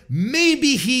and we're like,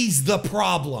 maybe he's the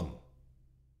problem.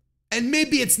 And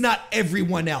maybe it's not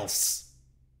everyone else.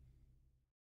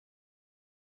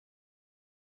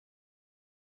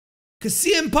 Because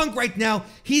CM Punk right now,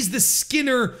 he's the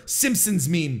Skinner Simpsons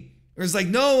meme. Where it's like,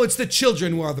 no, it's the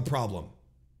children who are the problem.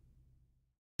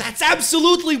 That's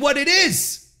absolutely what it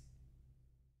is.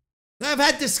 I've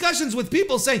had discussions with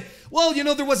people saying, well, you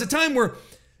know, there was a time where,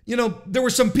 you know, there were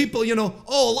some people, you know,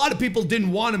 oh, a lot of people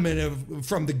didn't want him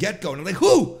from the get-go. And I'm like,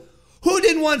 who? Who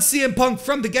didn't want CM Punk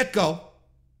from the get-go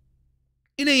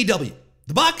in AEW?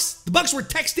 The Bucks? The Bucks were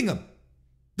texting him.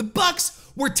 The Bucks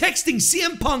were texting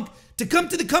CM Punk to come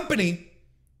to the company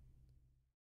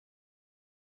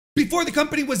before the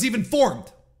company was even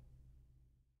formed.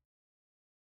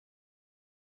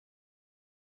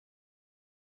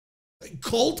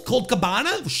 Colt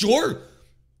Cabana? Sure.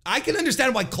 I can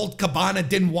understand why Colt Cabana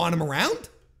didn't want him around.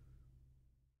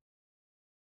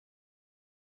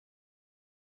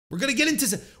 We're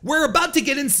about to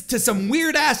get into some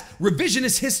weird ass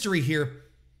revisionist history here,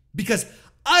 because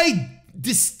I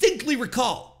distinctly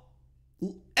recall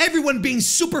everyone being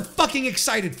super fucking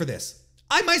excited for this.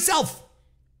 I myself,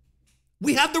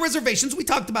 we have the reservations. We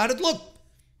talked about it. Look,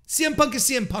 CM Punk is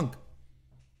CM Punk.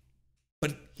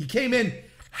 But he came in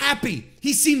happy.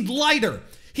 He seemed lighter.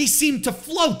 He seemed to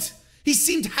float. He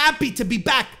seemed happy to be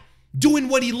back doing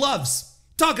what he loves.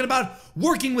 Talking about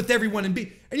working with everyone and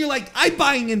you're like, I'm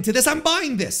buying into this. I'm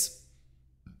buying this.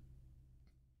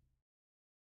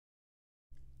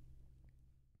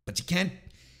 But you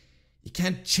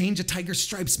can't change a tiger's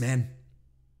stripes, man.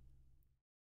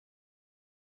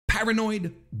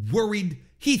 Paranoid, worried.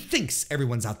 He thinks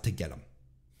everyone's out to get him.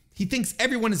 He thinks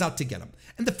everyone is out to get him.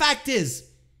 And the fact is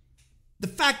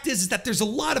that there's a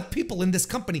lot of people in this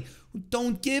company who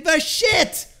don't give a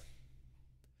shit.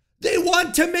 They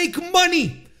want to make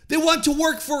money. They want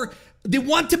to they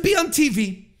want to be on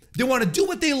TV. They want to do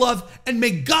what they love and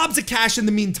make gobs of cash in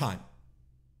the meantime.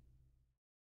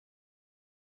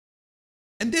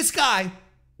 And this guy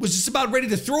was just about ready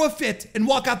to throw a fit and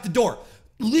walk out the door,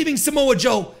 leaving Samoa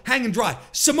Joe hanging dry.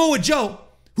 Samoa Joe,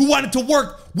 who wanted to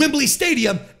work Wembley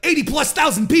Stadium,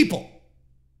 80,000+ people.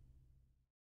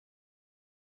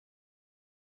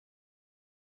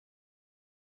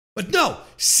 But no,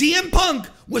 CM Punk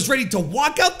was ready to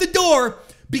walk out the door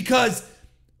because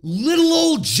little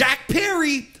old Jack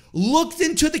Perry looked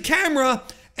into the camera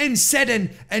and said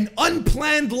an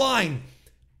unplanned line.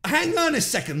 Hang on a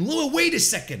second. Wait a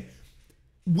second.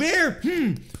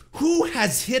 Who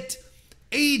has hit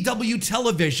AEW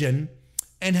television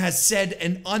and has said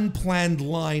an unplanned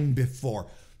line before?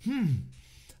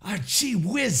 Gee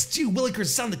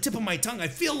willikers, on the tip of my tongue. I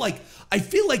feel like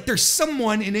there's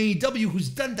someone in AEW who's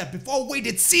done that before. Wait,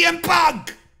 it's CM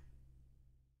Punk.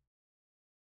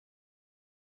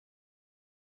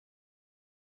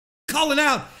 Calling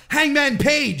out Hangman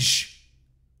Page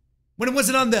when it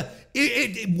wasn't on the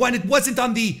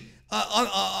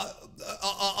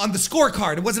on the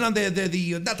scorecard. It wasn't on the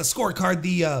not the scorecard,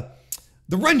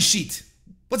 the run sheet.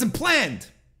 Wasn't planned.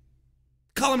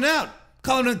 Calling him out,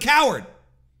 calling him a coward.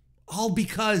 All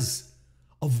because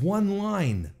of one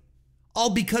line. All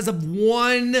because of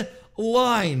one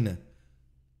line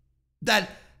that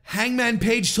Hangman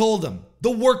Page told him.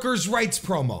 The workers' rights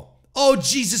promo. Oh,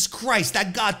 Jesus Christ,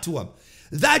 that got to him.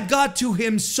 That got to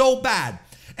him so bad.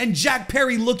 And Jack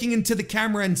Perry looking into the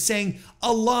camera and saying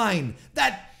a line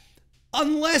that,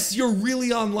 unless you're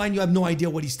really online, you have no idea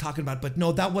what he's talking about. But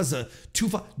no, that was too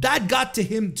far. That got to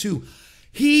him too.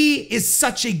 He is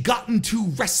such a gotten to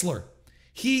wrestler.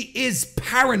 He is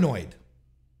paranoid.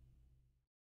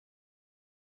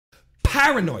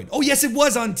 Paranoid. Oh, yes, it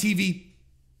was on TV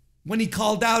when he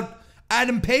called out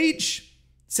Adam Page,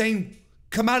 saying,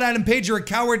 come out, Adam Page, you're a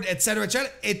coward, etc., etc.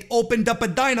 It opened up a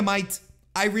Dynamite.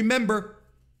 I remember.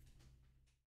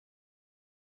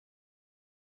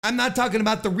 I'm not talking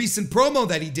about the recent promo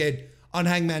that he did on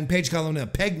Hangman Page, calling him a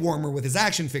peg warmer with his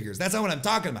action figures. That's not what I'm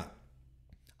talking about.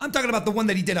 I'm talking about the one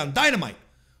that he did on Dynamite,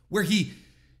 where he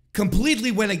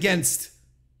completely went against,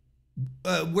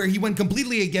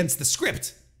 completely against the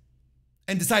script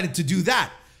and decided to do that.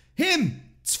 Him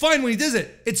It's fine when he does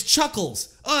it. It's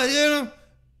chuckles.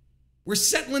 We're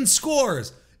settling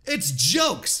scores. It's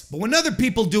jokes. But when other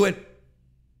people do it,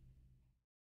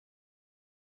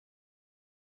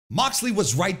 Moxley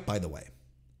was right, by the way.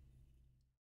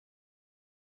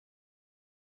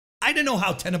 I don't know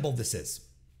how tenable this is.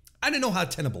 No,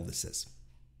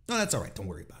 that's all right. Don't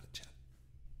worry about it, Chad.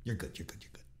 You're good.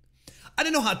 I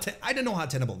don't know how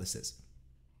tenable this is.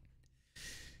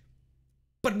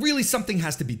 But really, something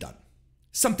has to be done.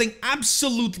 Something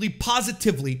absolutely,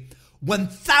 positively,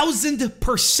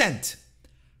 1000%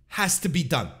 has to be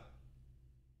done.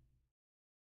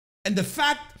 And the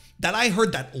fact that I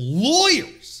heard that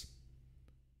lawyers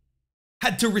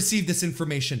had to receive this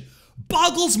information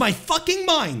boggles my fucking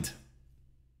mind.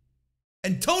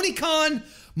 And Tony Khan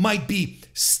might be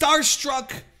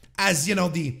starstruck as,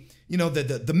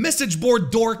 the message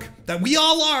board dork that we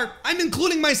all are. I'm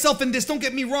including myself in this, don't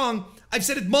get me wrong. I've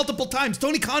said it multiple times.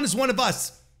 Tony Khan is one of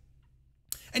us.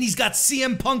 And he's got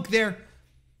CM Punk there.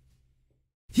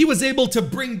 He was able to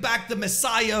bring back the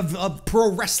messiah of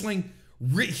pro wrestling.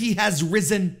 He has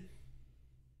risen.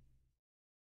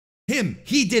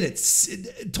 He did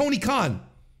it. Tony Khan,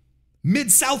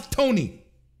 Mid-South Tony,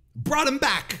 brought him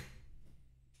back.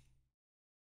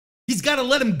 He's got to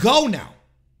let him go now.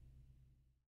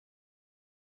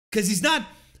 Because he's not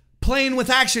playing with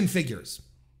action figures.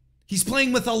 He's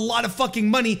playing with a lot of fucking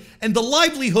money and the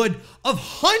livelihood of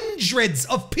hundreds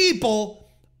of people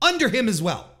under him as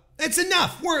well. It's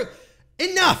enough.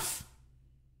 Enough.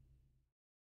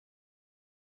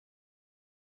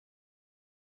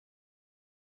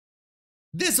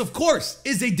 This, of course,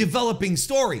 is a developing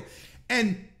story.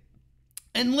 And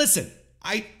listen,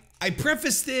 I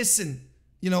prefaced this and,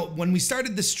 when we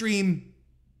started the stream,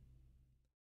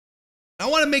 I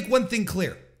want to make one thing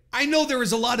clear. I know there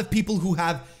is a lot of people who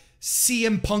have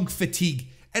CM Punk fatigue,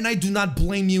 and I do not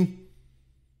blame you.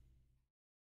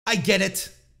 I get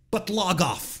it, but log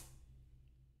off.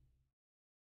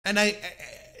 And it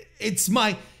is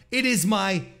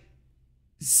my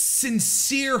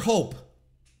sincere hope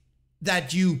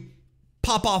that you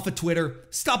pop off of Twitter,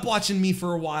 stop watching me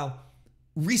for a while,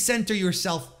 recenter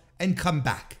yourself, and come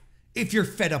back if you're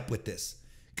fed up with this.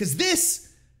 Because this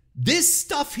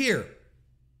stuff here,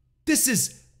 this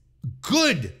is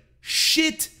good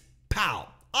shit,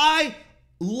 pal. I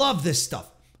love this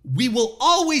stuff. We will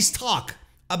always talk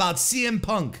about CM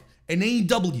Punk and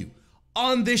AEW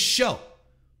on this show.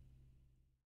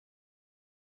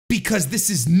 Because this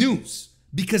is news.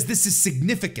 Because this is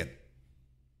significant.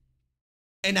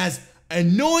 And as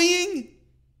annoying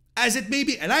as it may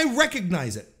be, and I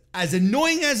recognize it, as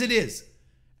annoying as it is,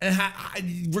 and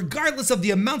regardless of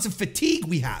the amounts of fatigue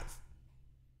we have,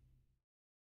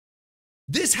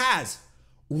 this has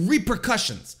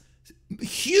repercussions,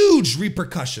 huge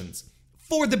repercussions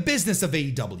for the business of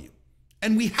AEW.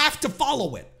 And we have to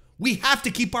follow it. We have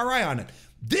to keep our eye on it.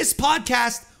 This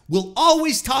podcast will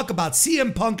always talk about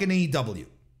CM Punk and AEW.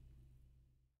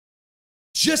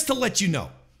 Just to let you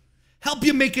know. Help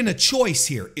you making a choice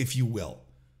here, if you will.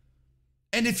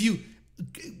 And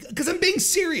because I'm being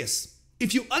serious.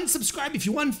 If you unsubscribe, if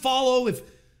you unfollow,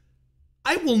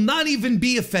 I will not even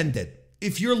be offended.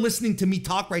 If you're listening to me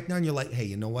talk right now and you're like, hey,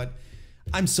 you know what?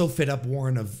 I'm so fed up,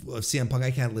 Warren, of CM Punk. I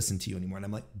can't listen to you anymore. And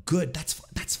I'm like, good,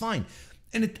 that's fine.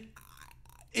 And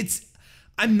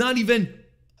I'm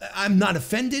not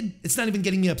offended. It's not even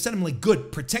getting me upset. I'm like,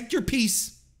 good, protect your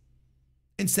peace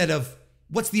instead of,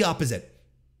 what's the opposite?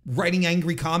 Writing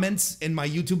angry comments in my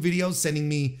YouTube videos, sending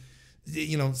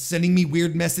me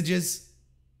weird messages.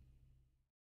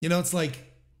 It's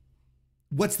like,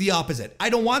 what's the opposite? I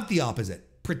don't want the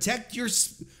opposite. Protect your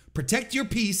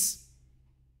peace.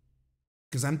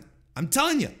 Because I'm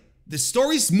telling you, the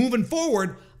story's moving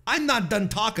forward. I'm not done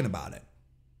talking about it.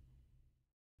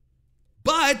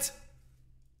 But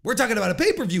we're talking about a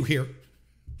pay-per-view here.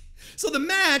 So the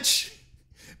match,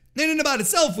 in and about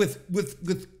itself with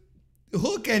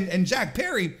Hook and Jack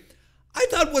Perry, I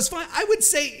thought was fine. I would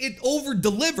say it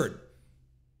over-delivered.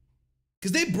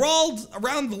 Because they brawled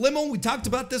around the limo. We talked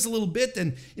about this a little bit.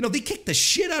 And, they kicked the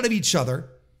shit out of each other.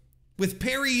 With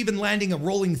Perry even landing a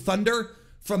rolling thunder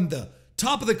from the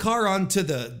top of the car onto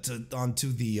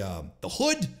the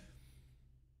hood.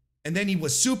 And then he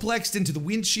was suplexed into the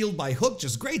windshield by Hook.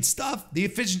 Just great stuff. They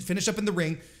finish up in the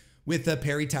ring with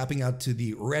Perry tapping out to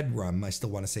the Red Rum. I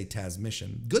still want to say Taz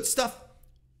Mission. Good stuff.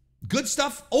 Good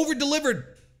stuff. Over-delivered.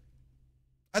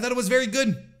 I thought it was very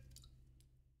good.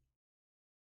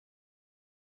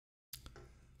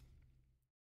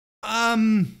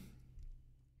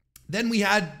 Then we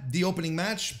had the opening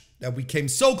match that we came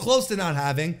so close to not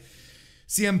having.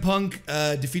 CM Punk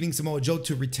defeating Samoa Joe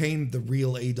to retain the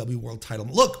real AEW World title.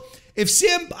 Look, if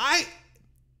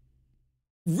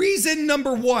reason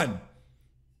number one,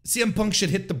 CM Punk should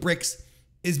hit the bricks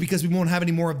is because we won't have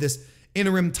any more of this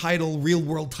interim title, real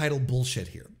world title bullshit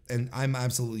here. And I'm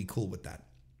absolutely cool with that.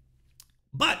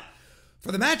 But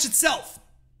for the match itself,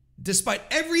 despite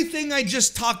everything I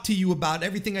just talked to you about,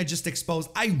 everything I just exposed,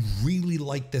 I really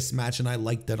liked this match and I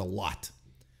liked it a lot.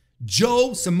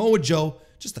 Samoa Joe,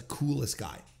 just the coolest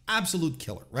guy. Absolute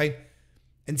killer, right?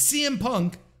 And CM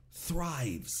Punk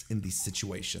thrives in these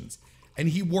situations. And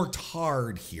he worked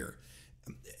hard here.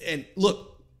 And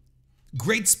look,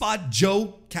 great spot.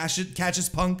 Joe catches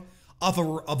Punk off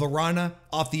of a Rana,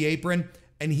 off the apron,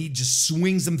 and he just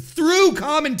swings him through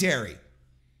commentary.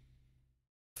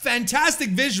 Fantastic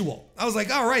visual. I was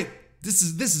like, all right, this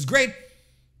is great.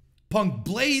 Punk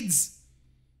blades.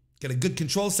 Get a good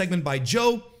control segment by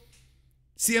Joe.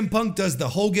 CM Punk does the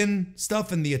Hogan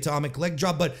stuff and the atomic leg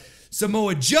drop, but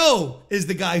Samoa Joe is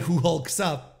the guy who hulks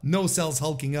up. No cells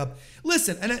hulking up.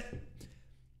 Listen, and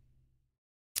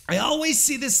I always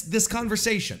see this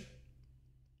conversation.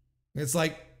 It's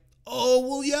like, oh,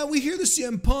 well, yeah, we hear the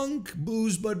CM Punk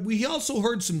boos, but we also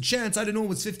heard some chants. I didn't know it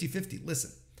was 50-50.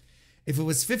 Listen, if it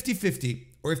was 50-50,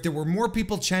 or if there were more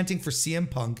people chanting for CM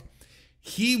Punk,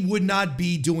 he would not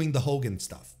be doing the Hogan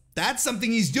stuff. That's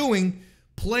something he's doing,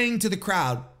 playing to the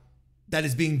crowd that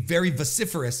is being very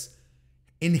vociferous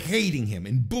in hating him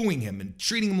and booing him and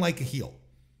treating him like a heel.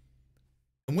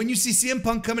 And when you see CM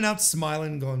Punk coming out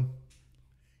smiling, going,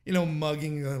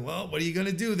 mugging, going, well, what are you going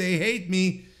to do? They hate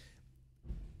me.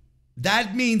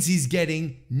 That means he's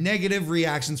getting negative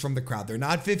reactions from the crowd. They're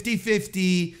not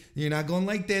 50-50. You're not going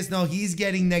like this. No, he's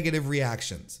getting negative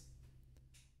reactions.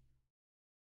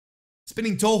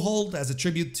 Spinning toe hold as a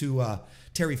tribute to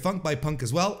Terry Funk by Punk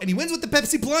as well. And he wins with the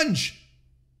Pepsi Plunge.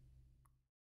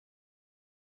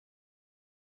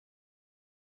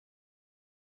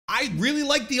 I really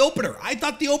liked the opener. I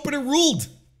thought the opener ruled.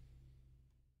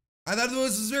 I thought it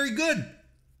was very good.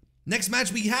 Next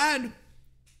match we had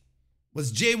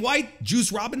was Jay White,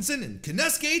 Juice Robinson, and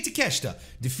Konosuke Takeshita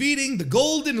defeating the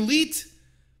Golden Elite,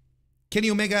 Kenny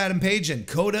Omega, Adam Page, and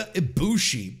Kota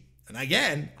Ibushi. And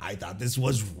again, I thought this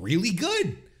was really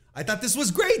good. I thought this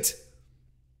was great.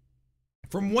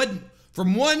 From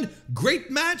one great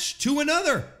match to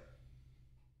another.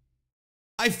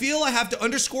 I feel I have to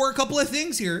underscore a couple of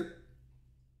things here.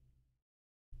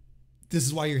 This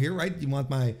is why you're here, right? You want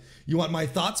my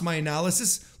thoughts, my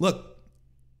analysis? Look,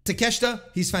 Takeshita,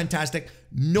 he's fantastic.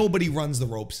 Nobody runs the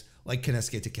ropes like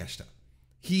Konosuke Takeshita.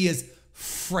 He is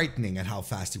frightening at how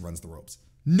fast he runs the ropes.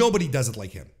 Nobody does it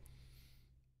like him.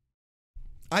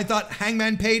 I thought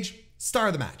Hangman Page, star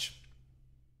of the match.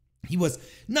 He was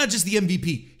not just the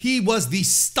MVP, he was the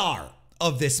star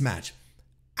of this match.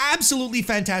 Absolutely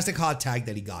fantastic hot tag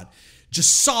that he got.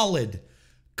 Just solid,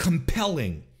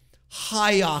 compelling,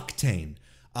 high octane,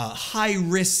 high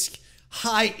risk,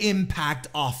 high impact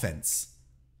offense.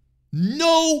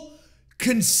 No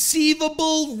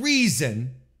conceivable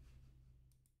reason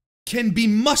can be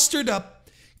mustered up,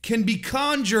 can be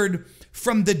conjured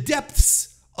from the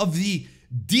depths of the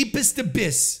deepest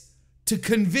abyss to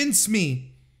convince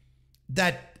me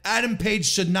that Adam Page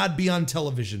should not be on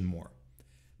television more.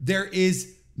 There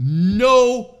is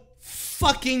no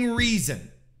fucking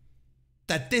reason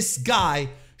that this guy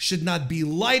should not be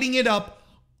lighting it up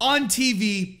on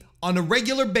TV on a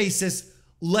regular basis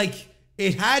like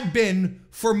it had been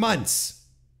for months.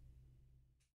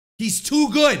 He's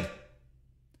too good.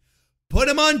 Put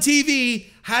him on TV,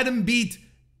 have him beat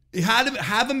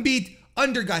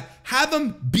under guy, have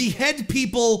him behead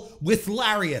people with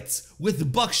lariats,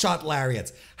 with buckshot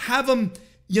lariats, have him,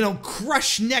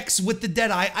 crush necks with the dead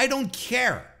eye. I don't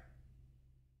care.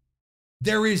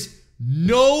 There is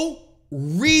no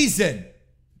reason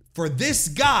for this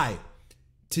guy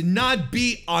to not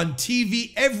be on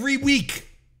TV every week.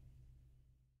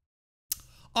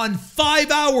 On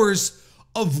 5 hours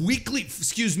of weekly,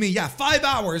 5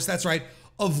 hours, that's right,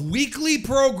 of weekly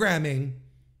programming.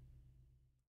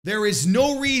 There is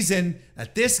no reason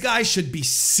that this guy should be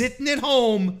sitting at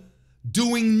home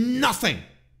doing nothing.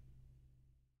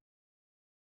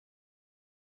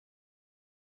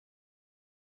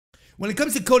 When it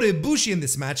comes to Kota Ibushi in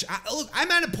this match,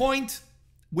 I'm at a point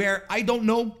where I don't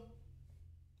know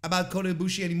about Kota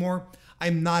Ibushi anymore.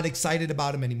 I'm not excited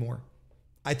about him anymore.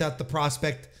 I thought the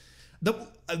prospect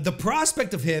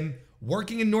of him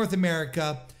working in North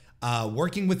America,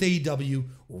 working with AEW,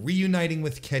 reuniting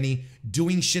with Kenny,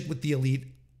 doing shit with the Elite,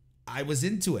 I was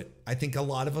into it. I think a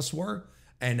lot of us were,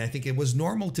 and I think it was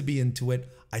normal to be into it.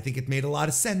 I think it made a lot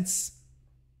of sense.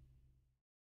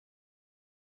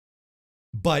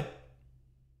 But,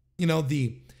 you know,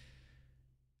 the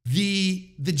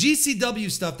GCW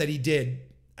stuff that he did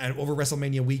over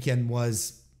WrestleMania weekend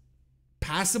was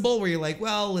passable, where you're like,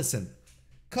 well, listen,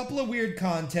 couple of weird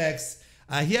contexts.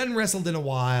 He hadn't wrestled in a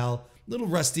while, a little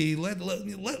rusty.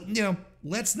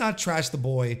 Let's not trash the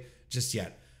boy just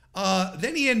yet.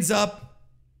 Then he ends up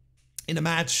in a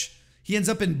match. He ends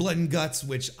up in Blood and Guts,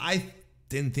 which I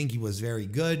didn't think he was very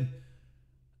good.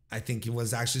 I think he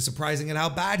was actually surprising at how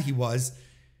bad he was.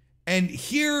 And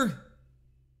here,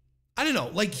 I don't know,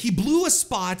 like he blew a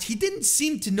spot. He didn't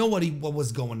seem to know what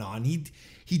was going on. He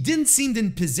didn't seem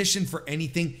in position for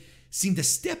anything. Seemed to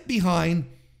step behind.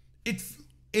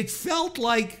 It felt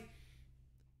like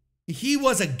he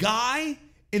was a guy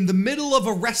in the middle of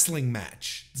a wrestling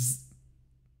match.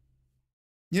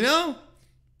 You know?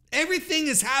 Everything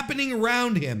is happening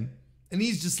around him. And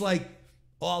he's just like,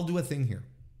 oh, I'll do a thing here.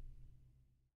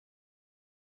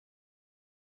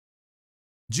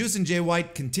 Juice and Jay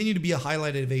White continue to be a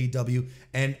highlight of AEW.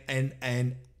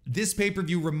 And this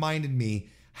pay-per-view reminded me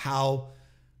how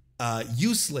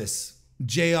useless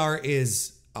JR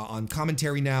is on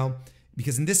commentary now.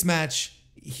 Because in this match,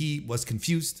 he was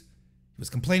confused. He was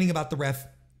complaining about the ref.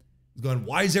 He was going,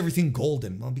 why is everything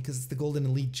golden? Well, because it's the Golden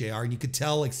Elite, JR. And you could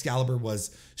tell Excalibur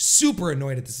was super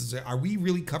annoyed at this. Are we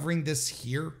really covering this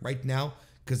here right now?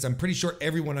 Because I'm pretty sure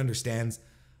everyone understands.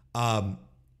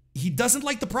 He doesn't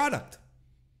like the product.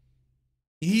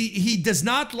 He does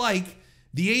not like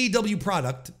the AEW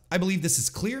product. I believe this is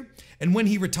clear. And when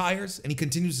he retires and he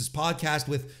continues his podcast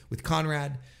with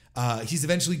Conrad, he's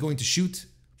eventually going to shoot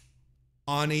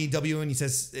on AEW, and he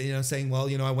says, saying, well,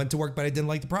 I went to work, but I didn't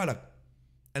like the product.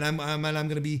 And I'm going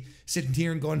to be sitting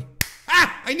here and going,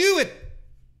 I knew it.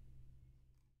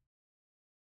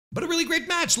 But a really great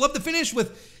match. Love the finish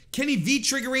with Kenny V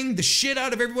triggering the shit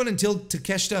out of everyone until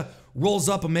Takeshita rolls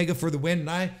up Omega for the win. And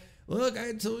I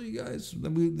told you guys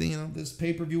that this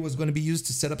pay-per-view was going to be used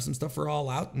to set up some stuff for All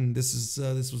Out, and this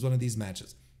was one of these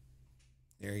matches.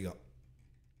 There you go.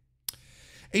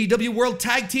 AEW World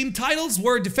Tag Team titles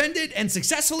were defended and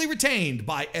successfully retained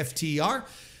by FTR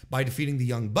by defeating the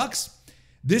Young Bucks.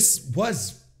 This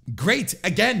was great.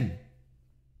 Again,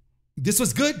 this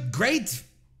was good, great,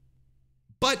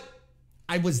 but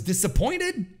I was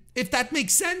disappointed, if that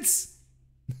makes sense.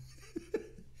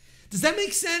 Does that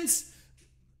make sense?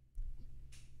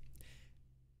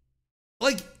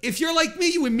 Like, if you're like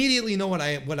me, you immediately know what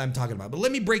I'm talking about. But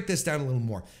let me break this down a little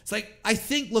more. It's like, I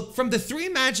think, look, from the 3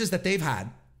 matches that they've had,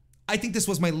 I think this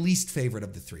was my least favorite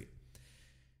of the 3.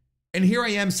 And here I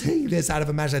am saying this out of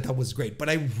a match I thought was great. But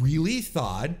I really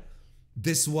thought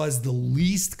this was the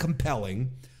least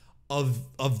compelling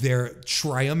of their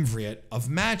triumvirate of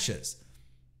matches.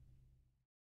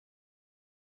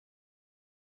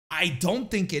 I don't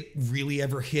think it really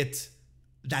ever hit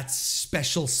that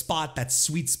special spot, that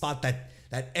sweet spot,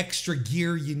 that extra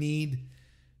gear you need.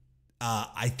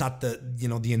 I thought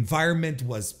the environment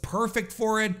was perfect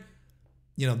for it.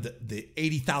 The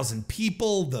 80,000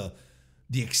 people, the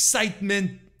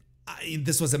excitement.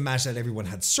 This was a match that everyone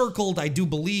had circled, I do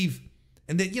believe.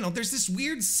 And that, there's this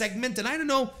weird segment, and I don't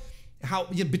know how,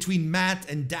 between Matt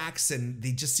and Dax, and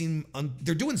they just seem,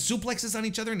 they're doing suplexes on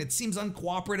each other, and it seems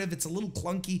uncooperative. It's a little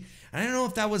clunky. And I don't know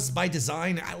if that was by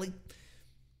design.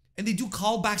 And they do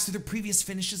callbacks to their previous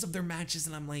finishes of their matches,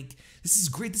 and I'm like, this is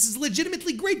great. This is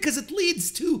legitimately great because it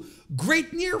leads to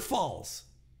great near falls.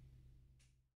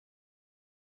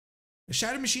 The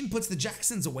Shadow Machine puts the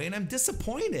Jacksons away, and I'm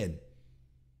disappointed.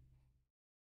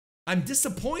 I'm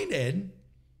disappointed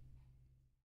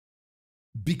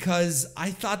because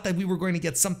I thought that we were going to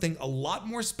get something a lot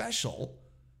more special.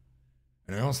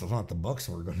 And I also thought the Bucks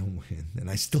were going to win, and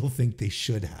I still think they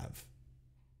should have.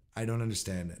 I don't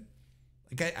understand it.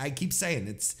 Like I keep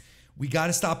saying, we got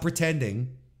to stop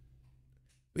pretending.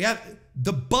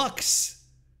 The Bucks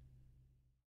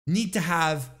need to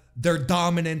have their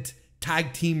dominant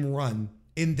tag team run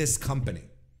in this company.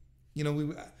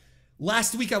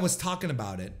 Last week I was talking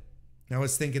about it. And I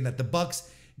was thinking that the Bucks,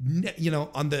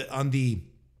 on the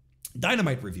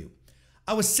Dynamite review,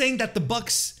 I was saying that the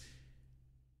Bucks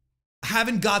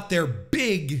haven't got their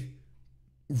big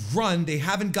run. They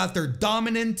haven't got their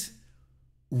dominant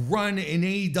run in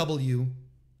AEW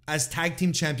as tag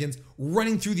team champions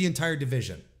running through the entire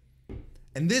division.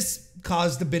 And this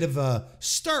caused a bit of a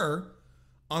stir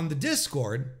on the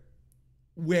Discord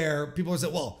where people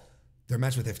said, well, their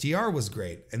match with FTR was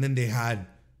great. And then they had,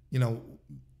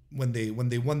 when they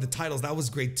won the titles, that was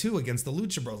great too against the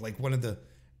Lucha Bros.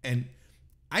 And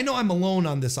I know I'm alone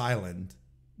on this island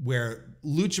where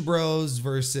Lucha Bros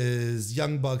versus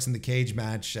Young Bucks in the cage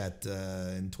match in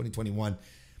 2021,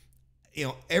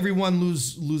 everyone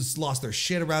lost their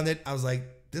shit around it. I was like,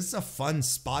 this is a fun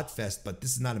spot fest, but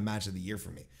this is not a match of the year for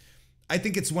me. I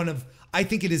think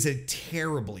it is a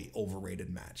terribly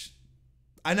overrated match.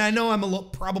 And I know I'm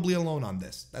probably alone on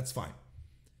this. That's fine.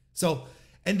 So,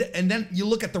 and then you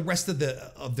look at the rest of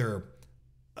their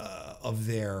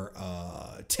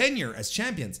tenure as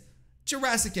champions.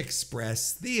 Jurassic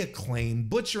Express, The Acclaim,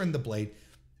 Butcher and the Blade.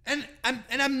 And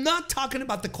I'm not talking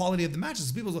about the quality of the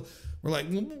matches. People were like,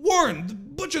 well, Warren, the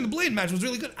Butcher and the Blade match was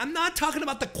really good. I'm not talking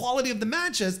about the quality of the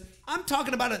matches. I'm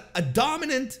talking about a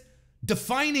dominant,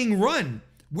 defining run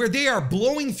where they are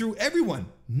blowing through everyone.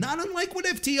 Not unlike what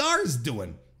FTR is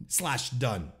doing /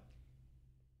 done.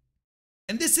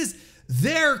 And this is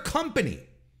their company.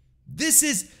 This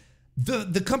is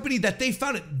the company that they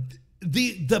founded.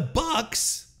 The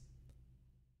Bucks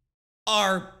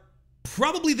are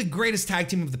probably the greatest tag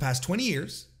team of the past 20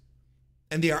 years.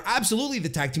 And they are absolutely the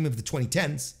tag team of the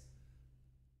 2010s.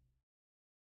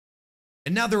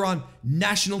 And now they're on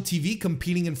national TV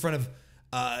competing in front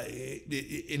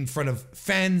of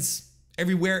fans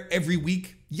everywhere, every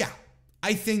week. Yeah,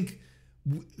 I think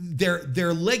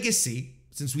their legacy,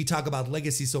 since we talk about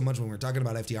legacy so much when we're talking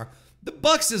about FTR, the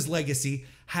Bucks' legacy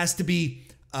has to be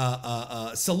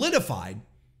solidified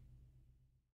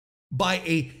by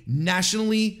a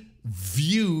nationally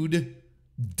viewed,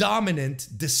 dominant,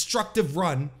 destructive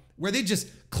run where they just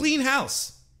clean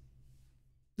house.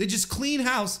 They just clean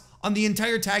house on the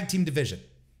entire tag team division.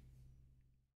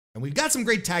 And we've got some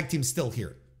great tag teams still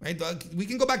here, right? We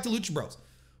can go back to Lucha Bros.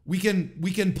 We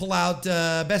can pull out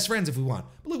Best Friends if we want.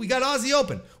 But look, we got Aussie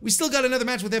Open. We still got another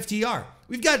match with FTR.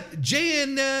 We've got Jay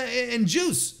and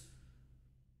Juice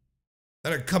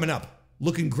that are coming up,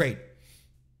 looking great.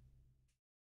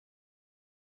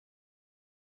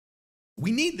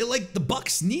 We need, the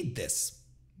Bucks need this,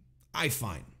 I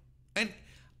find. And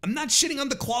I'm not shitting on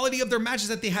the quality of their matches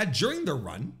that they had during their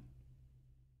run.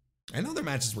 I know their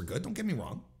matches were good, don't get me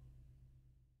wrong.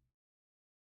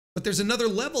 But there's another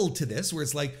level to this where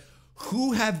it's like,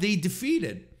 who have they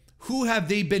defeated? Who have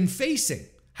they been facing?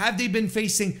 Have they been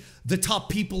facing the top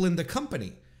people in the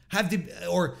company?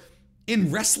 Or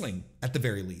in wrestling at the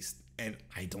very least? And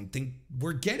I don't think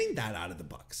we're getting that out of the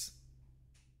Bucks.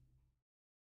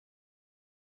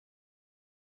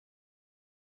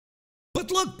 But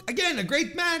look, again, a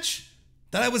great match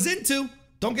that I was into.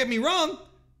 Don't get me wrong.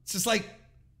 It's just like,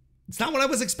 it's not what I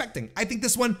was expecting. I think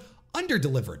this one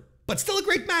under-delivered, but still a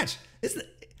great match.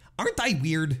 Aren't I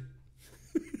weird?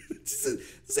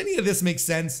 Does any of this make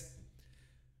sense?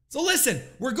 So listen,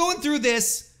 we're going through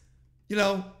this,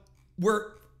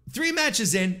 we're 3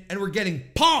 matches in and we're getting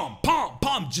pom,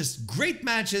 just great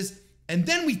matches. And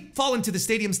then we fall into the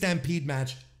Stadium Stampede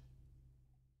match.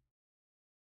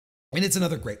 And it's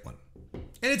another great one.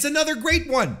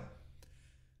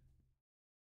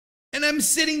 And I'm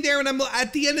sitting there and I'm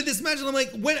at the end of this match and I'm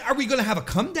like, when are we going to have a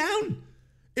come down?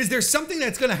 Is there something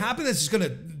that's going to happen that's just going to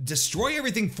destroy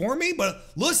everything for me? But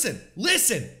listen,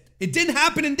 it didn't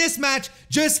happen in this match,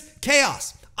 just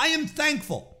chaos. I am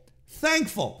thankful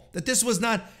that this was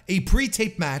not a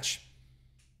pre-tape match,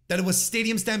 that it was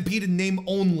Stadium Stampede in name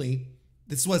only.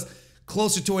 This was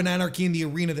closer to an Anarchy in the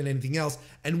Arena than anything else.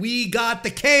 And we got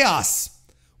the chaos.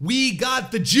 We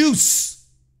got the juice.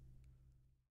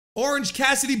 Orange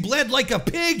Cassidy bled like a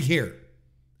pig here.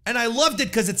 And I loved it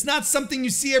because it's not something you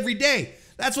see every day.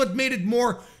 That's what made it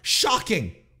more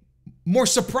shocking, more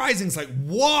surprising. It's like,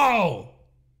 whoa.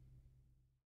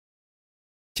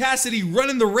 Cassidy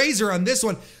running the razor on this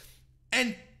one.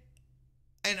 And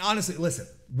honestly, listen,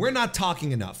 we're not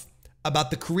talking enough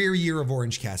about the career year of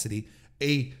Orange Cassidy,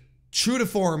 a true to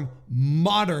form,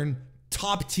 modern,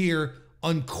 top tier,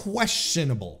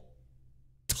 unquestionable,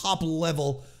 top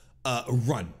level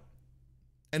run.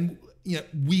 And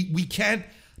we can't,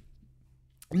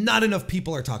 not enough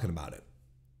people are talking about it.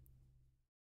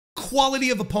 Quality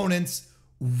of opponents,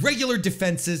 regular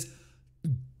defenses,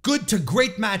 good to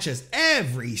great matches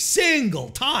every single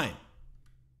time.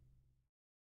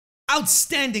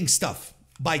 Outstanding stuff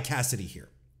by Cassidy here.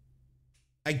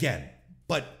 Again,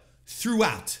 but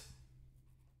throughout.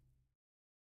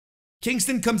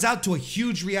 Kingston comes out to a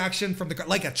huge reaction from the crowd,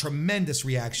 like a tremendous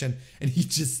reaction, and he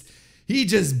just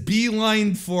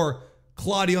beelined for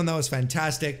Claudio, and that was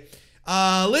fantastic.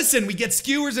 Listen, we get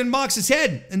skewers in Mox's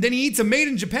head, and then he eats a Made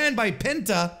in Japan by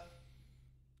Penta.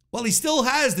 Well, he still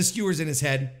has the skewers in his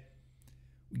head.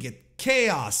 We get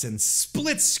chaos and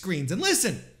split screens. And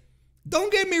listen,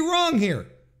 don't get me wrong here.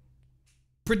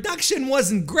 Production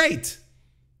wasn't great.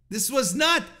 This was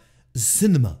not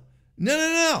cinema.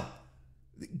 No.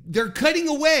 They're cutting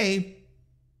away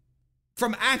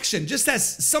from action. Just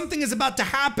as something is about to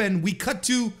happen, we cut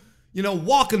to,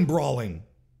 walking brawling.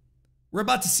 We're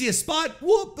about to see a spot.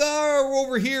 Whoop,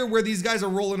 over here where these guys are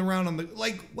rolling around on the,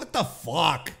 like, what the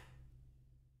fuck?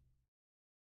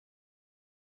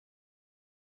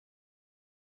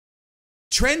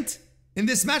 Trent, in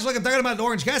this match, like I'm talking about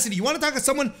Orange Cassidy, you want to talk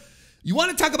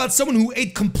about someone who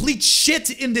ate complete shit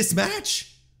in this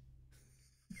match?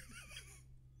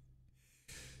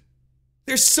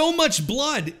 There's so much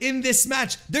blood in this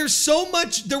match. There was so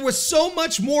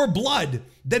much more blood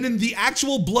than in the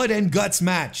actual blood and guts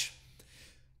match.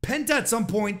 Penta at some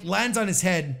point lands on his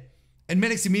head, and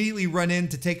medics immediately run in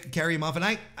to carry him off. And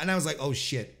I was like, oh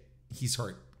shit, he's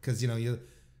hurt. Because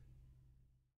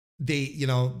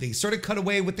they sort of cut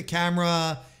away with the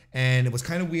camera, and it was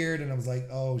kind of weird. And I was like,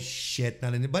 oh shit,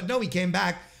 not in it. But no, he came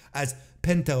back as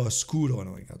Penta Oscuro, and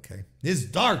I'm like, okay, his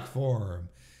dark form,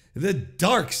 the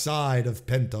dark side of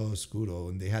Penta Oscuro,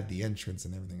 and they had the entrance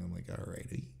and everything. I'm like, all right,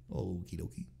 okie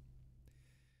dokie.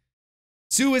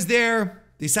 Sue is there.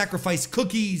 They sacrificed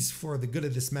cookies for the good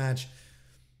of this match.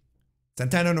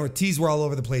 Santana and Ortiz were all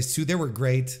over the place too. They were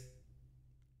great.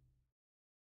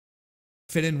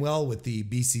 Fit in well with the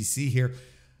BCC here.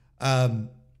 And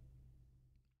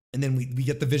then we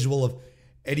get the visual of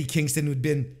Eddie Kingston, who'd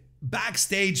been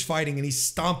backstage fighting, and he's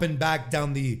stomping back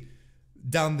down the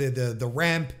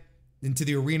ramp into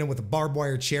the arena with a barbed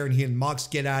wire chair, and he and Mox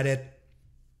get at it.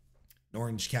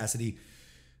 Orange Cassidy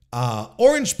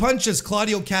orange punches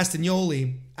Claudio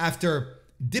Castagnoli after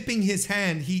dipping his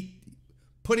hand,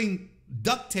 putting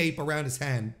duct tape around his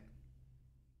hand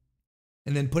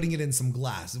and then putting it in some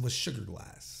glass. It was sugar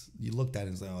glass. You looked at it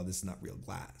and was like, oh, this is not real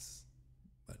glass.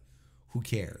 But who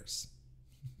cares?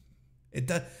 It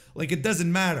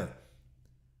doesn't matter.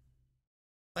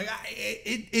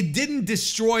 It didn't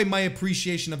destroy my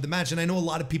appreciation of the match. And I know a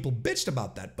lot of people bitched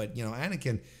about that, but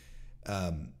Anakin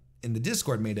in the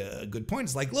Discord made a good point.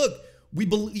 It's like, look,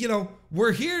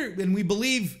 we're here and we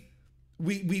believe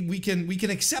we can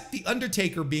accept the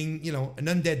Undertaker being, an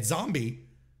undead zombie,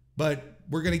 but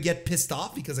we're gonna get pissed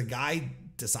off because a guy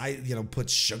decided,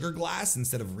 puts sugar glass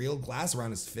instead of real glass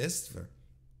around his fist. All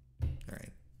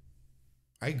right,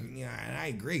 I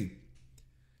agree.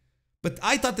 But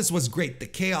I thought this was great. The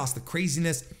chaos, the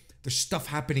craziness, there's stuff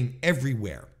happening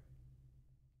everywhere.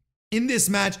 In this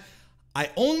match, I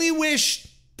only wish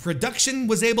production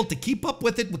was able to keep up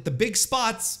with it with the big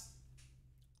spots.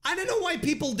 I don't know why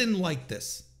people didn't like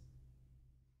this.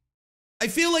 I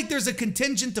feel like there's a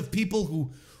contingent of people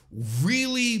who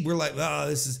really were like, oh,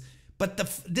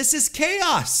 this is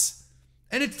chaos.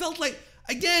 And it felt like,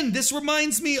 again, this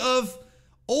reminds me of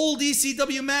old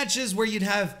ECW matches where you'd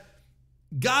have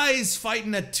guys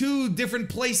fighting at two different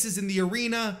places in the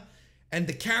arena and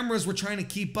the cameras were trying to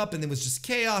keep up and there was just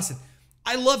chaos. And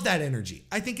I love that energy.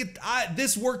 I think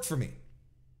this worked for me.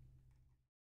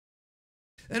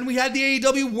 And we had the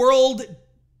AEW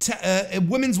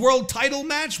Women's World title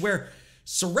match where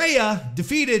Saraya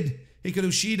defeated Hikaru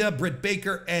Shida, Britt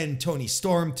Baker, and Toni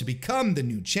Storm to become the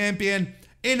new champion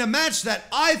in a match that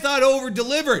I thought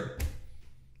over-delivered,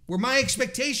 where my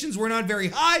expectations were not very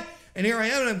high, and here I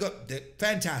am, and I'm going,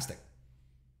 fantastic.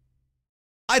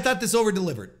 I thought this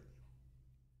over-delivered.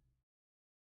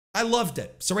 I loved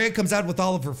it. Saraya comes out with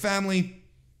all of her family.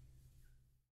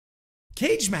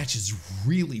 Cage match is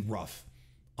really rough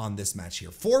on this match here.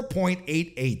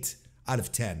 4.88 out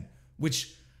of 10,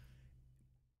 which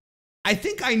I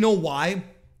think I know why.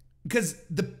 Because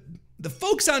the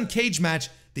folks on Cage match,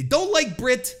 they don't like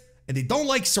Britt and they don't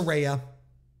like Saraya.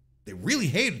 They really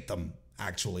hated them,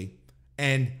 actually.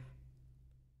 And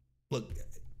look,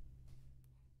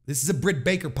 this is a Britt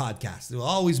Baker podcast. It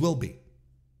always will be.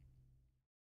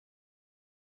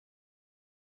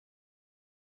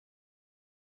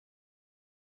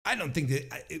 I don't think that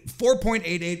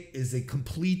 4.88 is a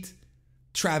complete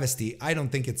travesty. I don't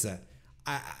think it's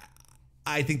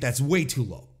I think that's way too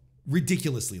low.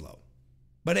 Ridiculously low.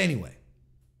 But anyway,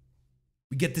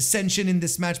 we get dissension in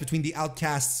this match between the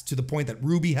Outcasts to the point that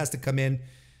Ruby has to come in.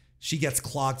 She gets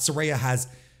clocked. Saraya has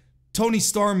Toni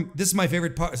Storm. This is my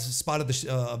favorite spot of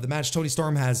the match.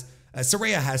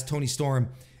 Saraya has Toni Storm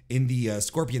in the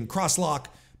Scorpion crosslock,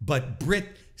 but Britt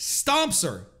stomps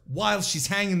her while she's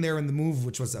hanging there in the move,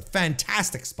 which was a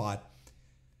fantastic spot.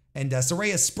 And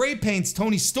Saraya spray paints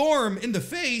Toni Storm in the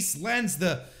face, lands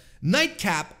the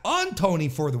nightcap on Toni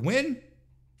for the win.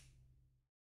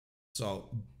 So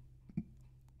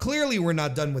clearly we're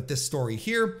not done with this story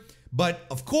here. But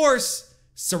of course,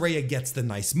 Saraya gets the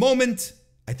nice moment.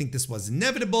 I think this was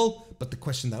inevitable. But the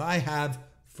question that I have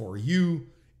for you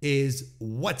is,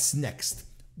 what's next?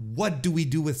 What do we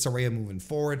do with Saraya moving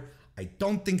forward? I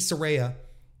don't think Saraya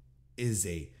is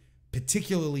a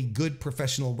particularly good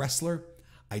professional wrestler.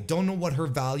 I don't know what her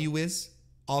value is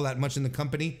all that much in the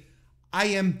company. I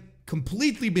am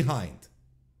completely behind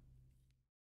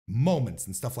moments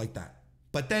and stuff like that.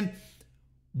 But then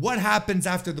what happens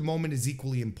after the moment is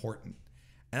equally important.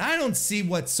 And I don't see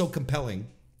what's so compelling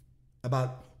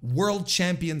about world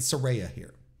champion Saraya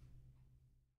here.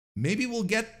 Maybe we'll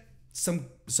get some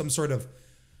sort of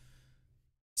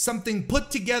something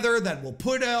put together that will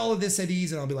put all of this at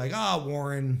ease, and I'll be like,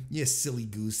 Warren, you silly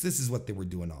goose. This is what they were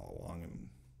doing all along.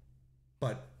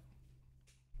 But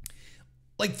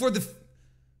like for the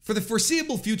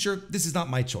foreseeable future, this is not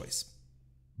my choice.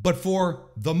 But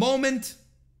for the moment,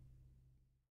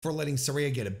 for letting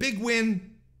Saraya get a big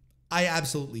win, I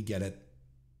absolutely get it.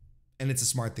 And it's a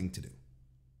smart thing to do.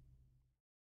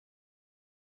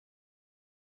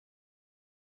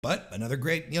 But another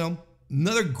great,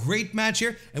 another great match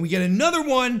here. And we get another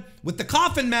one with the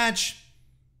coffin match.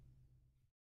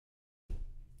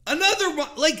 Another one.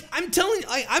 Like, I'm telling you,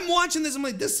 I'm watching this. I'm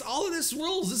like, all of this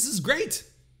rules. This is great.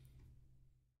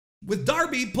 With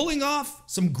Darby pulling off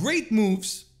some great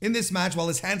moves in this match while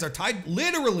his hands are tied,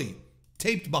 literally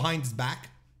taped behind his back.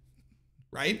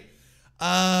 Right?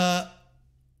 And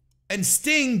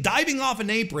Sting diving off an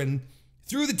apron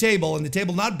through the table and the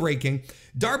table not breaking.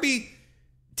 Darby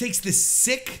takes this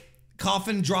sick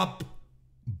coffin drop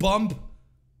bump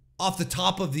off the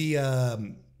top of the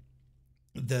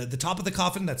top of the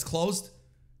coffin that's closed.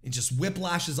 It just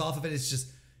whiplashes off of it. It's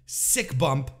just sick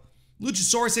bump.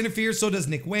 Luchasaurus interferes, so does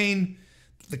Nick Wayne.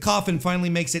 The coffin finally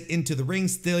makes it into the ring.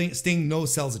 Sting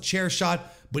no-sells a chair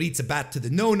shot, but eats a bat to the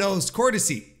no-nos,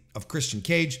 courtesy of Christian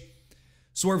Cage.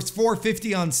 Swerves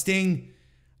 450 on Sting,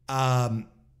 who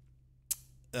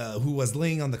was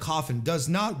laying on the coffin, does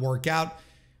not work out,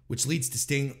 which leads to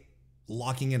Sting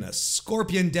locking in a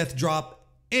scorpion death drop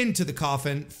into the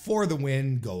coffin for the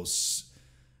win. Goes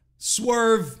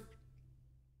Swerve.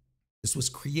 This was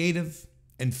creative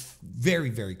and very,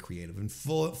 very creative and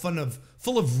full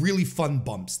of really fun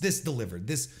bumps. This delivered.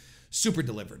 This super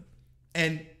delivered.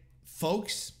 And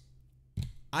folks,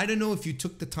 I don't know if you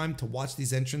took the time to watch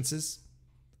these entrances.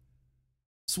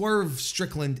 Swerve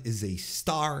Strickland is a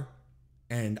star,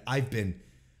 and I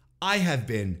have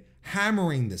been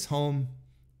hammering this home.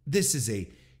 This is a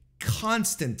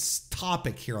constant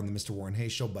topic here on the Mr. Warren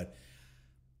Hayes Show, but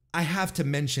I have to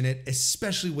mention it,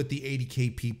 especially with the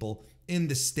 80K people in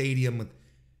the stadium.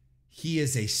 He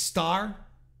is a star,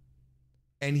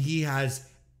 and he has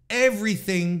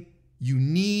everything you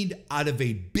need out of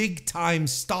a big-time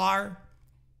star.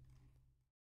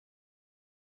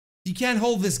 You can't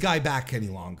hold this guy back any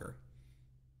longer.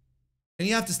 And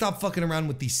you have to stop fucking around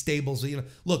with these stables.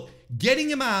 Look, getting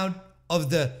him out of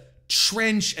the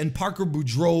Trench and Parker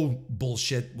Boudreaux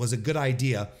bullshit was a good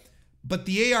idea. But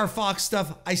the AR Fox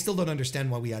stuff, I still don't understand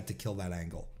why we had to kill that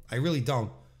angle. I really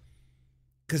don't.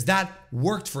 Because that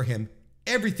worked for him.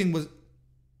 Everything was...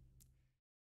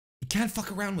 You can't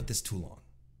fuck around with this too long.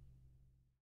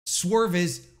 Swerve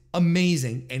is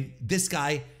amazing, and this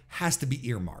guy has to be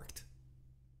earmarked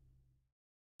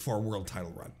for a world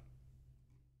title run.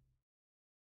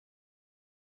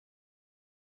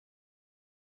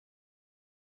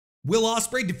 Will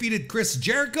Ospreay defeated Chris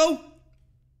Jericho.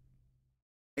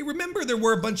 Hey, remember there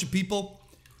were a bunch of people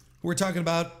who were talking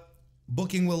about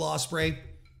booking Will Ospreay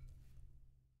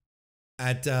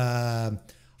at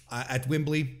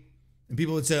Wembley, and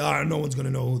people would say, "Oh, no one's gonna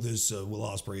know who this Will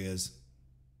Ospreay is."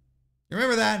 You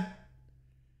remember that?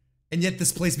 And yet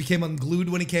this place became unglued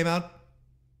when he came out.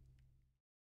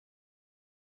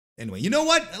 Anyway, you know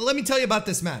what? Let me tell you about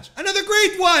this match. Another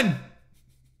great one.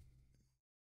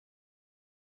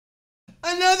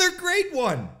 Another great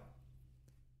one.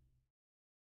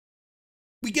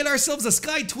 We get ourselves a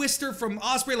Sky Twister from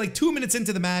Ospreay like 2 minutes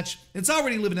into the match. It's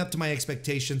already living up to my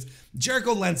expectations.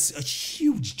 Jericho lands a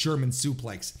huge German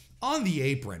suplex on the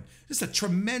apron. Just a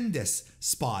tremendous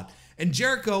spot. And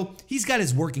Jericho, he's got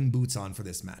his working boots on for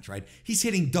this match, right? He's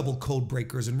hitting double code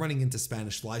breakers and running into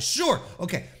Spanish flies. Sure,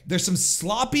 okay, there's some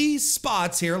sloppy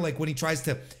spots here, like when he tries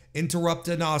to interrupt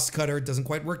an Os cutter. It doesn't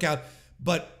quite work out,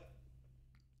 but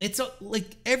it's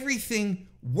like everything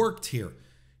worked here.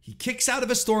 He kicks out of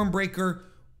a Stormbreaker.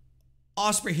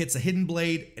 Ospreay hits a hidden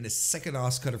blade and a second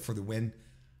Os cutter for the win.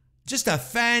 Just a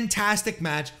fantastic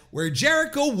match where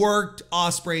Jericho worked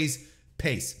Ospreay's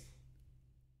pace.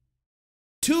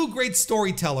 Two great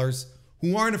storytellers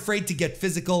who aren't afraid to get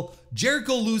physical.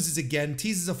 Jericho loses again,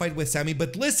 teases a fight with Sammy,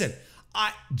 but listen,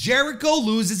 Jericho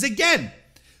loses again.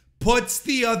 Puts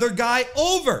the other guy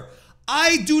over.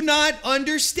 I do not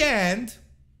understand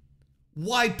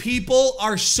why people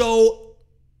are so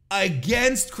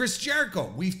against Chris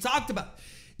Jericho. We've talked about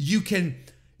you can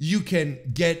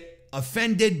get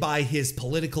offended by his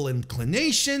political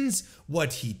inclinations,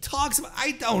 what he talks about.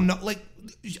 I don't know. Like,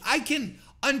 I can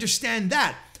understand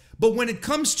that. But when it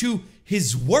comes to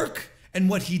his work and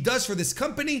what he does for this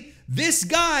company, this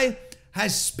guy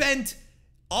has spent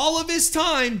all of his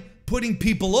time putting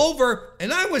people over.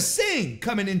 And I was saying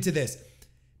coming into this,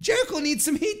 Jericho needs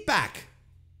some heat back.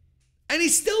 And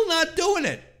he's still not doing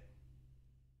it.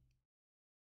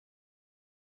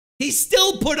 He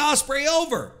still put Ospreay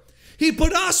over. He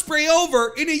put Ospreay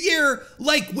over in a year,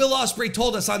 like Will Ospreay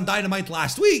told us on Dynamite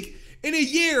last week, in a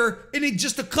year, in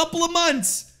just a couple of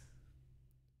months,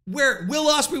 where Will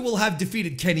Ospreay will have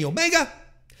defeated Kenny Omega,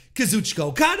 Kazuchika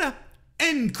Okada,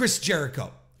 and Chris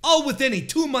Jericho, all within a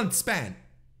 2-month span.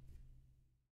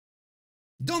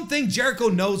 Don't think Jericho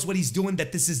knows what he's doing,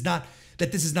 that this is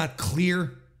not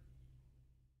clear.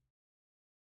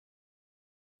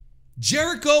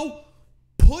 Jericho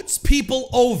puts people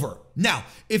over. Now,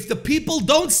 if the people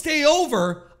don't stay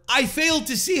over, I fail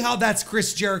to see how that's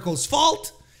Chris Jericho's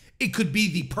fault. It could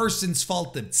be the person's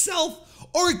fault itself,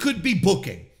 or it could be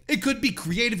booking. It could be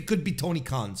creative. It could be Tony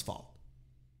Khan's fault.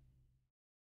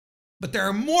 But there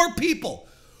are more people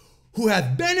who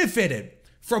have benefited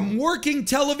from working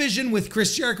television with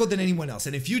Chris Jericho than anyone else.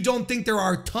 And if you don't think there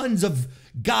are tons of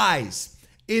guys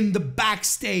in the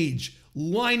backstage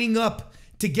lining up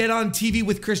to get on TV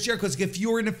with Chris Jericho, because if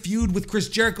you're in a feud with Chris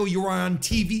Jericho, you're on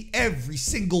TV every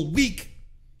single week.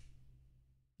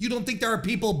 You don't think there are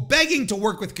people begging to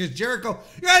work with Chris Jericho?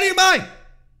 You're out of your mind.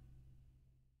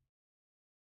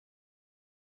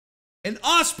 And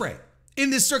Ospreay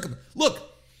in this circle. Look,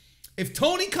 if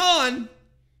Tony Khan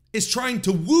is trying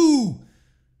to woo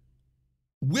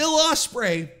Will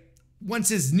Ospreay once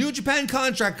his New Japan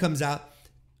contract comes up,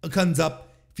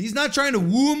 if he's not trying to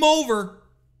woo him over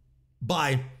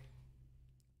by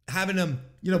having him,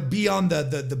 be on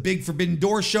the big Forbidden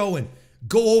Door show and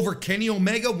go over Kenny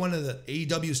Omega, one of the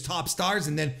AEW's top stars,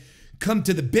 and then come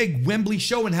to the big Wembley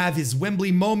show and have his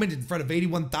Wembley moment in front of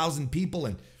 81,000 people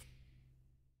and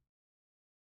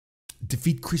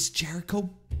defeat Chris Jericho?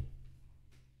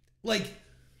 Like,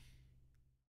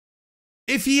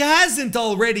 if he hasn't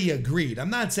already agreed, I'm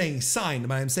not saying signed,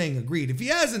 but I'm saying agreed. If he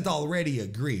hasn't already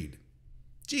agreed,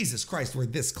 Jesus Christ, we're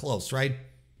this close, right?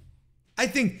 I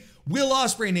think Will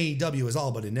Ospreay in AEW is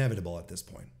all but inevitable at this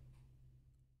point.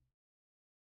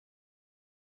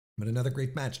 But another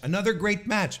great match. Another great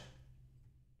match.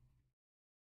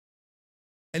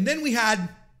 And then we had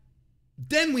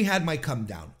my come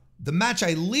down. The match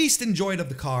I least enjoyed of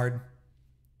the card.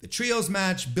 The trios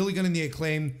match. Billy Gunn and the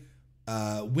Acclaim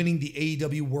winning the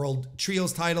AEW World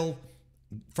Trios title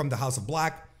from the House of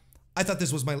Black. I thought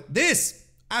this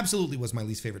absolutely was my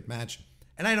least favorite match.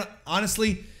 And I don't,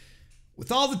 honestly,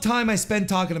 with all the time I spent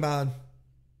talking about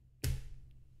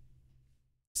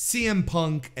CM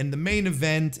Punk and the main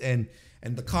event and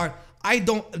the card,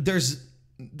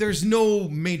 there's no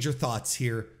major thoughts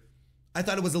here. I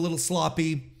thought it was a little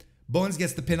sloppy. Bowens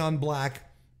gets the pin on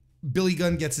Black. Billy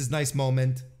Gunn gets his nice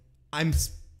moment.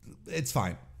 It's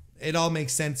fine. It all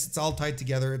makes sense. It's all tied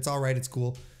together. It's all right. It's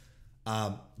cool.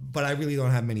 But I really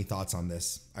don't have many thoughts on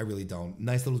this. I really don't.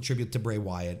 Nice little tribute to Bray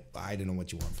Wyatt. I don't know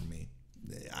what you want from me.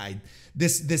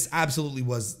 This absolutely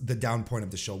was the down point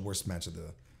of the show. Worst match of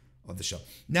the show.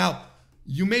 Now,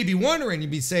 you may be wondering,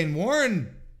 you'd be saying,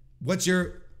 Warren, what's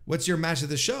your match of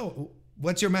the show?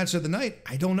 What's your match of the night?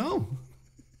 I don't know.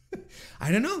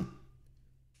 I don't know.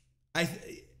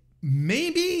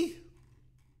 Maybe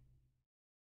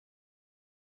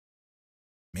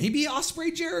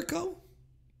Ospreay Jericho?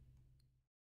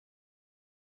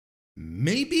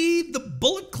 Maybe the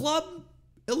Bullet Club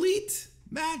Elite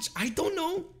match? I don't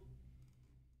know.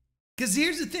 Because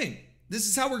here's the thing. This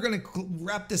is how we're going to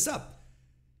wrap this up.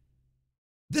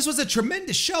 This was a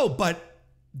tremendous show, but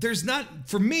there was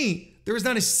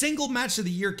not a single match of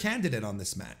the year candidate on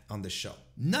this show.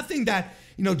 Nothing that,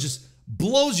 just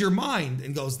blows your mind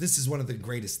and goes, this is one of the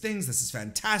greatest things. This is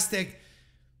fantastic.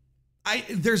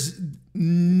 There's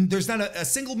not a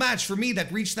single match for me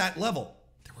that reached that level.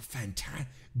 There were fantastic,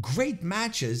 great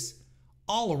matches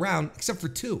all around, except for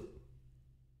two.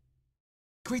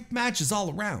 Great matches all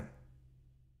around.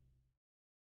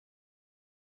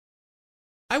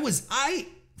 I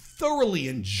thoroughly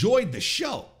enjoyed the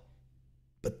show,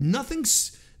 but nothing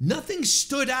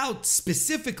stood out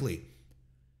specifically.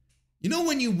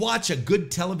 When you watch a good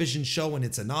television show and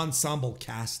it's an ensemble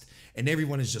cast and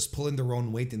everyone is just pulling their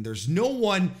own weight and there's no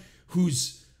one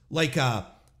who's like a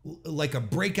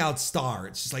breakout star.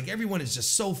 It's just like everyone is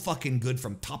just so fucking good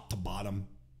from top to bottom.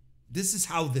 This is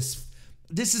how this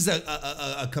is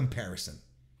a comparison.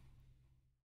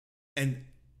 And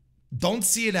don't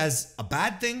see it as a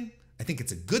bad thing I think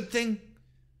it's a good thing.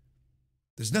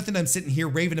 There's nothing I'm sitting here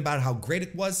raving about how great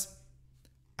it was.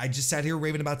 I just sat here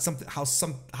raving about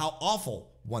how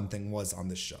awful one thing was on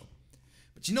this show.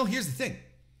 But you know, here's the thing.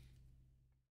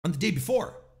 On the day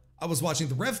before, I was watching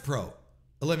the Rev Pro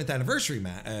 11th anniversary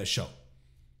show.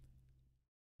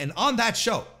 And on that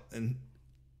show, and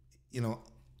you know,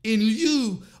 in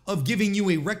lieu of giving you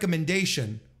a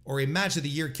recommendation or a match of the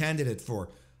year candidate for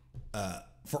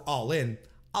All In,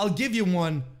 I'll give you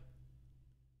one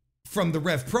from the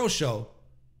Rev Pro show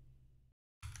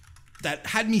that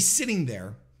had me sitting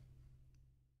there,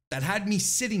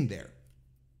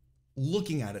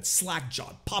 looking at it,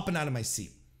 slack-jawed, popping out of my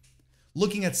seat,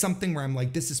 looking at something where I'm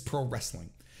like, this is pro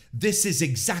wrestling. This is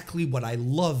exactly what I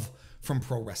love from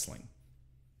pro wrestling.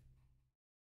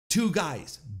 Two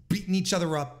guys beating each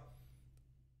other up,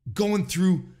 going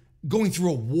through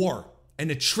a war, an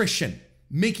attrition,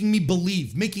 making me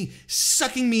believe,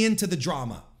 sucking me into the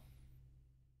drama.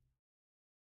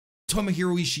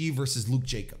 Tomohiro Ishii versus Luke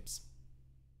Jacobs.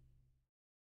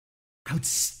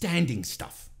 Outstanding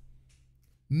stuff.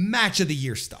 Match of the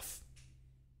year stuff.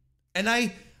 And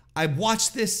I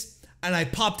watched this and I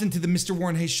popped into the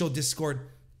MrWarrenHayes Show Discord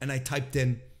and I typed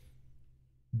in,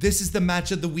 this is the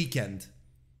match of the weekend.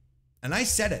 And I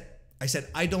said it. I said,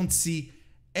 I don't see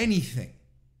anything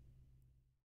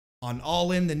on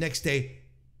All In the next day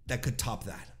that could top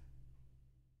that.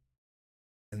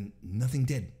 And nothing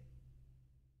did.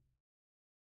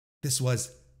 This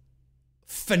was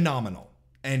phenomenal.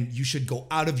 And you should go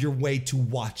out of your way to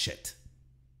watch it.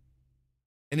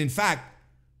 And in fact,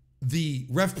 the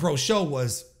Rev Pro show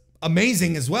was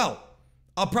amazing as well.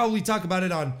 I'll probably talk about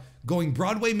it on Going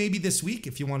Broadway maybe this week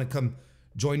if you want to come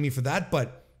join me for that.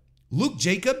 But Luke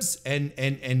Jacobs and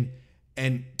Tomohiro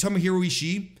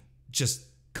Ishii, just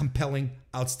compelling,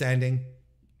 outstanding,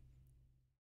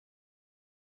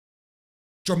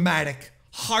 dramatic,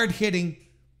 hard-hitting.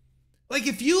 Like,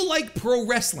 if you like pro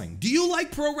wrestling, do you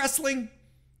like pro wrestling?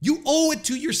 You owe it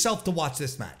to yourself to watch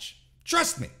this match.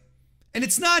 Trust me. And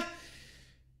it's not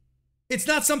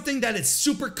something that is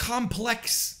super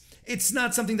complex. It's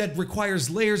not something that requires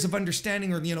layers of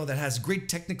understanding or, you know, that has great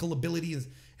technical ability. It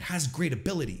has great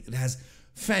ability. It has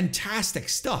fantastic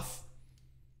stuff.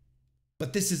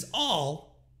 But this is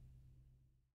all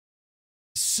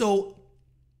so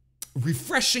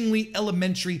refreshingly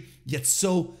elementary, yet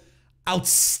so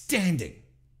outstanding.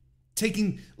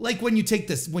 Like when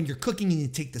you're cooking and you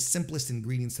take the simplest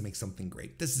ingredients to make something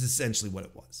great. This is essentially what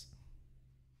it was.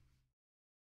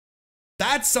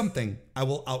 That's something I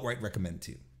will outright recommend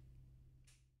to you.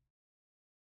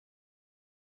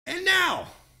 And now,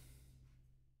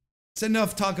 it's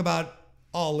enough talk about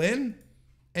All In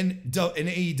and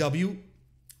AEW.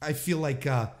 I feel like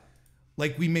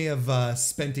we may have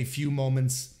spent quite a few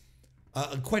moments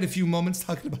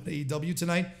talking about AEW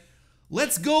tonight.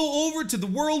 Let's go over to the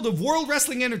world of World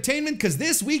Wrestling Entertainment, because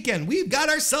this weekend we've got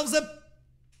ourselves a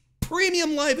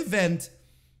premium live event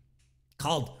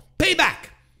called Payback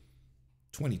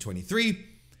 2023.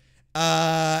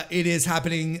 It is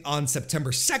happening on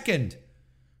September 2nd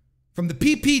from the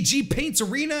PPG Paints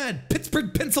Arena in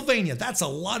Pittsburgh, Pennsylvania. That's a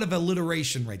lot of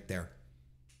alliteration right there.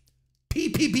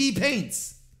 PPG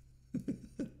Paints.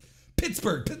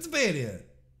 Pittsburgh, Pennsylvania.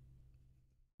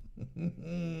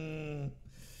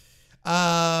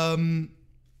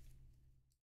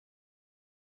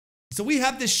 So we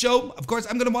have this show. Of course,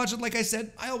 I'm going to watch it. Like I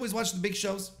said, I always watch the big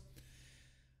shows.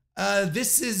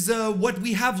 This is what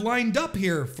we have lined up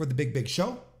here for the big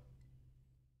show.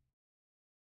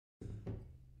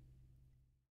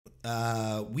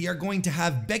 We are going to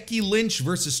have Becky Lynch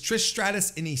versus Trish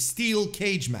Stratus in a steel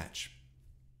cage match.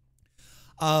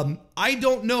 I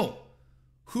don't know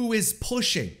who is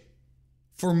pushing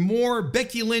for more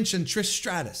Becky Lynch and Trish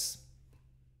Stratus,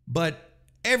 but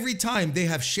every time they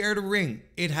have shared a ring,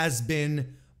 it has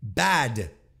been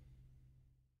bad.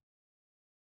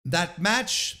 That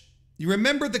match, you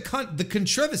remember the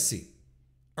controversy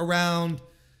around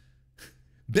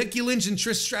Becky Lynch and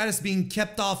Trish Stratus being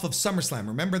kept off of SummerSlam.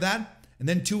 Remember that? And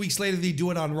then 2 weeks later, they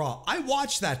do it on Raw. I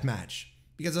watched that match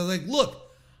because I was like,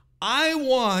 look, I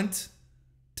want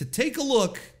to take a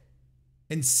look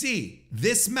and see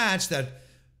this match that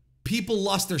people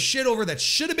lost their shit over that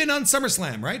should have been on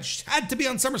SummerSlam, right? Had to be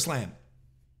on SummerSlam.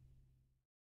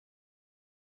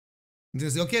 And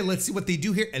there's, okay, let's see what they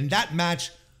do here. And that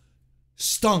match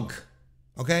stunk,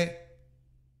 okay?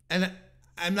 And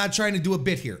I'm not trying to do a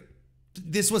bit here.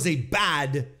 This was a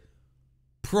bad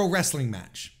pro wrestling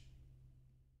match.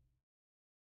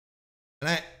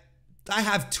 And I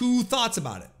have two thoughts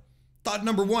about it. Thought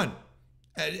number one,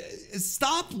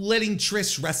 stop letting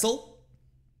Trish wrestle.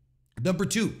 Number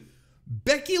two,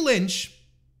 Becky Lynch,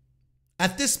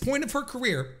 at this point of her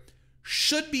career,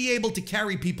 should be able to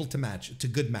carry people to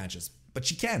good matches, but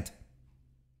she can't.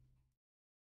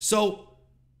 So,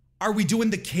 are we doing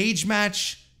the cage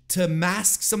match to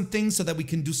mask some things so that we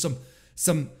can do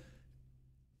some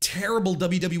terrible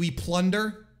WWE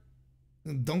plunder?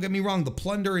 Don't get me wrong, the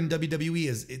plunder in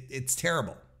WWE it's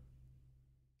terrible.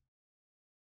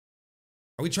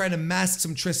 Are we trying to mask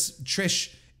some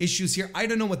Trish issues here? I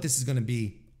don't know what this is going to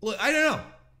be. Look, I don't know.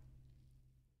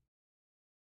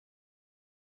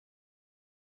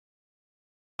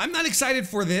 I'm not excited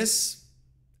for this,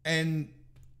 and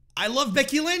I love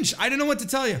Becky Lynch. I don't know what to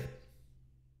tell you.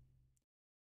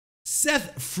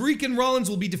 Seth freaking Rollins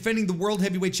will be defending the World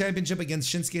Heavyweight Championship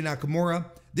against Shinsuke Nakamura.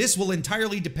 This will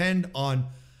entirely depend on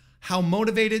how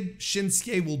motivated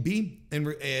Shinsuke will be and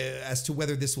as to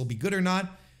whether this will be good or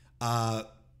not.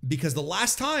 Because the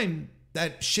last few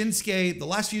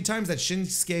times that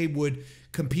Shinsuke would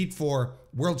compete for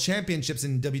world championships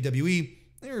in WWE,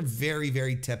 they were very,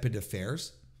 very tepid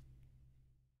affairs.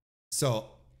 So,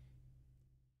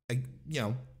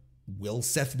 will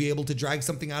Seth be able to drag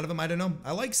something out of him? I don't know.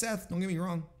 I like Seth, don't get me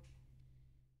wrong.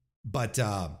 But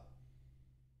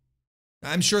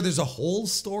I'm sure there's a whole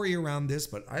story around this,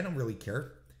 but I don't really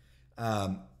care.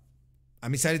 I'm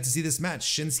excited to see this match.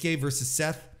 Shinsuke versus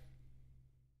Seth.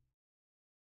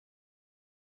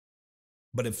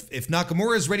 But if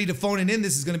Nakamura is ready to phone it in,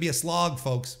 this is going to be a slog,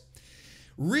 folks.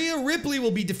 Rhea Ripley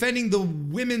will be defending the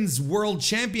Women's World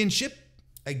Championship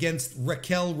against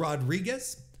Raquel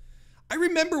Rodriguez. I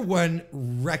remember when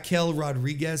Raquel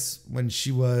Rodriguez, when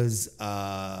she was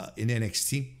in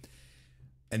NXT,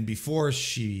 and before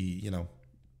she,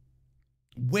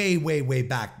 way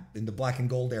back in the black and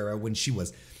gold era, when she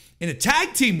was in a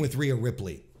tag team with Rhea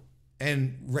Ripley,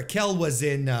 and Raquel was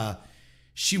in,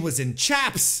 she was in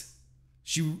Chaps.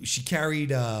 She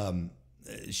carried a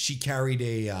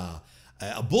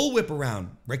bullwhip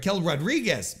around. Raquel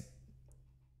Rodriguez.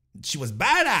 She was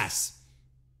badass.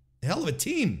 Hell of a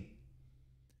team.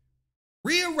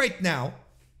 Rhea right now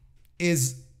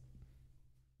is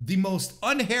the most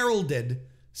unheralded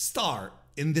star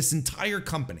in this entire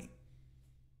company.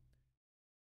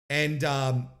 And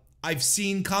I've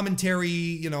seen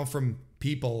commentary, from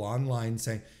people online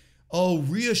saying, oh,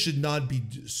 Rhea should not be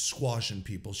squashing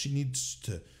people. She needs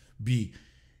to be,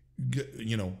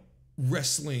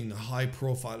 wrestling high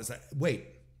profile. It's like, wait,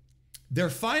 they're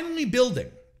finally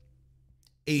building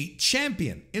a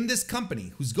champion in this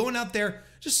company who's going out there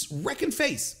just wrecking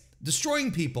face,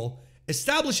 destroying people,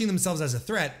 establishing themselves as a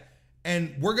threat,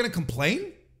 and we're going to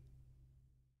complain?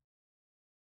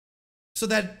 So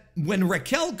that when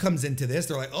Raquel comes into this,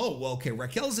 they're like, oh, well, okay,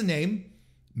 Raquel's a name.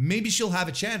 Maybe she'll have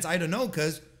a chance. I don't know,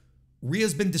 because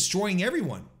Rhea's been destroying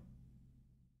everyone.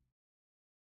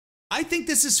 I think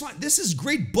this is fun. This is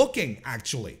great booking,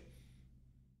 actually.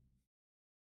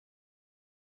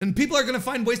 And people are going to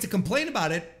find ways to complain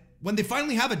about it when they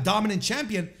finally have a dominant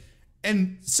champion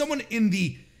and someone in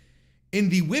the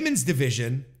women's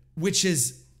division, which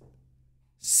is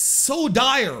so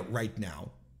dire right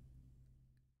now,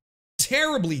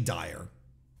 terribly dire.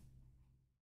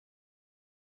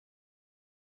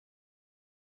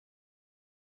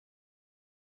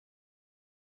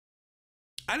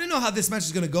 I don't know how this match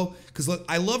is going to go, because look,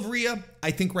 I love Rhea.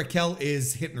 I think Raquel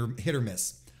is hit or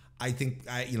miss. I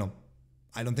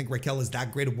don't think Raquel is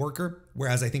that great a worker,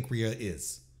 whereas I think Rhea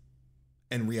is.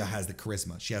 And Rhea has the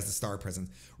charisma. She has the star presence.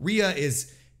 Rhea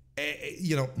is,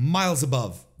 miles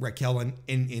above Raquel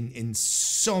in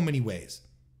so many ways.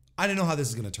 I don't know how this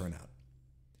is going to turn out.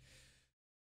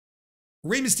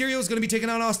 Rey Mysterio is going to be taking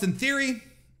on Austin Theory.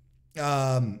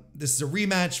 This is a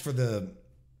rematch for the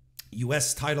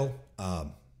US title.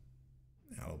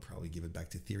 I'll probably give it back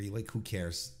to Theory. Like, who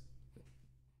cares?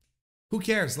 Who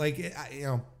cares? Like,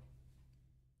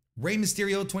 Rey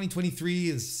Mysterio 2023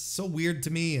 is so weird to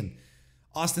me, and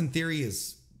Austin Theory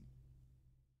is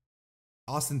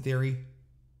Austin Theory.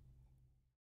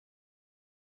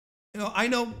 I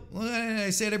know,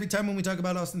 I say it every time when we talk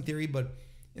about Austin Theory, but,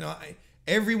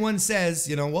 everyone says,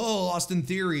 well, Austin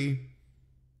Theory,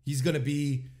 he's going to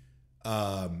be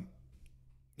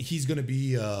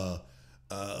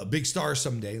a big star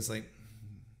someday. It's like,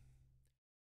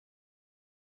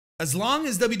 as long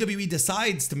as WWE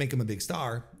decides to make him a big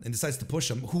star and decides to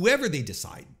push him, whoever they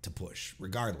decide to push,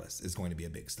 regardless, is going to be a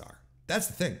big star. That's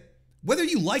the thing. Whether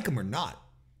you like him or not,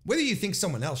 whether you think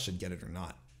someone else should get it or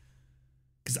not.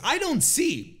 Because I don't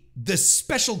see the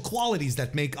special qualities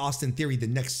that make Austin Theory the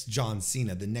next John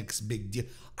Cena, the next big deal.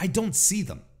 I don't see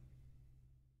them.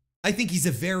 I think he's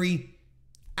a very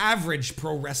average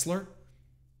pro wrestler.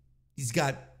 He's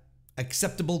got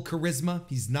acceptable charisma.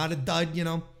 He's not a dud, you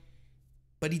know,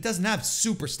 but he doesn't have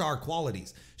superstar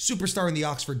qualities. Superstar in the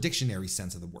Oxford Dictionary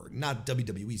sense of the word, not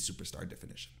WWE superstar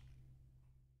definition.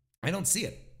 I don't see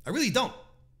it. I really don't.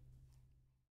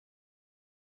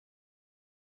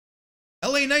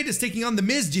 LA Knight is taking on The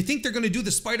Miz. Do you think they're going to do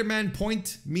the Spider-Man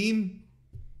point meme?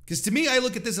 Because to me, I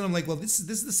look at this and I'm like, well, this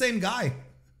is the same guy.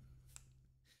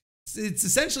 It's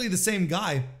essentially the same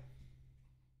guy.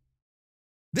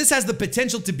 This has the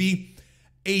potential to be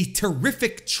a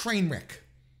terrific train wreck.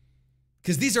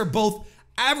 Because these are both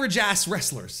average-ass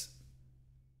wrestlers.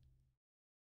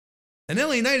 And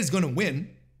LA Knight is going to win.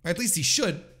 Or at least he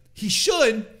should. He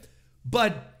should,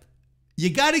 but you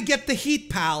got to get the heat,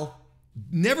 pal.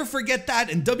 Never forget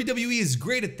that, and WWE is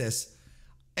great at this.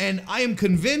 And I am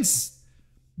convinced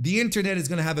the internet is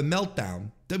going to have a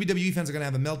meltdown. WWE fans are going to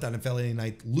have a meltdown if LA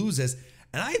Knight loses,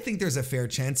 and I think there's a fair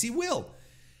chance he will.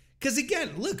 Because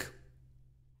again, look,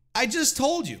 I just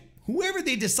told you, whoever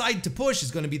they decide to push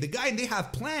is going to be the guy, and they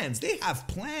have plans. They have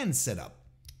plans set up.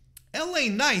 LA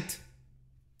Knight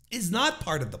is not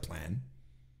part of the plan.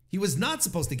 He was not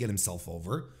supposed to get himself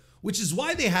over, which is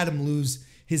why they had him lose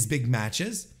his big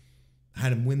matches,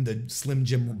 had him win the Slim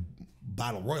Jim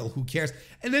Battle Royal, who cares,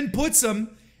 and then puts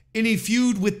him in a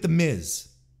feud with The Miz.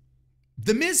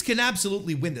 The Miz can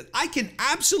absolutely win this. I can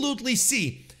absolutely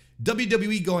see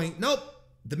WWE going, nope,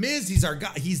 The Miz, he's our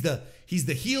guy. He's the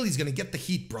heel. He's going to get the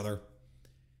heat, brother.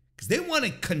 Because they want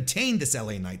to contain this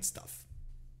LA Knight stuff.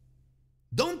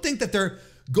 Don't think that they're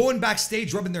going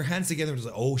backstage, rubbing their hands together and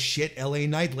like, oh shit, LA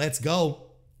Knight, let's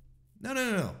go.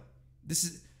 No. This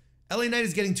is LA Knight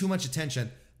is getting too much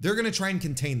attention. They're going to try and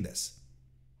contain this.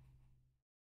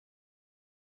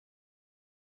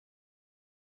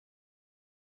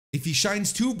 If he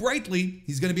shines too brightly,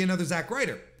 he's going to be another Zack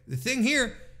Ryder. The thing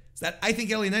here is that I think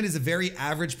LA Knight is a very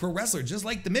average pro wrestler, just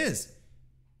like The Miz.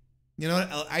 You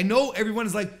know, I know everyone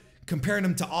is like comparing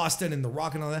him to Austin and The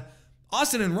Rock and all that.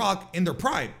 Austin and Rock in their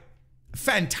prime,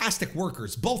 fantastic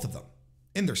workers, both of them,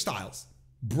 in their styles.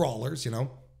 Brawlers, you know,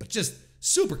 but just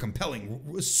super compelling,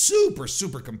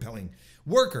 super compelling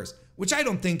workers, which I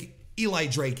don't think Eli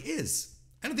Drake is.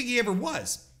 I don't think he ever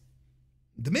was.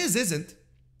 The Miz isn't.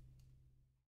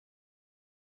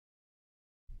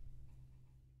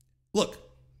 Look,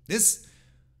 this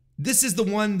is the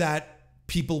one that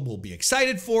people will be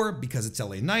excited for because it's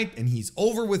LA Knight and he's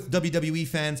over with WWE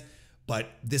fans, but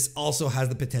this also has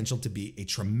the potential to be a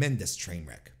tremendous train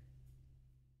wreck.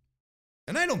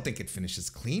 And I don't think it finishes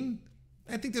clean.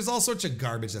 I think there's all sorts of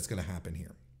garbage that's going to happen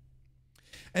here.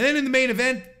 And then in the main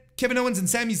event, Kevin Owens and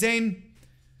Sami Zayn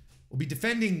will be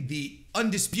defending the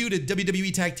undisputed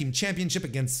WWE Tag Team Championship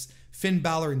against Finn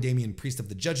Balor and Damian Priest of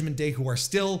the Judgment Day, who are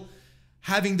still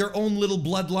having their own little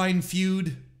bloodline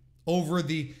feud over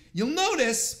the... You'll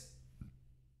notice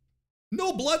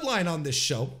no bloodline on this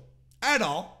show at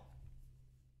all.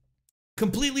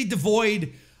 Completely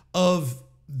devoid of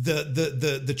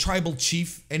the tribal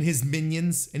chief and his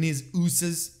minions and his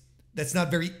ooses. That's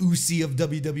not very oosy of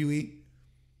WWE.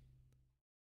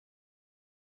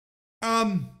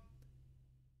 And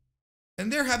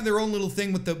they're having their own little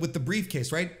thing with the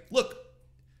briefcase, right? Look,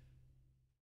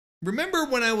 remember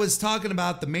when I was talking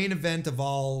about the main event of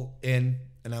All In,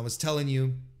 and I was telling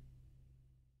you,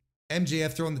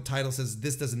 MJF throwing the title says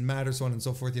this doesn't matter, so on and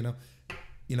so forth, you know,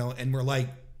 and we're like,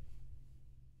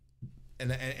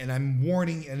 and I'm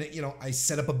warning, and you know, I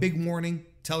set up a big warning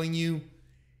telling you,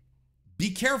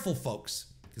 be careful, folks,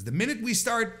 because the minute we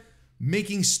start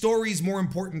making stories more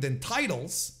important than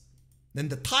titles, then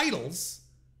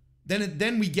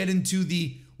we get into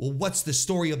the, well, what's the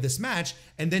story of this match?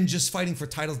 And then just fighting for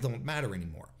titles don't matter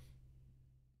anymore.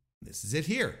 This is it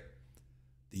here.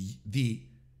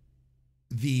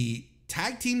 The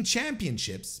tag team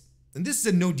championships, and this is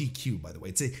a no DQ, by the way.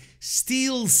 It's a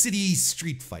Steel City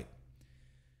street fight.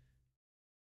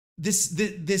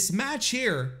 This match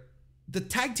here, the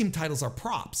tag team titles are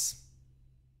props.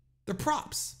 They're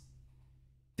props.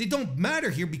 They don't matter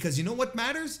here because you know what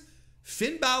matters?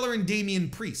 Finn Balor and Damian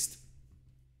Priest.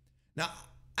 Now,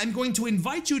 I'm going to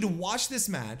invite you to watch this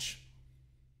match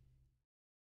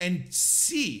and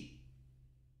see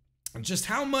just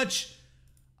how much,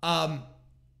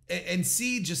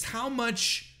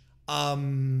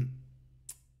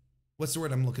 what's the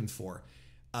word I'm looking for?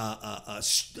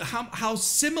 How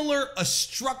similar a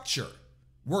structure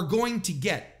we're going to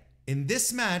get in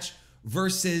this match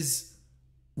versus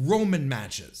Roman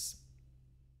matches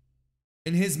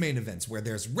in his main events, where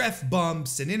there's ref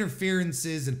bumps and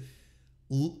interferences, and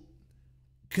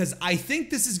because I think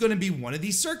this is going to be one of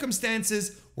these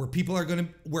circumstances where people are going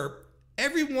to, where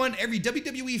every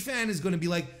WWE fan is going to be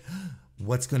like,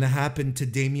 what's going to happen to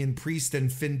Damian Priest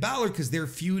and Finn Balor, because they're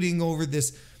feuding over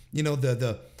this, you know,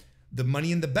 the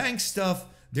Money in the Bank stuff.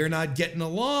 They're not getting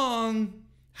along.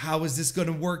 How is this going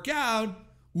to work out?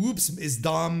 Oops, is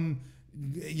Dom,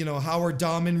 you know, how are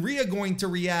Dom and Rhea going to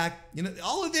react? You know,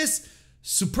 all of this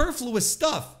superfluous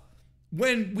stuff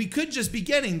when we could just be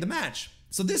getting the match.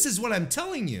 So this is what I'm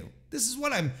telling you. This is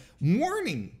what I'm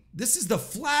warning. This is the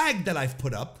flag that I've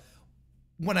put up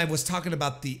when I was talking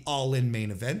about the All In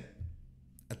main event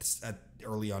at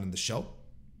early on in the show.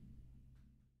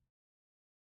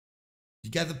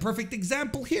 You got the perfect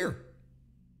example here.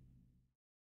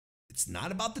 It's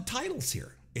not about the titles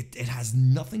here. It has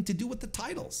nothing to do with the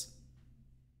titles.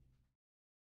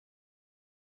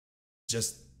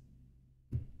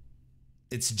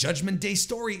 It's Judgment Day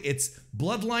story. It's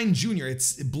Bloodline Junior.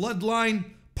 It's Bloodline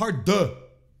Part 2.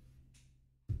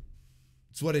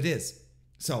 It's what it is.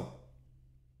 So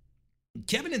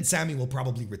Kevin and Sammy will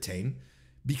probably retain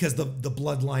because the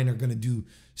Bloodline are going to do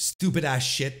stupid ass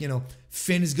shit. You know,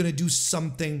 Finn is going to do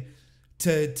something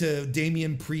to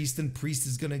Damian Priest, and Priest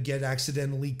is going to get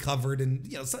accidentally covered, and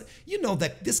you know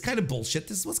that this kind of bullshit,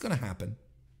 this is what's going to happen.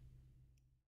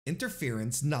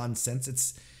 Interference,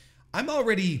 nonsense. I'm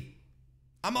already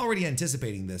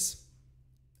anticipating this.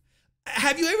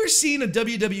 Have you ever seen a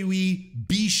WWE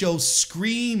B show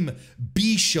scream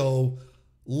B show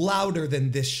louder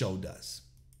than this show does?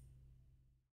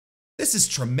 This is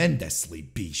tremendously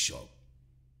B show.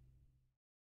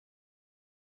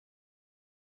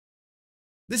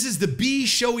 This is the B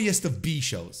showiest of B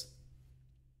shows.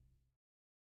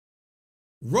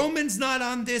 Roman's not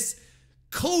on this.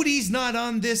 Cody's not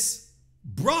on this.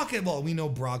 Brock, well, we know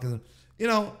Brock.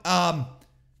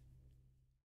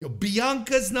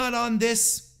 Bianca's not on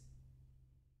this.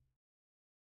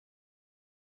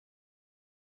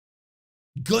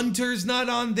 Gunter's not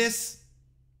on this.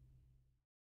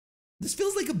 This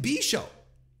feels like a B show.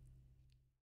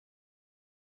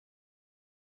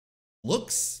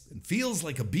 Looks and feels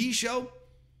like a B show.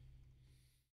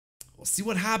 We'll see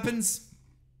what happens.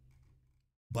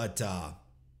 But,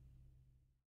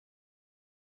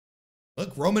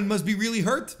 look, Roman must be really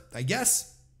hurt, I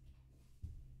guess.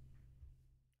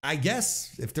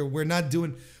 If we're not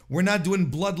doing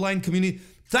Bloodline community.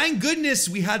 Thank goodness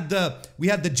we had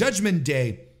the Judgment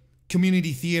Day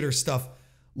community theater stuff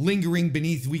lingering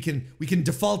beneath. We can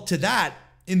default to that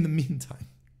in the meantime.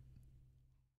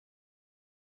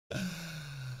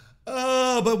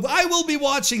 But I will be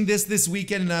watching this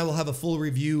weekend, and I will have a full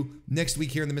review next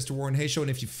week here in the Mr. Warren Hayes Show. And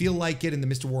if you feel like it, in the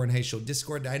Mr. Warren Hayes Show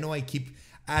Discord, I know I keep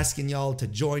asking y'all to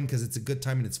join because it's a good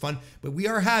time and it's fun. But we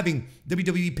are having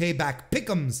WWE Payback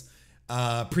Pick'ems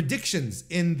predictions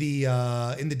in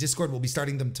the Discord. We'll be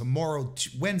starting them tomorrow,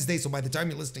 Wednesday. So by the time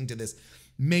you're listening to this,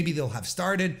 maybe they'll have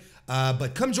started.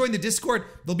 But come join the Discord.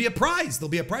 There'll be a prize. There'll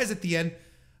be a prize at the end.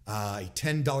 A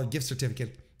 $10 gift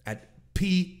certificate at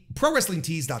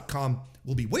ProWrestlingTees.com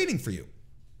will be waiting for you,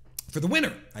 for the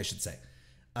winner, I should say,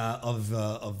 of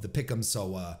the pick'em.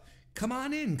 So come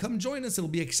on in, come join us. It'll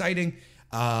be exciting.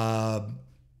 And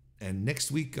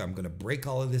next week I'm gonna break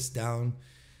all of this down,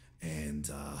 and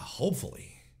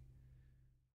hopefully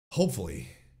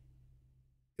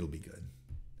it'll be good.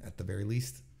 At the very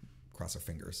least, cross our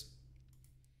fingers.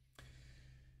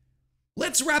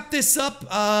 Let's wrap this up.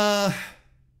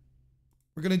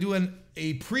 We're gonna do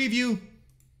a preview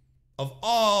of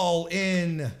All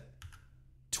In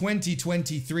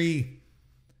 2023,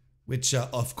 which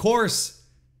of course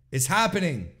is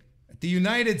happening at the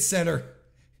United Center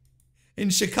in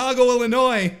Chicago,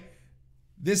 Illinois,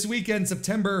 this weekend,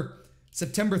 September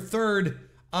 3rd.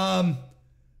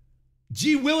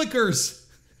 Gee willikers.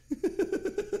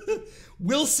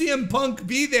 Will CM Punk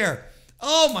be there?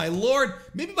 Oh my Lord.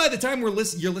 Maybe by the time you're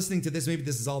listening to this, maybe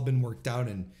this has all been worked out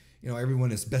and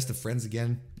everyone is best of friends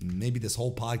again. Maybe this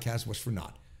whole podcast was for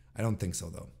naught. I don't think so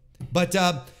though. But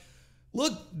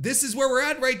look, this is where we're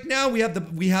at right now. We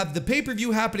have the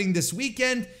pay-per-view happening this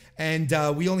weekend, and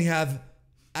we only have,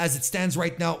 as it stands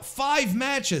right now, 5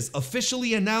 matches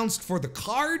officially announced for the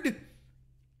card.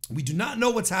 We do not know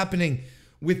what's happening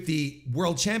with the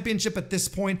World Championship at this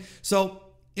point. So,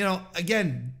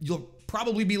 again, you'll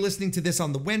probably be listening to this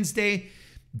on the Wednesday.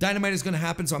 Dynamite is going to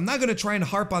happen, so I'm not going to try and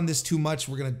harp on this too much.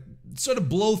 We're going to sort of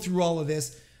blow through all of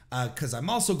this because I'm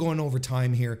also going over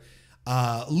time here.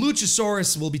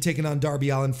 Luchasaurus will be taking on Darby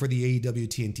Allin for the AEW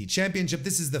TNT Championship.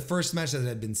 This is the first match that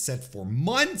had been set for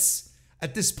months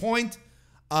at this point.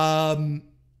 I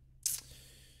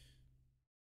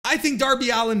think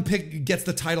Darby Allin gets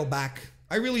the title back.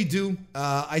 I really do.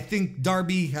 I think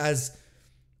Darby has,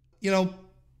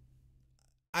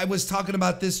 I was talking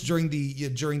about this during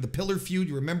the Pillar feud.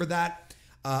 You remember that?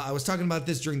 I was talking about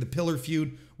this during the Pillar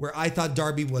feud, where I thought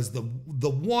Darby was the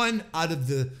one out of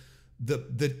the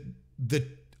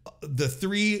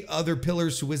three other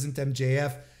pillars who isn't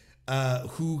MJF,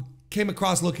 who came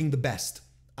across looking the best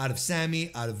out of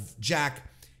Sammy, out of Jack.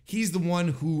 He's the one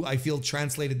who I feel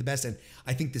translated the best, and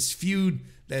I think this feud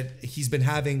that he's been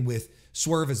having with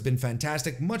Swerve has been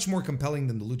fantastic, much more compelling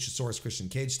than the Luchasaurus Christian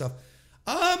Cage stuff.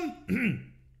 I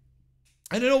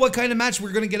don't know what kind of match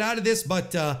we're going to get out of this,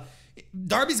 but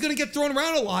Darby's going to get thrown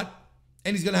around a lot,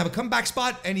 and he's going to have a comeback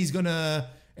spot, and he's going to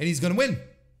win.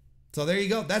 So there you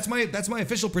go. That's my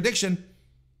official prediction.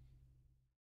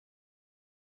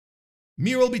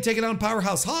 Miro will be taking on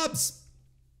Powerhouse Hobbs.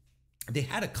 They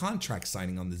had a contract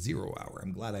signing on the 0 hour.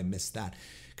 I'm glad I missed that,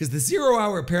 because the 0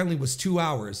 hour apparently was 2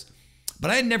 hours,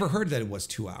 but I had never heard that it was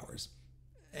 2 hours.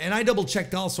 And I double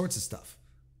checked all sorts of stuff.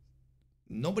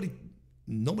 Nobody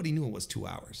knew it was 2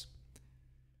 hours.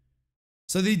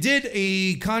 So they did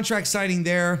a contract signing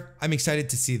there. I'm excited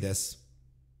to see this.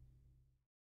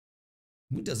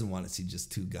 Who doesn't want to see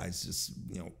just two guys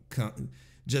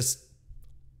just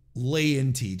lay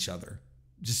into each other?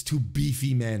 Just two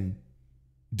beefy men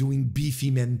doing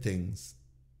beefy men things.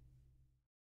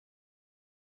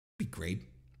 Be great.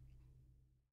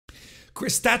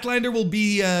 Chris Statlander will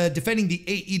be defending the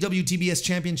AEW TBS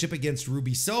Championship against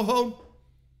Ruby Soho.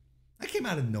 That came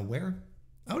out of nowhere.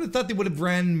 I would have thought they would have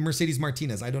ran Mercedes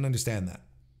Martinez. I don't understand that.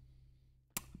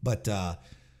 But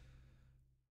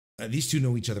these two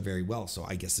know each other very well, so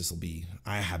I guess this will be...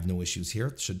 I have no issues here.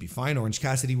 It should be fine. Orange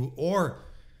Cassidy or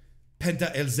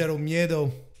Penta El Zero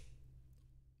Miedo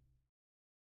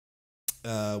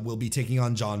will be taking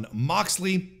on Jon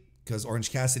Moxley, because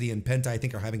Orange Cassidy and Penta, I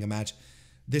think, are having a match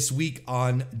this week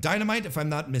on Dynamite, if I'm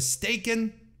not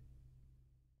mistaken.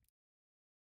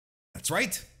 That's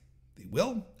right. They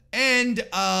will. And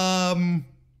the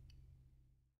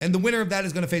winner of that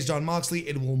is going to face Jon Moxley.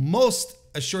 It will most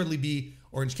assuredly be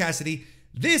Orange Cassidy.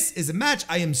 This is a match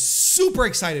I am super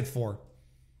excited for.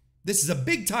 This is a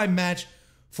big time match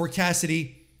for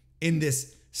Cassidy in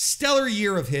this stellar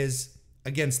year of his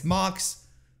against Mox,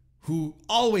 who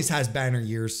always has banner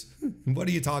years. What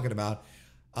are you talking about?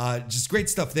 Just great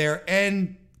stuff there.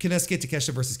 And Konosuke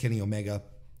Takeshita versus Kenny Omega,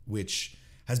 which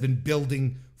has been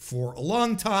building for a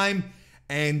long time.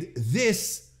 And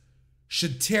this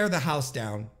should tear the house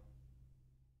down.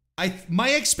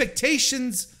 My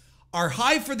expectations are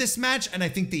high for this match, and I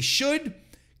think they should.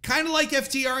 Kind of like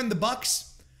FTR and the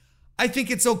Bucks. I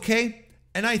think it's okay.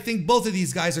 And I think both of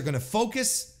these guys are going to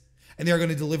focus, and they're going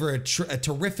to deliver a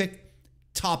terrific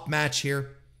top match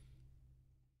here.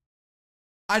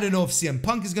 I don't know if CM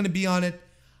Punk is going to be on it.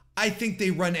 I think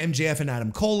they run MJF and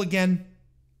Adam Cole again.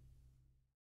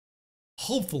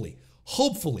 Hopefully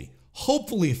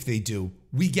if they do,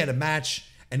 we get a match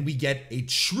and we get a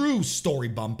true story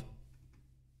bump.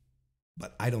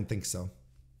 But I don't think so.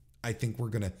 I think we're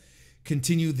going to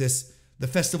continue the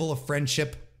Festival of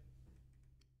Friendship,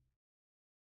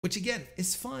 which again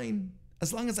is fine.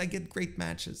 As long as I get great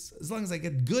matches, as long as I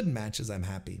get good matches, I'm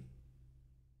happy.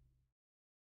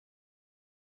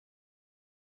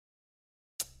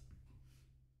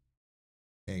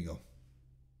 There you go.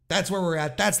 That's where we're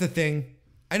at. That's the thing.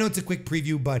 I know it's a quick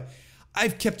preview, but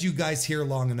I've kept you guys here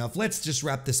long enough. Let's just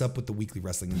wrap this up with the weekly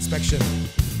wrestling inspection.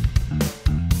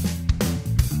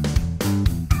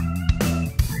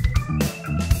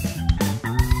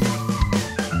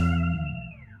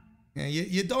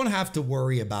 You don't have to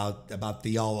worry about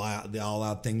the all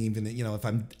out thing, even, you know,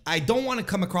 I don't want to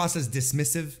come across as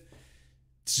dismissive.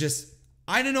 It's just,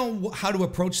 I don't know how to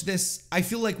approach this. I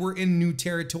feel like we're in new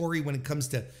territory when it comes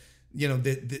to, you know,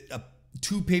 the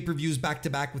two pay-per-views back to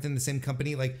back within the same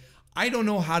company. Like, I don't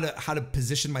know how to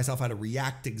position myself, how to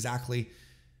react exactly.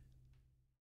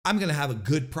 I'm going to have a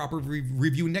good, proper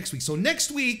review next week. So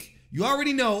next week, you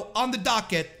already know, on the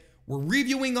docket, we're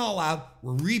reviewing All Out.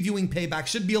 We're reviewing Payback.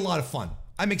 Should be a lot of fun.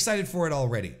 I'm excited for it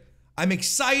already. I'm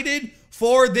excited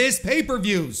for this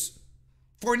pay-per-views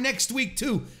for next week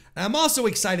too. And I'm also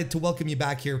excited to welcome you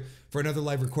back here for another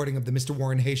live recording of the Mr.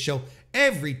 Warren Hayes Show.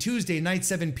 Every Tuesday night,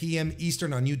 7 p.m.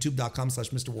 Eastern on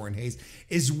youtube.com/MrWarrenHayes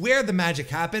is where the magic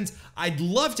happens. I'd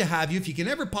love to have you. If you can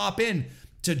ever pop in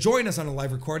to join us on a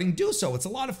live recording, do so. It's a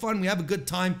lot of fun. We have a good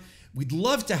time. We'd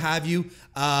love to have you.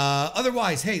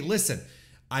 Otherwise, hey, listen,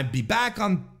 I'll be back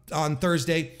on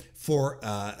Thursday for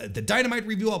the Dynamite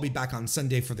review. I'll be back on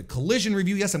Sunday for the Collision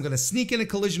review. Yes, I'm going to sneak in a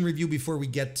Collision review before we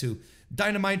get to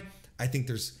Dynamite. I think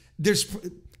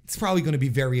it's probably going to be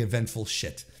very eventful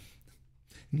shit.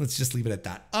 Let's just leave it at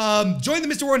that. Join the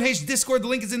MrWarrenHayes Discord. The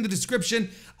link is in the description.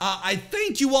 I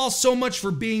thank you all so much for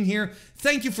being here.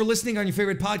 Thank you for listening on your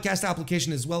favorite podcast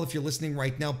application as well. If you're listening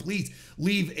right now, please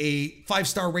leave a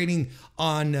 5-star rating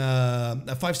on Spotify and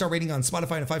a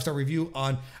 5-star review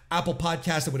on Apple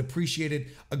Podcasts. I would appreciate it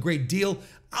a great deal.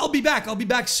 I'll be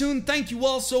back soon. Thank you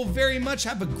all so very much.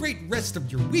 Have a great rest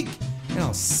of your week, and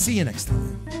I'll see you next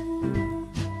time.